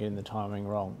hope I'm not getting the timing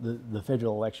wrong, the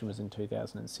federal election was in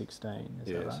 2016,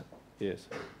 is that right? Yes.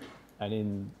 And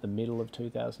in the middle of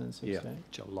 2016? Yeah,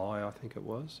 July I think it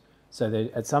was. So there,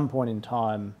 at some point in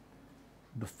time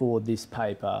before this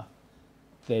paper,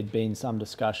 there'd been some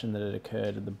discussion that had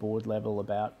occurred at the board level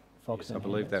about Fox and I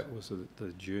believe Hen House. that was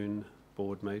the June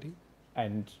board meeting.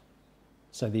 And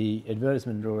so the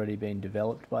advertisement had already been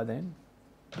developed by then?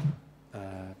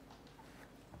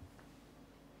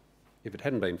 If it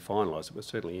hadn't been finalised, it was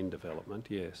certainly in development,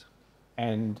 yes.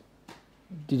 And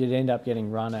did it end up getting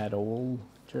run at all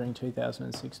during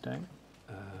 2016?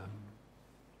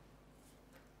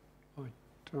 I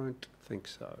don't think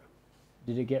so.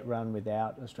 Did it get run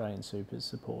without Australian Super's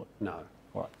support? No,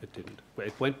 Right. it didn't.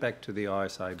 It went back to the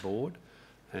ISA board,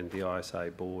 and the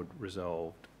ISA board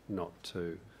resolved not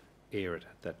to air it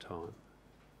at that time.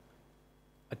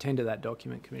 Attend to that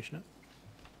document, Commissioner.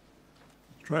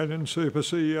 Australian Super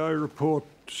CEO Report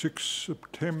 6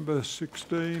 September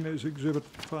 16 is Exhibit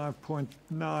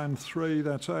 5.93.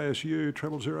 That's ASU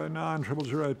 0009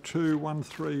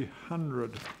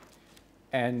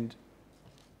 And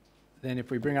then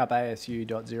if we bring up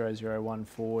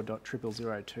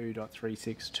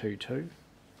ASU.0014.0002.3622.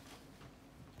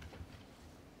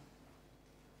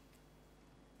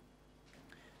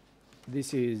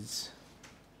 This is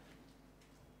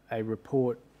a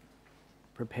report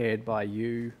prepared by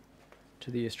you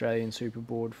to the Australian Super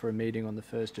Board for a meeting on the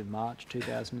 1st of March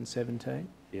 2017.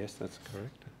 Yes, that's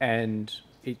correct. And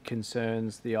it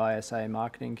concerns the ISA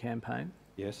marketing campaign.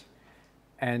 Yes.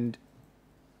 And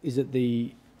is it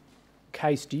the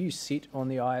case, do you sit on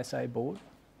the ISA board?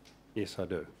 Yes, I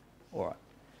do. All right.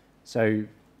 So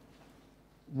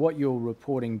what you're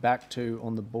reporting back to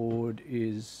on the board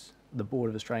is, the Board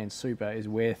of Australian Super, is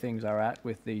where things are at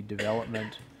with the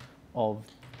development of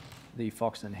the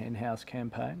Fox and Hen House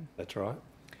campaign. That's right.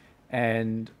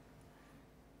 And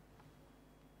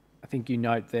I think you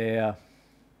note there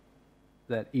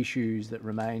that issues that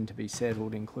remain to be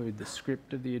settled include the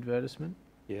script of the advertisement,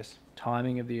 Yes.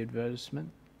 timing of the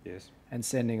advertisement, Yes. and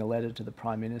sending a letter to the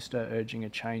Prime Minister urging a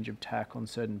change of tack on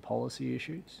certain policy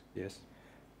issues. Yes.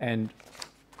 And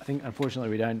I think, unfortunately,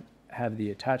 we don't have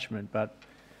the attachment, but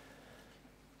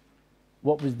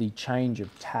what was the change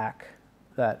of tack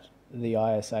that the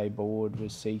ISA board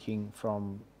was seeking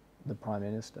from the Prime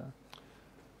Minister?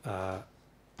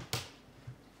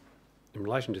 In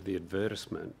relation to the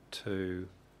advertisement, to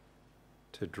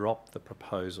drop the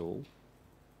proposal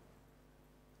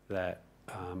that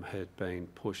had been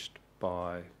pushed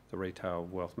by the retail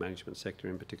wealth management sector,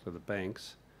 in particular the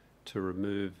banks, to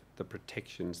remove the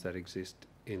protections that exist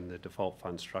in the default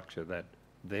fund structure that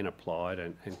then applied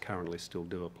and currently still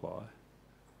do apply.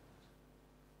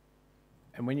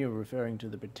 And when you're referring to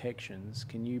the protections,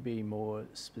 can you be more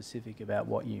specific about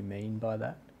what you mean by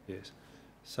that? Yes.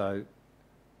 So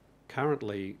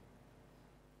currently,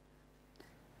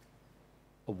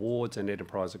 awards and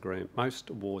enterprise agreement, most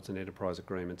awards and enterprise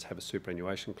agreements have a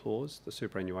superannuation clause. The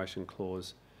superannuation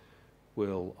clause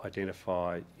will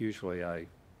identify usually a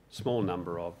small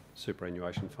number of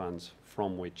superannuation funds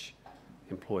from which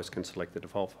employers can select the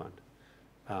default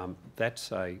fund.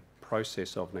 That's a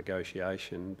process of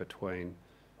negotiation between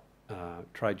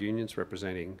trade unions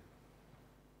representing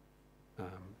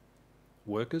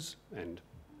workers and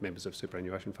members of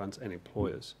superannuation funds and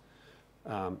employers.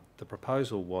 The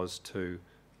proposal was to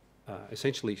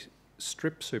essentially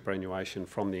strip superannuation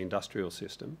from the industrial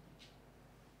system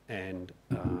and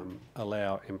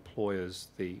allow employers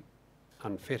the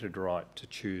unfettered right to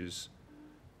choose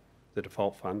the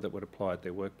default fund that would apply at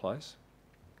their workplace.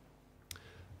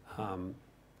 And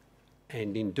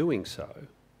in doing so,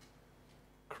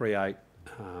 create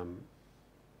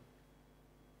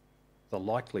the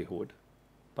likelihood,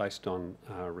 based on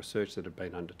research that had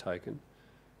been undertaken,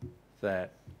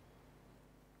 that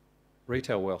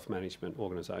retail wealth management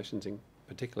organisations, in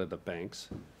particular the banks,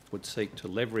 would seek to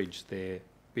leverage their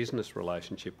business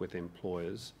relationship with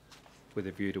employers with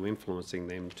a view to influencing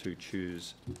them to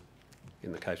choose,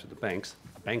 in the case of the banks,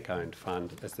 a bank-owned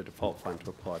fund as the default fund to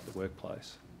apply at the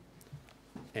workplace.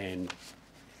 And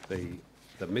the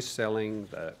mis-selling,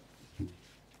 the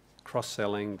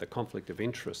cross-selling, the conflict of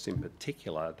interest in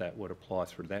particular that would apply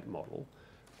through that model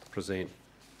present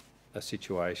a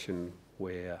situation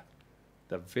where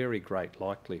the very great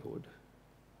likelihood,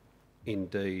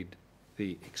 indeed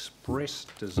the express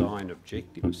design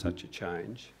objective of such a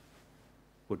change,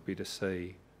 would be to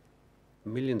see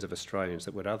millions of Australians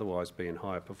that would otherwise be in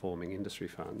higher performing industry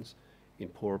funds in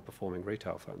poorer performing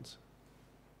retail funds.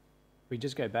 We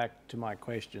just go back to my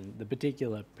question. The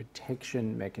particular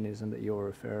protection mechanism that you're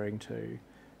referring to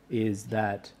is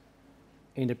that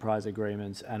enterprise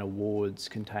agreements and awards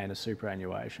contain a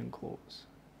superannuation clause.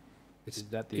 Is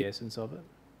that the essence of it?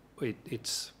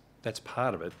 That's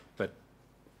part of it, but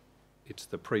it's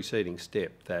the preceding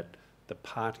step that the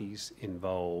parties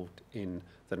involved in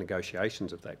the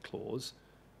negotiations of that clause,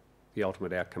 the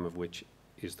ultimate outcome of which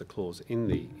is the clause in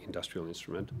the industrial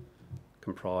instrument,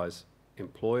 comprise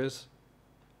employers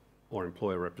or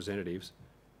employer representatives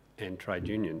and trade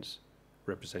unions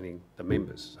representing the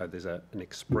members. So there's an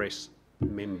express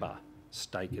member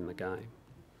stake in the game.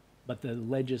 But the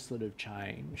legislative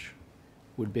change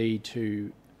would be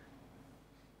to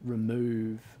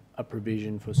remove a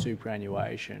provision for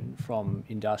superannuation from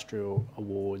industrial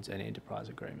awards and enterprise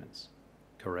agreements.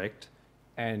 Correct.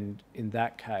 And in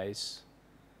that case,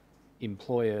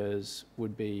 employers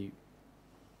would be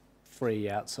free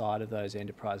outside of those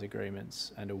enterprise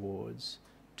agreements and awards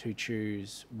to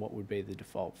choose what would be the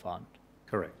default fund.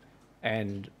 Correct.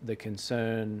 And the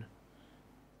concern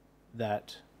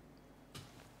that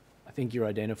I think you're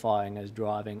identifying as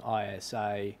driving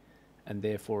ISA and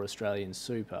therefore Australian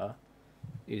super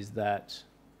is that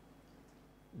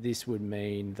this would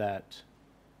mean that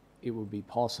it would be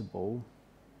possible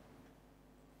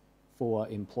for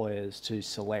employers to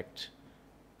select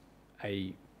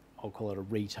I'll call it a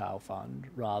retail fund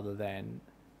rather than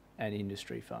an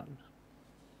industry fund.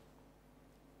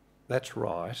 That's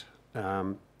right.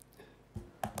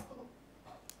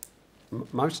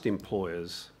 Most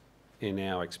employers, in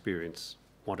our experience,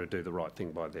 want to do the right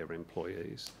thing by their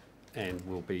employees and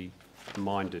will be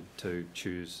minded to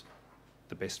choose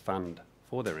the best fund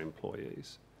for their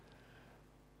employees.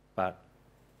 But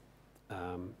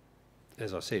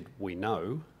as I said, we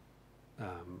know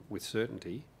with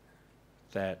certainty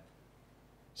that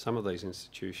some of these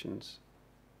institutions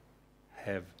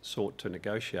have sought to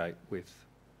negotiate with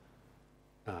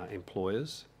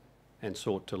employers and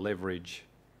sought to leverage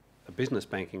a business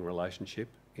banking relationship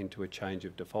into a change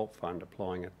of default fund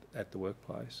applying at the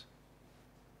workplace.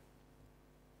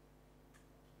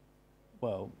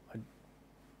 Well,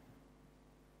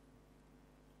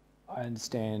 I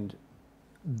understand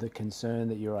the concern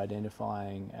that you're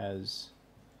identifying as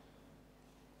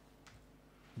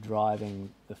driving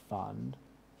the fund.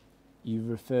 You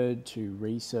referred to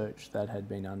research that had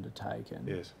been undertaken.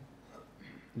 Yes.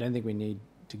 I don't think we need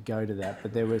to go to that,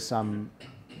 but there were some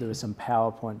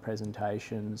PowerPoint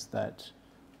presentations that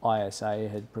ISA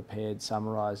had prepared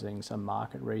summarising some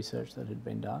market research that had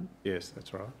been done. Yes,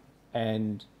 that's right.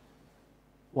 And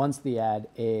once the ad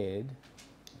aired,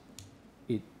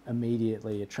 it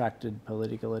immediately attracted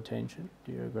political attention.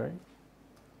 Do you agree?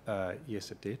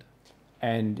 Yes, it did.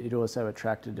 And it also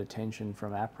attracted attention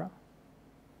from APRA.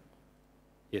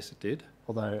 Yes, it did.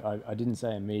 Although I didn't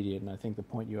say immediate, and I think the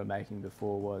point you were making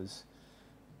before was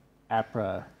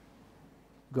APRA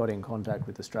got in contact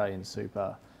with Australian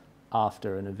Super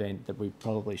after an event that we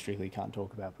probably strictly can't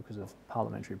talk about because of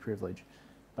parliamentary privilege.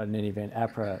 But in any event,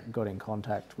 APRA got in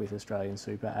contact with Australian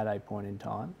Super at a point in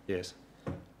time. Yes.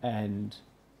 And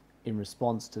in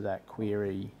response to that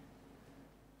query,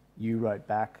 you wrote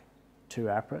back to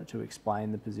APRA to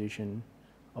explain the position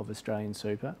of Australian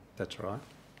Super. That's right.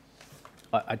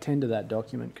 I tender that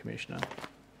document, Commissioner.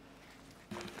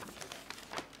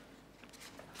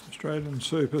 Australian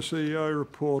Super CEO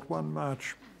Report 1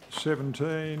 March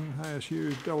 17,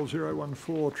 ASU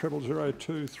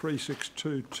 0014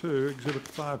 3622, Exhibit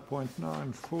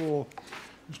 5.94.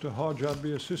 Mr Hodge, I'd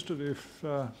be assisted if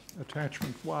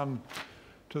Attachment 1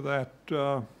 to that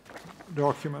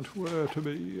document were to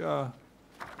be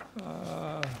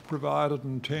provided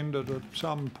and tendered at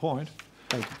some point.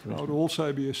 Thank you, I would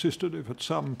also be assisted if at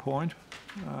some point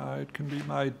it can be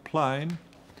made plain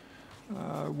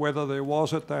whether there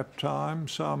was at that time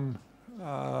some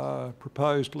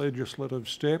proposed legislative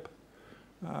step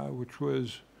which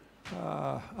was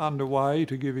underway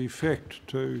to give effect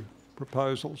to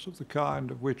proposals of the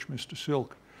kind of which Mr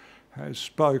Silk has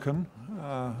spoken.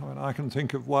 I can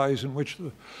think of ways in which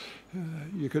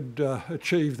you could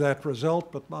achieve that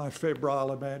result, but my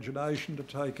febrile imagination to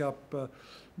take up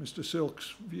Mr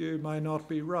Silk's view may not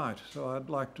be right. So I'd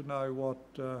like to know what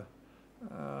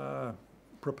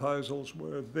proposals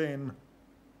were then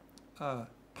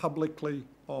publicly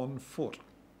on foot.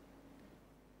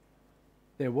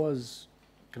 There was,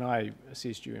 can I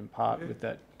assist you in part with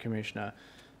that, Commissioner?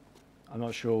 I'm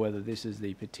not sure whether this is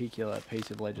the particular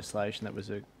piece of legislation that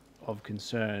was of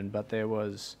concern, but there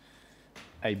was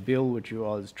a bill which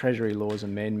was Treasury Laws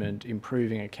Amendment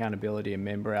Improving Accountability and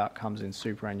Member Outcomes in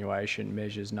Superannuation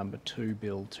Measures Number 2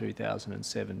 Bill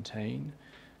 2017,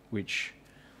 which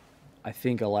I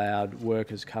think allowed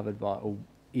workers covered by, or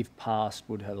if passed,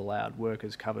 would have allowed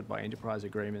workers covered by enterprise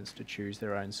agreements to choose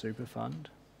their own super fund.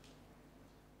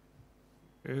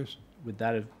 Yes. Would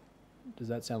that have, does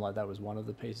that sound like that was one of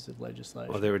the pieces of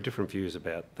legislation? Well, there are different views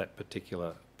about that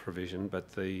particular provision,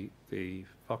 but the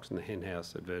Fox and the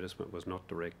Henhouse advertisement was not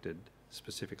directed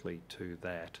specifically to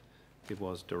that. It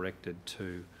was directed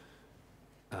to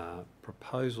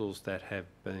proposals that have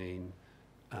been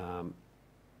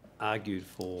argued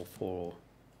for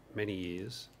many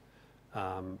years,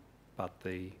 but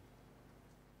the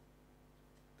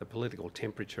political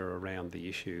temperature around the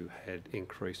issue had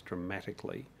increased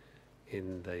dramatically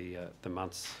in the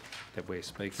months that we're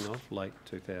speaking of, late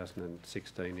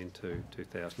 2016 into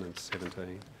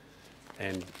 2017,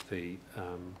 and the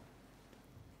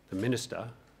Minister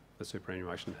for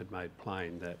Superannuation had made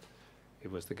plain that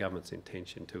it was the government's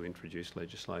intention to introduce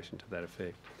legislation to that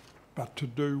effect. But to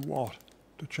do what?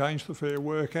 To change the Fair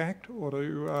Work Act, or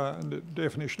to the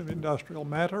definition of industrial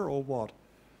matter, or what?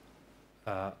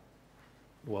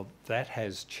 Well, that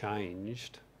has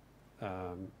changed,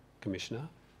 Commissioner.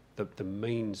 The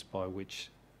means by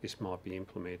which this might be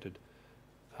implemented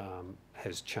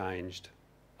has changed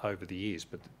over the years,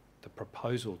 but the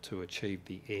proposal to achieve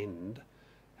the end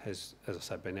has, as I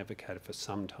say, been advocated for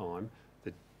some time.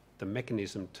 The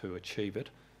mechanism to achieve it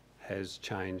has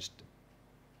changed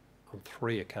on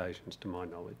 3 occasions, to my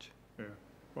knowledge. Yeah.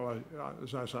 Well,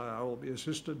 as I say, I will be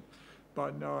assisted by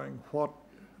knowing what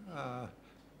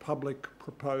public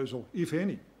proposal, if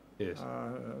any. Yes.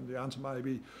 The answer may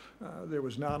be there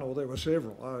was none or there were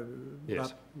several. Yes.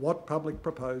 But what public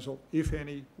proposal, if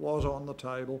any, was on the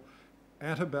table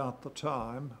at about the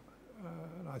time,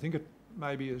 and I think it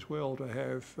may be as well to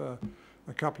have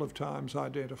a couple of times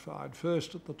identified.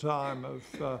 First at the time of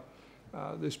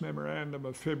this memorandum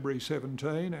of February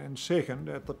 17, and second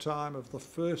at the time of the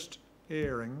first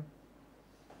airing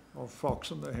of Fox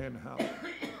and the Hen House.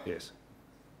 Yes.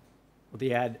 Well,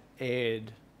 the ad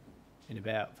aired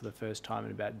for the first time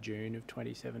in about June of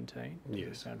 2017. Does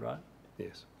that sound right?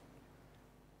 Yes.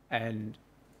 And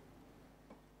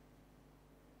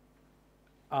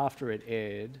after it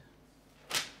aired,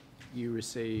 you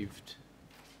received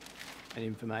an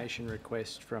information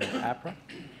request from APRA.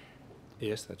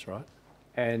 Yes, that's right.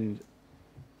 And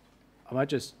I might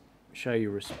just show you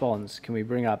a response. Can we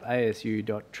bring up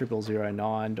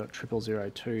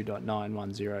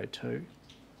ASU.0009.002.9102?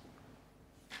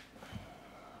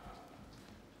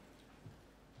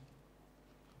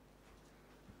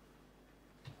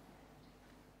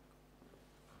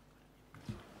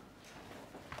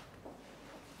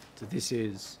 So this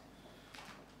is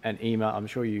an email. I'm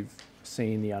sure you've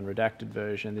seen the unredacted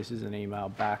version. This is an email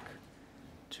back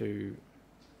to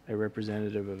a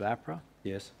representative of APRA.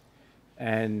 Yes.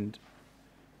 And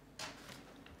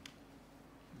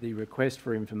the request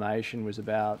for information was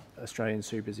about Australian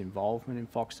Super's involvement in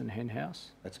Foxton Hen House.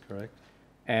 That's correct.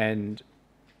 And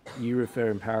you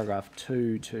refer in paragraph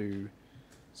 2 to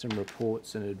some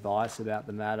reports and advice about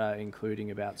the matter,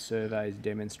 including about surveys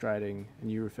demonstrating,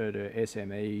 and you refer to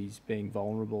SMEs being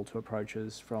vulnerable to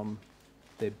approaches from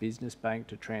their business bank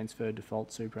to transfer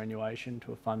default superannuation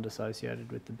to a fund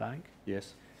associated with the bank.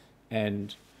 Yes.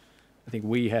 And I think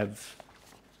we have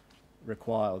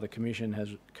required, the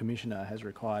Commissioner has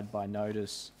required by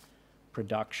notice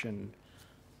production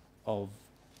of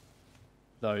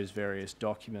those various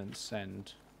documents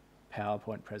and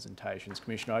PowerPoint presentations.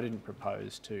 Commissioner, I didn't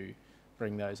propose to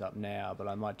bring those up now, but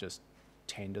I might just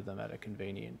tender them at a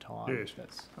convenient time. Yes, if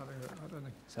that's I don't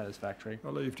think. satisfactory.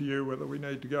 I'll leave to you whether we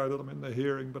need to go to them in the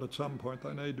hearing, but at some point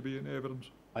they need to be in evidence.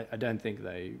 I don't think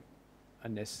they are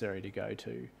necessary to go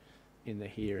to in the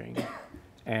hearing.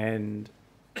 And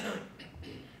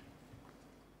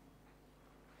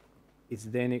it's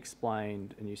then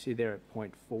explained, and you see there at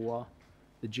point 4,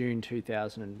 the June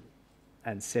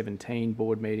 2017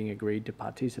 board meeting agreed to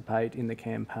participate in the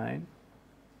campaign.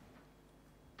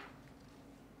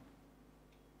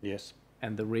 Yes.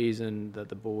 And the reason that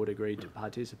the board agreed to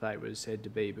participate was said to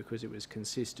be because it was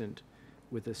consistent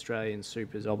with Australian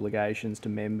Super's obligations to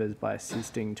members by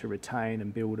assisting to retain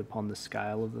and build upon the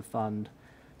scale of the fund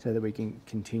so that we can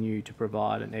continue to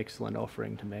provide an excellent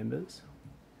offering to members.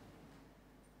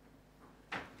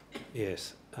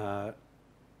 Yes.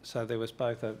 So there was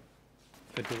both a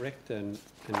direct and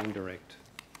an indirect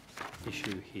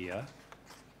issue here.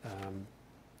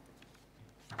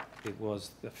 It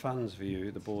was the fund's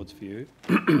view, the board's view,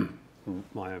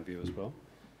 my own view as well,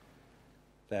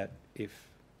 that if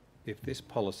this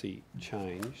policy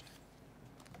changed,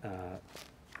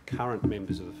 current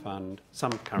members of the fund,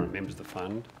 some current members of the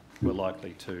fund were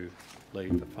likely to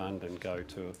leave the fund and go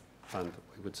to a fund that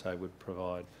we would say would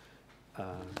provide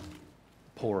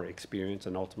poorer experience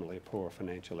and ultimately a poorer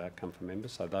financial outcome for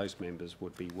members. So those members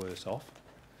would be worse off.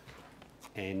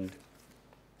 And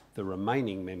the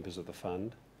remaining members of the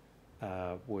fund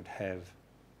would have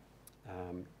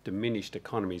diminished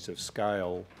economies of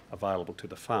scale available to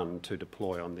the fund to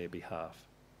deploy on their behalf.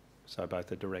 So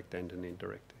both a direct and an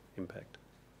indirect impact.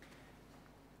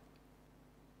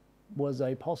 Was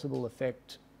a possible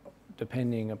effect,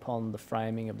 depending upon the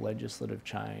framing of legislative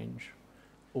change,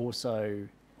 also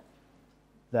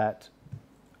that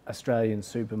Australian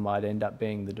Super might end up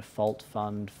being the default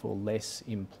fund for less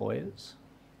employers?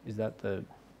 Is that the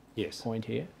point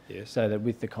here? Yes. So that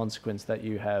with the consequence that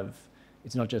you have,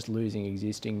 it's not just losing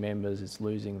existing members, it's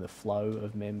losing the flow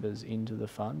of members into the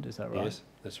fund, is that right? Yes,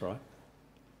 that's right.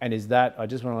 And is that, I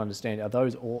just want to understand, are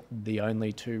those all the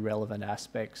only two relevant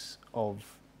aspects of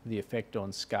the effect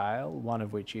on scale, one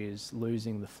of which is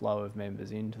losing the flow of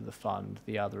members into the fund,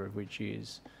 the other of which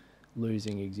is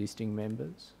losing existing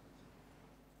members?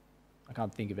 I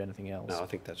can't think of anything else. No, I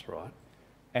think that's right.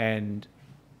 And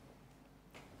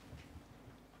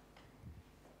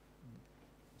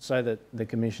so that the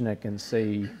Commissioner can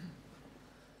see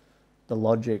the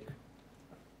logic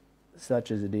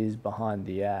such as it is behind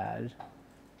the ad,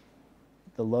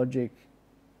 the logic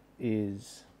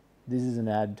is this is an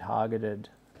ad targeted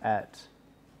at,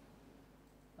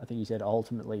 I think you said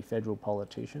ultimately federal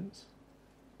politicians.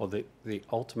 Well, the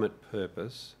ultimate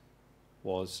purpose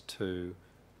was to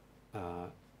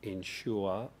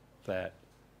ensure that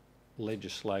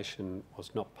legislation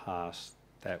was not passed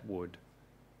that would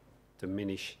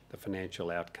diminish the financial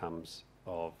outcomes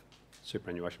of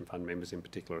superannuation fund members, in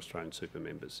particular Australian Super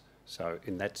members. So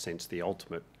in that sense, the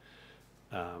ultimate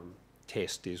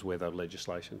test is whether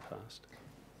legislation passed.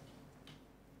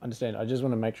 Understand. I just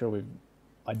want to make sure we've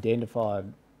identified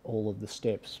all of the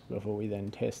steps before we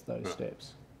then test those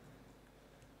steps.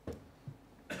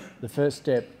 The first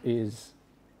step is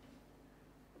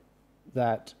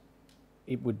that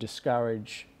it would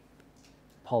discourage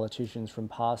politicians from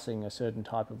passing a certain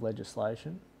type of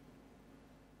legislation?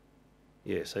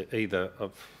 Yes, either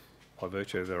by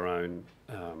virtue of their own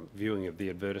viewing of the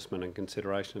advertisement and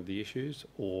consideration of the issues,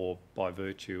 or by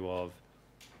virtue of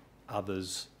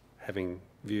others having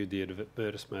viewed the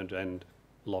advertisement and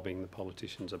lobbying the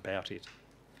politicians about it.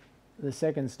 The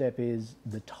second step is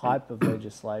the type of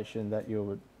legislation that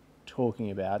you're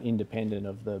talking about, independent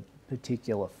of the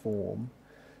particular form,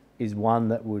 is one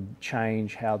that would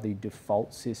change how the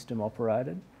default system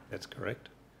operated. That's correct.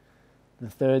 The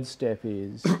third step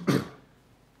is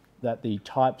that the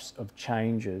types of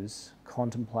changes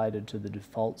contemplated to the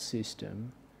default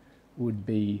system would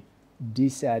be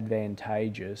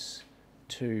disadvantageous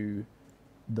to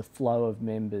the flow of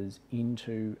members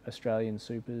into Australian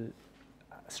Super's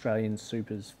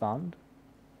fund.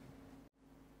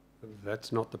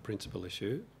 That's not the principal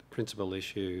issue. The principal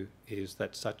issue is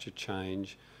that such a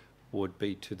change would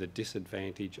be to the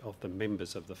disadvantage of the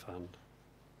members of the fund.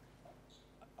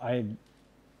 I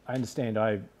understand.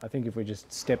 I think if we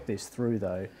just step this through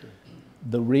though,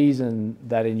 the reason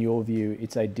that in your view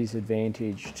it's a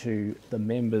disadvantage to the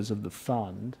members of the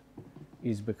fund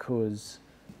is because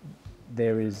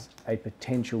there is a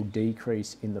potential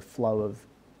decrease in the flow of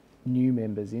new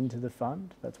members into the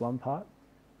fund. That's one part.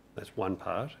 That's one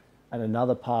part. And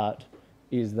another part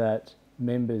is that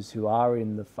members who are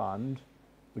in the fund,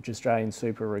 which Australian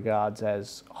Super regards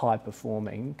as high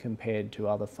performing compared to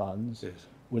other funds, Yes.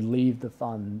 would leave the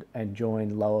fund and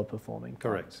join lower performing funds.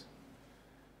 Correct.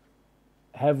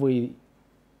 Have we,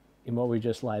 in what we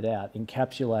just laid out,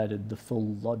 encapsulated the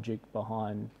full logic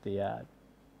behind the ad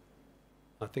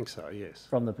I think so, yes.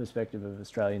 from the perspective of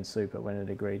Australian Super when it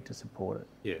agreed to support it?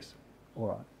 Yes. All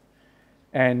right.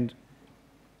 And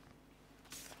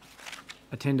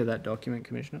attend to that document,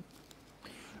 Commissioner.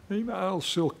 Email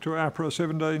Silk to APRA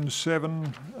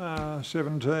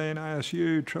 17717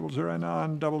 ASU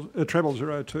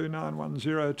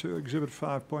 0009029102 Exhibit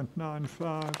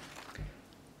 5.95.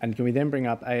 And can we then bring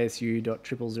up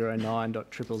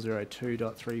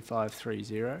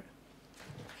ASU.0009.002.3530?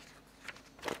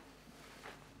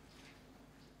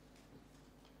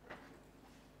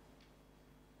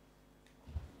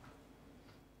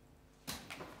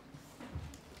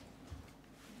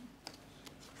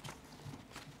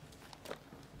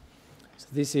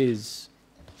 This is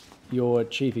your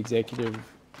Chief Executive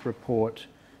report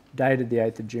dated the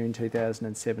 8th of June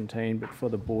 2017, but for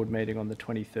the board meeting on the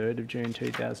 23rd of June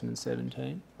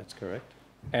 2017. That's correct.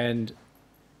 And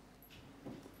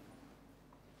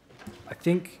I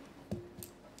think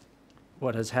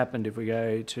what has happened, if we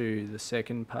go to the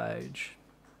second page,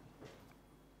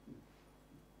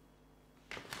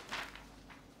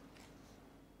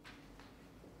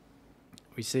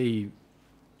 we see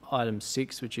item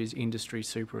 6, which is Industry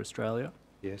Super Australia.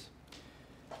 Yes.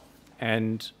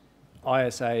 And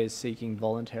ISA is seeking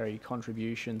voluntary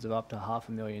contributions of up to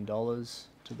 $500,000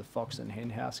 to the Fox and Hen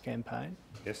House campaign.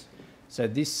 Yes. So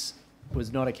this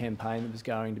was not a campaign that was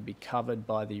going to be covered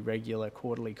by the regular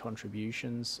quarterly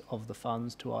contributions of the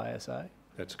funds to ISA.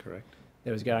 That's correct.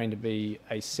 There was going to be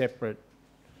a separate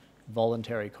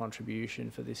voluntary contribution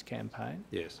for this campaign.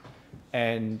 Yes.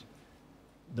 And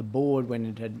the board,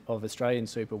 of Australian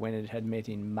Super, when it had met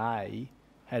in May,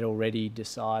 had already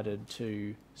decided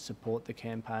to support the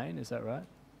campaign. Is that right?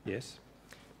 Yes.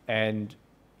 And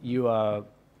you are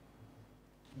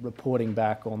reporting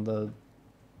back on the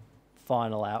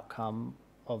final outcome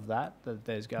of that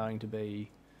there's going to be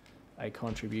a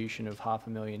contribution of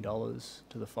 $500,000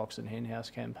 to the Fox and Hen House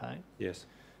campaign. Yes.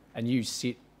 And you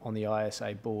sit on the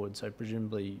ISA board, so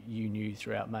presumably you knew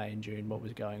throughout May and June what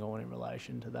was going on in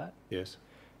relation to that. Yes.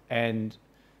 And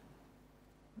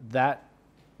that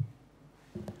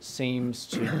seems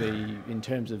to be, in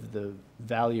terms of the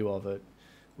value of it,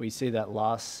 we see that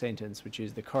last sentence, which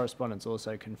is the correspondence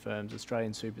also confirms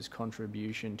Australian Super's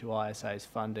contribution to ISA's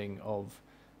funding of,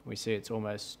 we see it's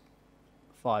almost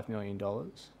 $5 million.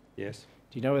 Yes.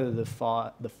 Do you know whether the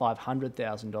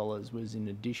 $500,000 was in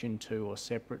addition to or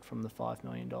separate from the $5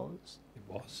 million? It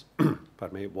was.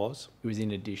 Pardon me, it was. It was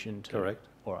in addition to? Correct.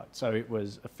 All right. So it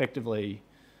was effectively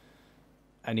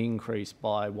an increase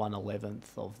by 1/11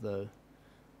 of the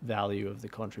value of the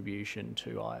contribution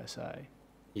to ISA.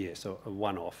 Yes, a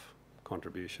one-off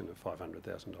contribution of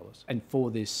 $500,000. And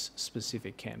for this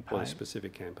specific campaign? For this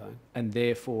specific campaign. And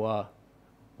therefore,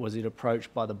 was it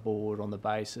approached by the board on the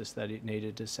basis that it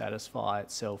needed to satisfy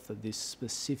itself that this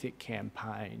specific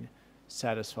campaign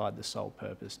satisfied the sole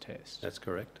purpose test? That's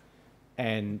correct.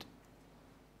 And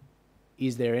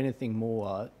is there anything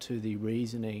more to the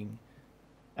reasoning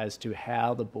as to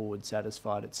how the board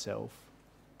satisfied itself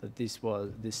that this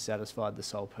satisfied the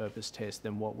sole purpose test,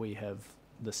 then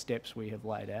the steps we have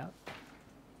laid out?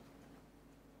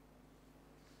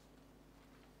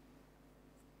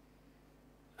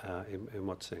 In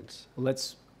what sense? Well,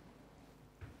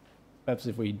 perhaps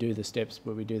if we do the steps,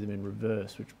 but we do them in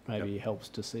reverse, which maybe helps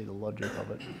to see the logic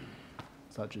of it,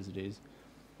 such as it is.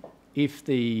 If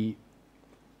a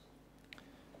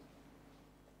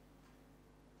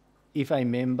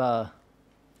member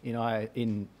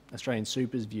in Australian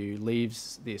Super's view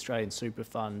leaves the Australian Super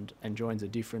Fund and joins a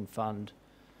different fund,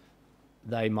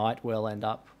 they might well end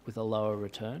up with a lower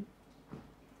return.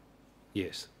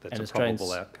 Yes, that's a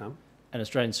probable outcome. And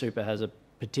Australian Super has a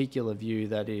particular view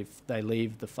that if they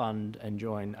leave the fund and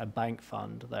join a bank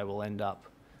fund, they will end up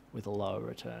with a lower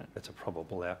return. That's a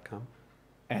probable outcome.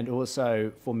 And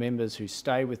also for members who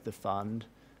stay with the fund,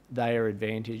 they are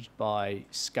advantaged by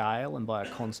scale and by a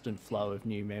constant flow of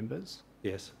new members.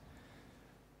 Yes.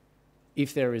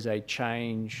 If there is a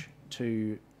change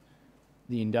to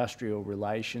the industrial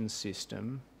relations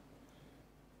system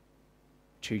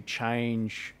to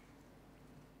change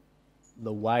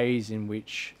the ways in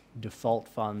which default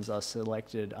funds are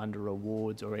selected under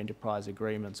awards or enterprise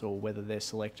agreements, or whether they're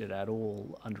selected at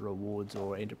all under awards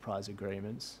or enterprise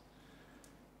agreements,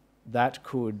 that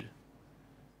could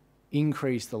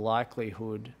increase the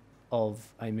likelihood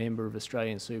of a member of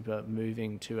Australian Super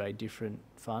moving to a different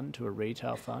fund, to a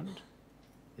retail fund.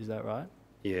 Is that right?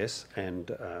 Yes,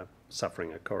 and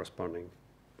suffering a corresponding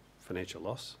financial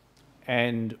loss.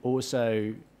 And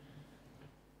also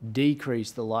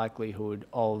decrease the likelihood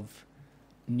of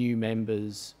new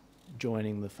members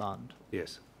joining the fund.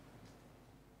 Yes.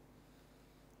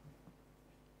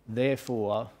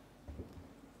 Therefore,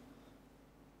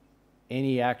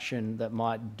 any action that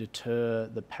might deter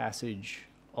the passage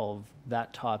of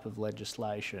that type of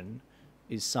legislation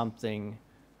is something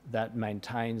that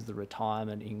maintains the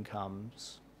retirement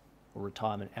incomes or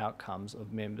retirement outcomes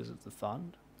of members of the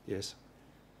fund. Yes.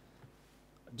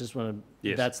 I just want to...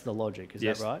 Yes. That's the logic, is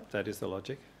that right? Yes, that is the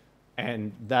logic.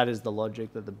 And that is the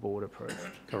logic that the board approved.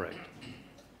 Correct.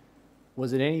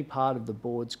 Was it any part of the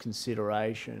board's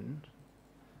consideration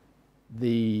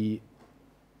the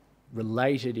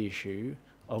related issue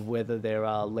of whether there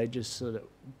are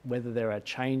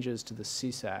changes to the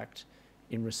SIS Act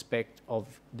in respect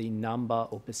of the number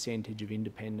or percentage of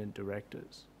independent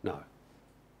directors? No.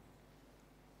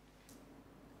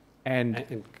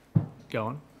 And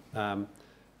go on.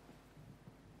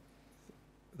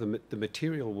 The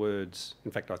material words,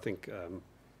 in fact, I think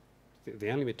the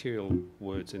only material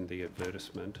words in the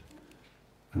advertisement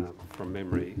from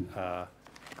memory are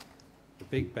the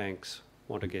big banks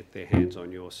want to get their hands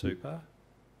on your super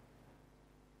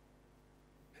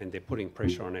and they're putting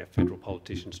pressure on our federal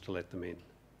politicians to let them in.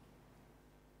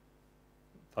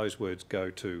 Those words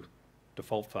go to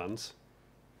default funds,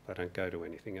 they don't go to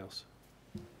anything else.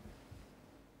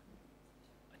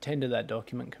 Attend to that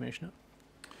document, Commissioner.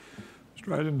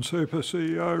 Australian Super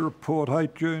CEO Report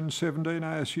 8 June 17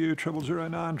 ASU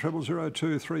 0009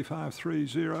 0002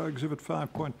 3530 Exhibit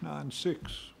 5.96.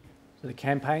 So the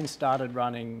campaign started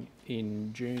running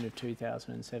in June of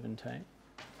 2017,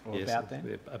 or Yes, about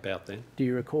then? About then. Do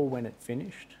you recall when it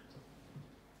finished?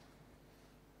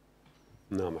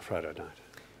 No, I'm afraid I don't.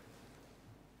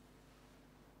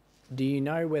 Do you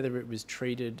know whether it was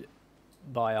treated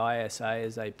by ISA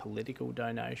as a political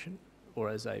donation or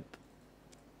as a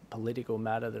political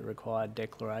matter that required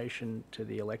declaration to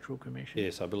the Electoral Commission?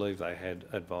 Yes, I believe they had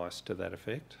advice to that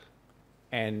effect.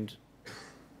 And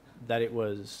that it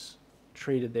was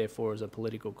treated therefore as a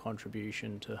political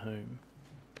contribution to whom?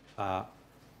 I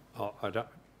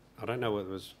don't know whether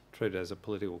it was treated as a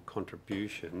political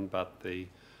contribution, but the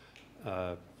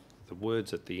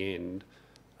words at the end,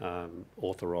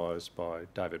 authorised by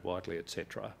David Whiteley,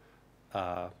 etc.,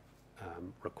 are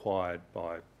required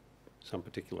by some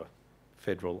particular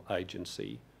federal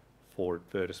agency for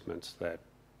advertisements that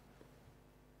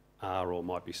are or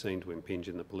might be seen to impinge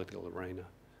in the political arena.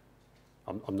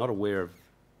 I'm not aware of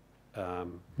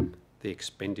the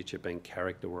expenditure being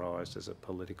characterised as a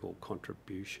political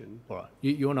contribution. All right.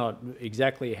 You're not...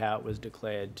 Exactly how it was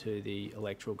declared to the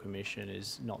Electoral Commission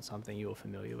is not something you're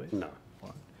familiar with? No.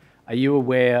 Right. Are you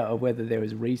aware of whether there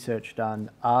was research done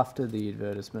after the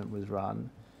advertisement was run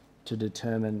to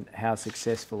determine how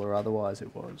successful or otherwise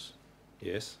it was?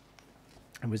 Yes.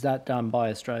 And was that done by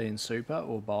Australian Super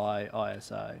or by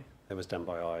ISA? That was done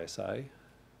by ISA.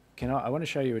 I want to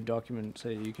show you a document so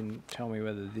you can tell me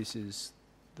whether this is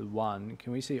the one.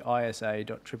 Can we see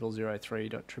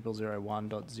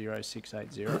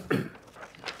isa.0003.0001.0680?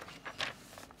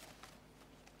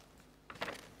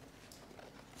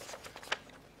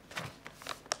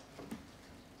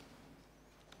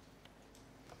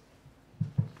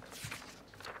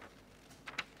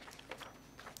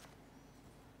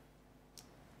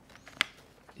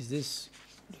 Does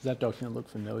that document look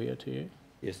familiar to you?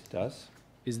 Yes, it does.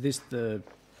 Is this the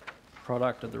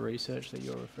product of the research that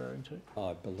you're referring to?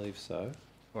 I believe so.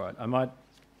 All right,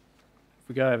 if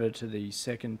we go over to the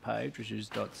second page, which is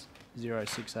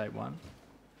 .0681.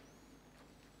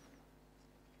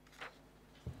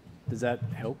 Does that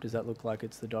help? Does that look like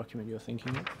it's the document you're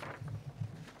thinking of?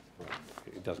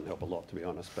 It doesn't help a lot, to be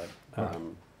honest, but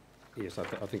yes, I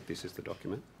think this is the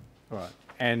document. All right.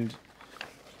 And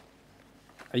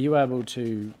are you able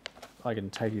to, I can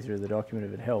take you through the document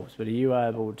if it helps, but are you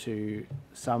able to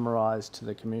summarise to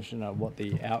the Commissioner what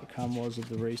the outcome was of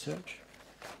the research?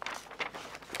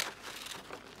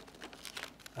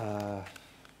 Well,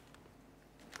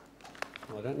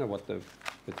 I don't know what the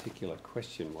particular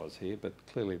question was here, but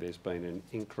clearly there's been an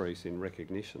increase in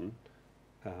recognition,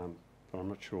 but I'm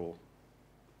not sure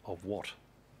of what.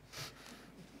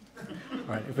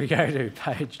 Right, if we go to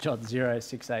page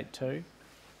 .0682.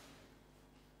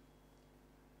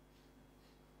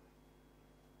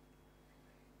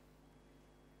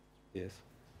 Yes.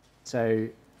 So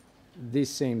this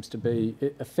seems to be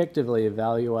effectively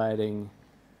evaluating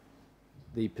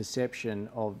the perception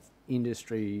of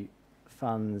industry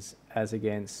funds as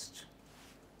against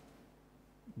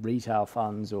retail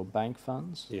funds or bank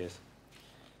funds. Yes.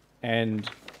 And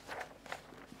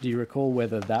do you recall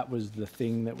whether that was the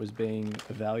thing that was being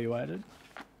evaluated?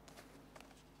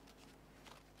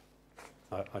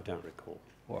 I don't recall.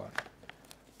 All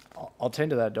right. I'll tend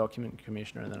to that document,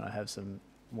 Commissioner, and then I have some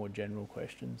more general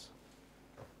questions.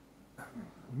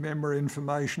 Member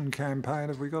information campaign,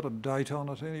 have we got a date on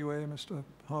it anywhere, Mr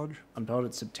Hodge? I'm told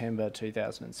it's September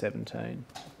 2017.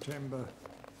 September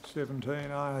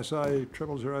 17, ISA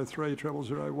 0003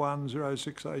 0001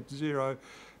 0680,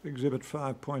 Exhibit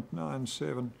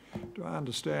 5.97. Do I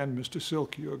understand, Mr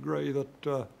Silk, you agree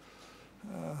that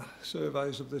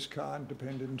surveys of this kind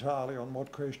depend entirely on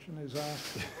what question is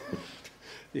asked?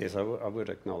 Yes, I would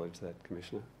acknowledge that,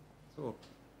 Commissioner. Thought,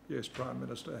 yes, Prime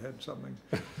Minister had something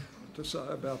to say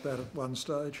about that at one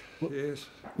stage. Yes.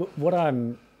 What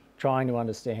I'm trying to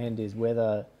understand is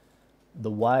whether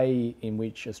the way in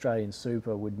which Australian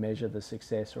Super would measure the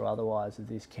success or otherwise of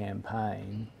this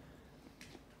campaign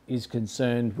is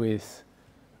concerned with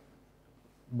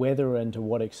whether and to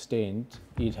what extent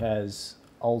it has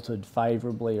altered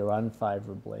favourably or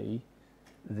unfavourably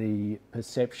the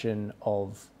perception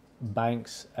of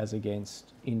banks as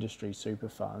against industry super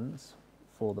funds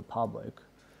for the public,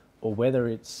 or whether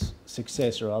its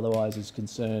success or otherwise is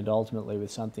concerned ultimately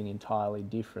with something entirely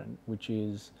different, which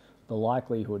is the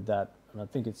likelihood that, and I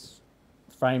think it's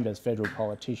framed as federal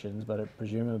politicians, but it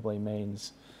presumably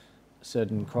means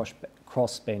certain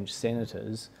crossbench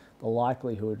senators, the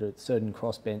likelihood that certain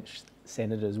crossbench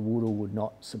senators would or would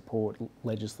not support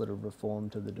legislative reform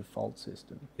to the default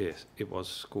system. Yes, it was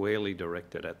squarely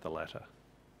directed at the latter.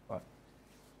 Right.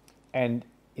 And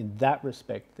in that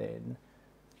respect then,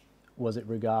 was it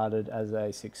regarded as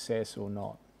a success or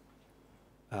not?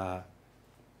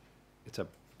 If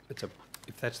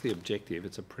that's the objective,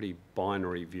 it's a pretty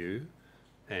binary view,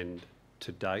 and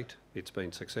to date, it's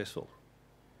been successful.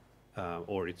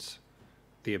 Or it's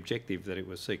the objective that it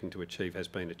was seeking to achieve has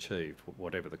been achieved,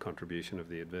 whatever the contribution of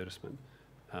the advertisement.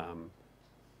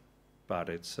 But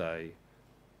it's a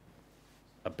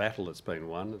battle that's been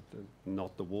won,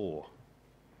 not the war.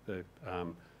 The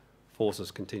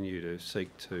forces continue to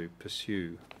seek to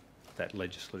pursue that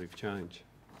legislative change.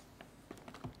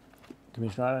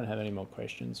 Commissioner, I don't have any more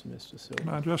questions for Mr. Silk. Can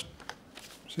I just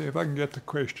see if I can get the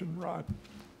question right?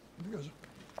 Because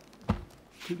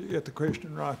if you get the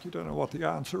question right, you don't know what the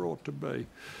answer ought to be.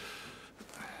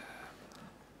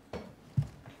 The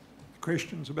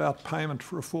question's about payment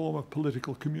for a form of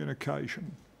political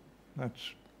communication.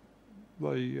 That's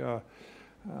the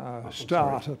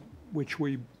start at which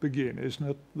we begin,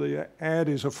 isn't it? The ad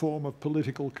is a form of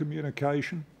political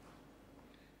communication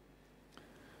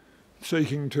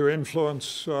seeking to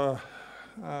influence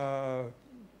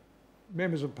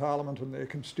members of Parliament and their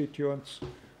constituents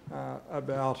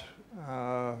about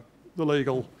the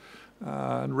legal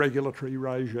and regulatory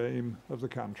regime of the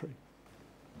country.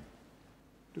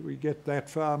 Do we get that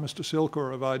far, Mr Silk,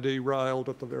 or have I derailed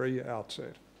at the very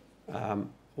outset?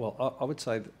 Well, I would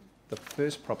say that the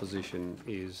first proposition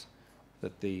is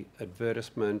that the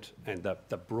advertisement and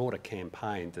the broader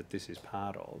campaign that this is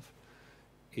part of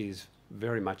is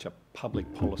very much a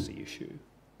public policy issue.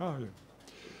 Oh,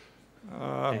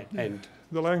 yeah. And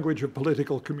the language of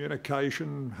political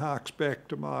communication harks back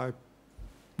to my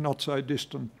not so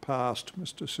distant past,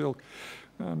 Mr Silk,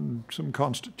 and some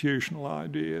constitutional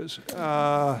ideas.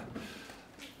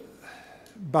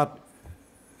 But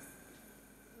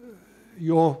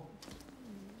your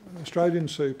Australian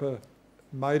Super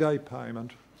made a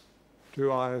payment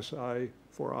to ISA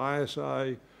for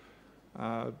ISA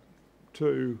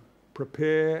to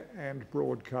prepare and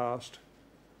broadcast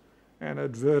an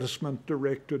advertisement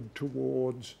directed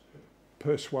towards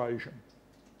persuasion.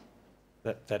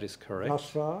 That is correct. Thus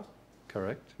far?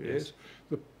 Correct, Yes.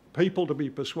 The people to be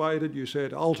persuaded, you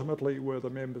said, ultimately were the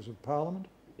members of Parliament.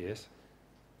 Yes.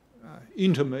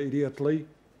 Intermediately,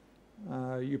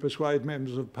 you persuade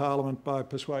members of Parliament by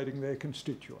persuading their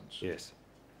constituents. Yes.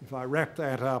 If I wrap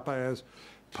that up as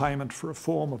payment for a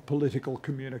form of political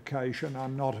communication,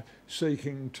 I'm not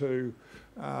seeking to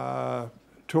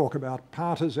talk about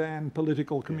partisan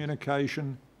political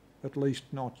communication, at least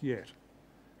not yet.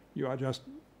 You are just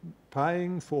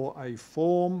paying for a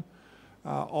form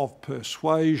of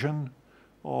persuasion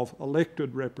of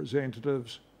elected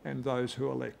representatives and those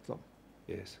who elect them.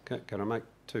 Yes. Can I make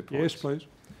 2 points? Yes, please.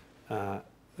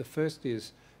 The first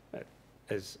is,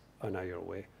 as I know you're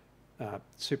aware,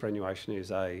 superannuation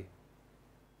is a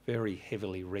very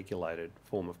heavily regulated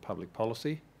form of public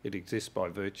policy. It exists by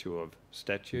virtue of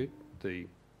statute, the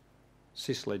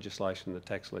SIS legislation, the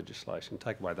tax legislation.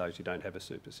 Take away those, you don't have a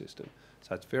super system.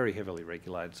 So it's very heavily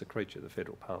regulated. It's a creature of the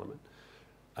federal parliament.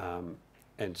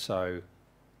 And so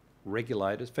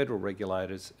regulators, federal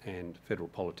regulators and federal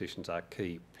politicians are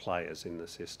key players in the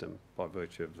system by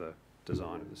virtue of the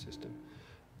design of the system.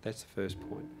 That's the first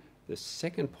point. The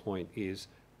second point is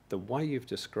the way you've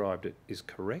described it is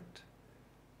correct,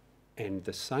 and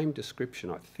the same description,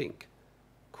 I think,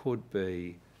 could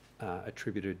be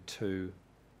attributed to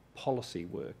policy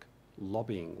work,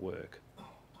 lobbying work,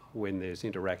 when there's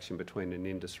interaction between an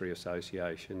industry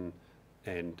association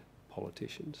and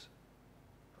politicians.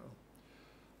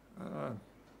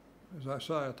 As I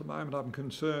say, at the moment I'm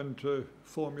concerned to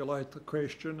formulate the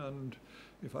question, and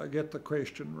if I get the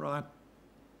question right,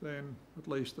 then at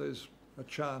least there's a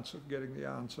chance of getting the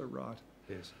answer right.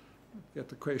 Yes. Get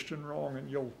the question wrong and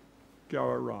you'll go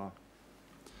awry.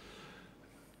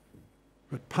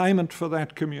 But payment for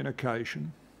that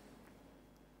communication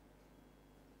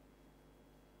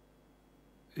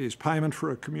is payment for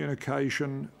a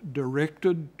communication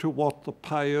directed to what the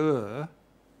payer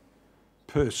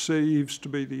perceives to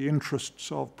be the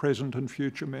interests of present and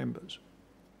future members.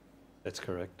 That's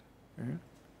correct. Yeah.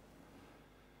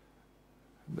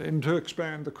 Then to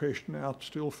expand the question out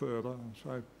still further,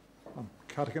 so I'm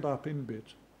cutting it up in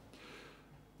bits.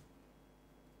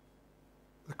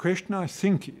 The question, I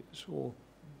think, is, or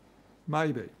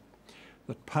maybe,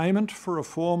 that payment for a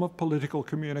form of political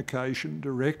communication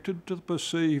directed to the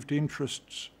perceived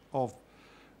interests of,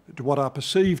 to what are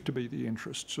perceived to be the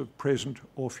interests of present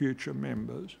or future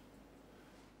members.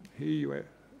 Here you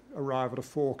arrive at a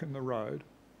fork in the road.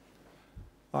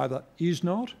 Either is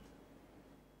not,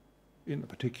 in the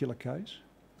particular case,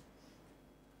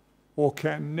 or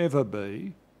can never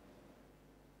be,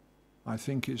 I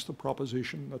think, is the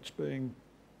proposition that's being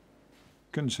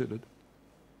considered.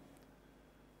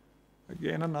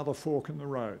 Again, another fork in the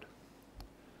road.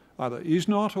 Either is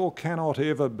not or cannot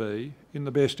ever be in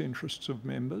the best interests of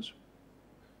members.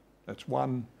 That's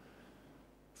one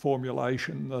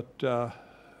formulation that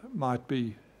might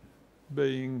be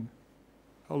being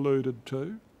alluded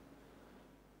to.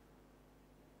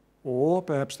 Or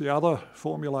perhaps the other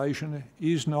formulation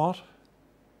is not,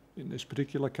 in this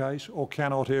particular case, or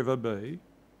cannot ever be,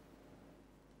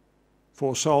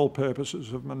 for sole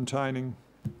purposes of maintaining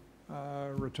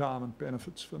retirement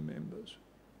benefits for members.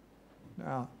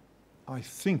 Now, I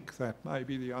think that may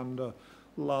be the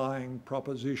underlying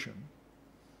proposition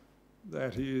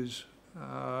that is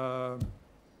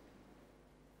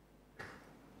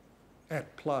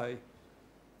at play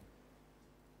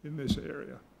in this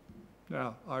area.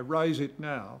 Now, I raise it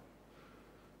now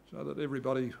so that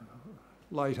everybody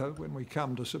later, when we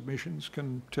come to submissions,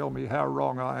 can tell me how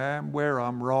wrong I am, where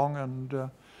I'm wrong, and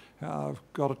how I've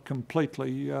got it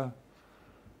completely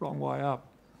wrong way up.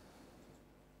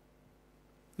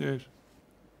 Yes.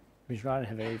 Commissioner, I don't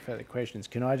have any further questions.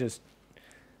 Can I just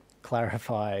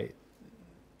clarify,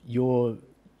 you're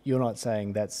not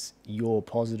saying that's your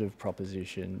positive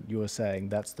proposition, you're saying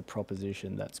that's the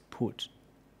proposition that's put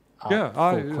up Yeah,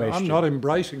 for question. I'm not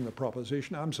embracing the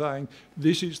proposition. I'm saying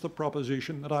this is the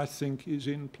proposition that I think is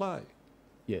in play.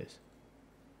 Yes.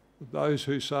 Those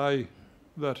who say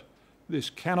that this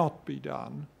cannot be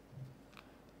done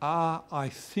are, I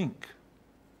think,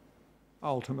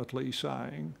 ultimately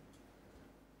saying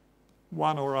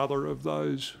one or other of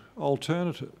those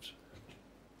alternatives.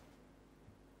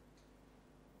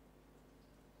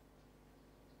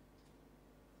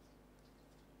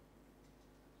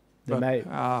 But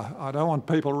I don't want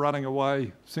people running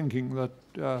away thinking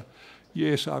that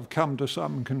yes, I've come to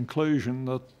some conclusion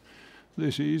that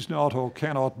this is not or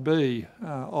cannot be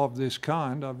of this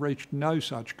kind. I've reached no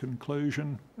such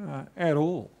conclusion at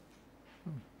all.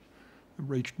 I've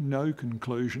reached no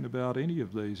conclusion about any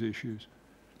of these issues.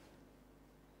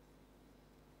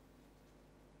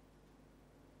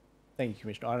 Thank you,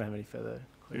 Commissioner. I don't have any further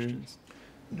questions.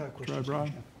 No questions,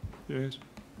 O'Brien? Commissioner. Yes.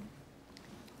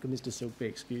 Could Mr Silk be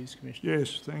excused, Commissioner?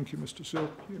 Yes, thank you, Mr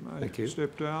Silk. You may Thank you.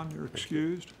 step down. You're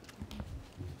excused.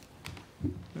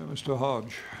 Now, Mr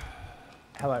Hodge.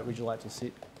 How late would you like to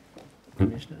sit,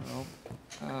 Commissioner?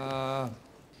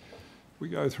 We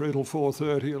go through till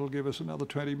 4:30. It'll give us another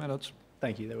 20 minutes.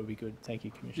 Thank you. That would be good. Thank you,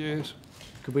 Commissioner. Yes.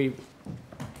 Could we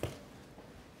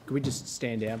just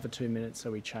stand down for 2 minutes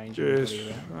so we change Yes.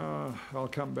 everybody around? I'll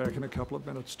come back in a couple of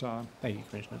minutes' time. Thank you,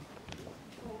 Commissioner.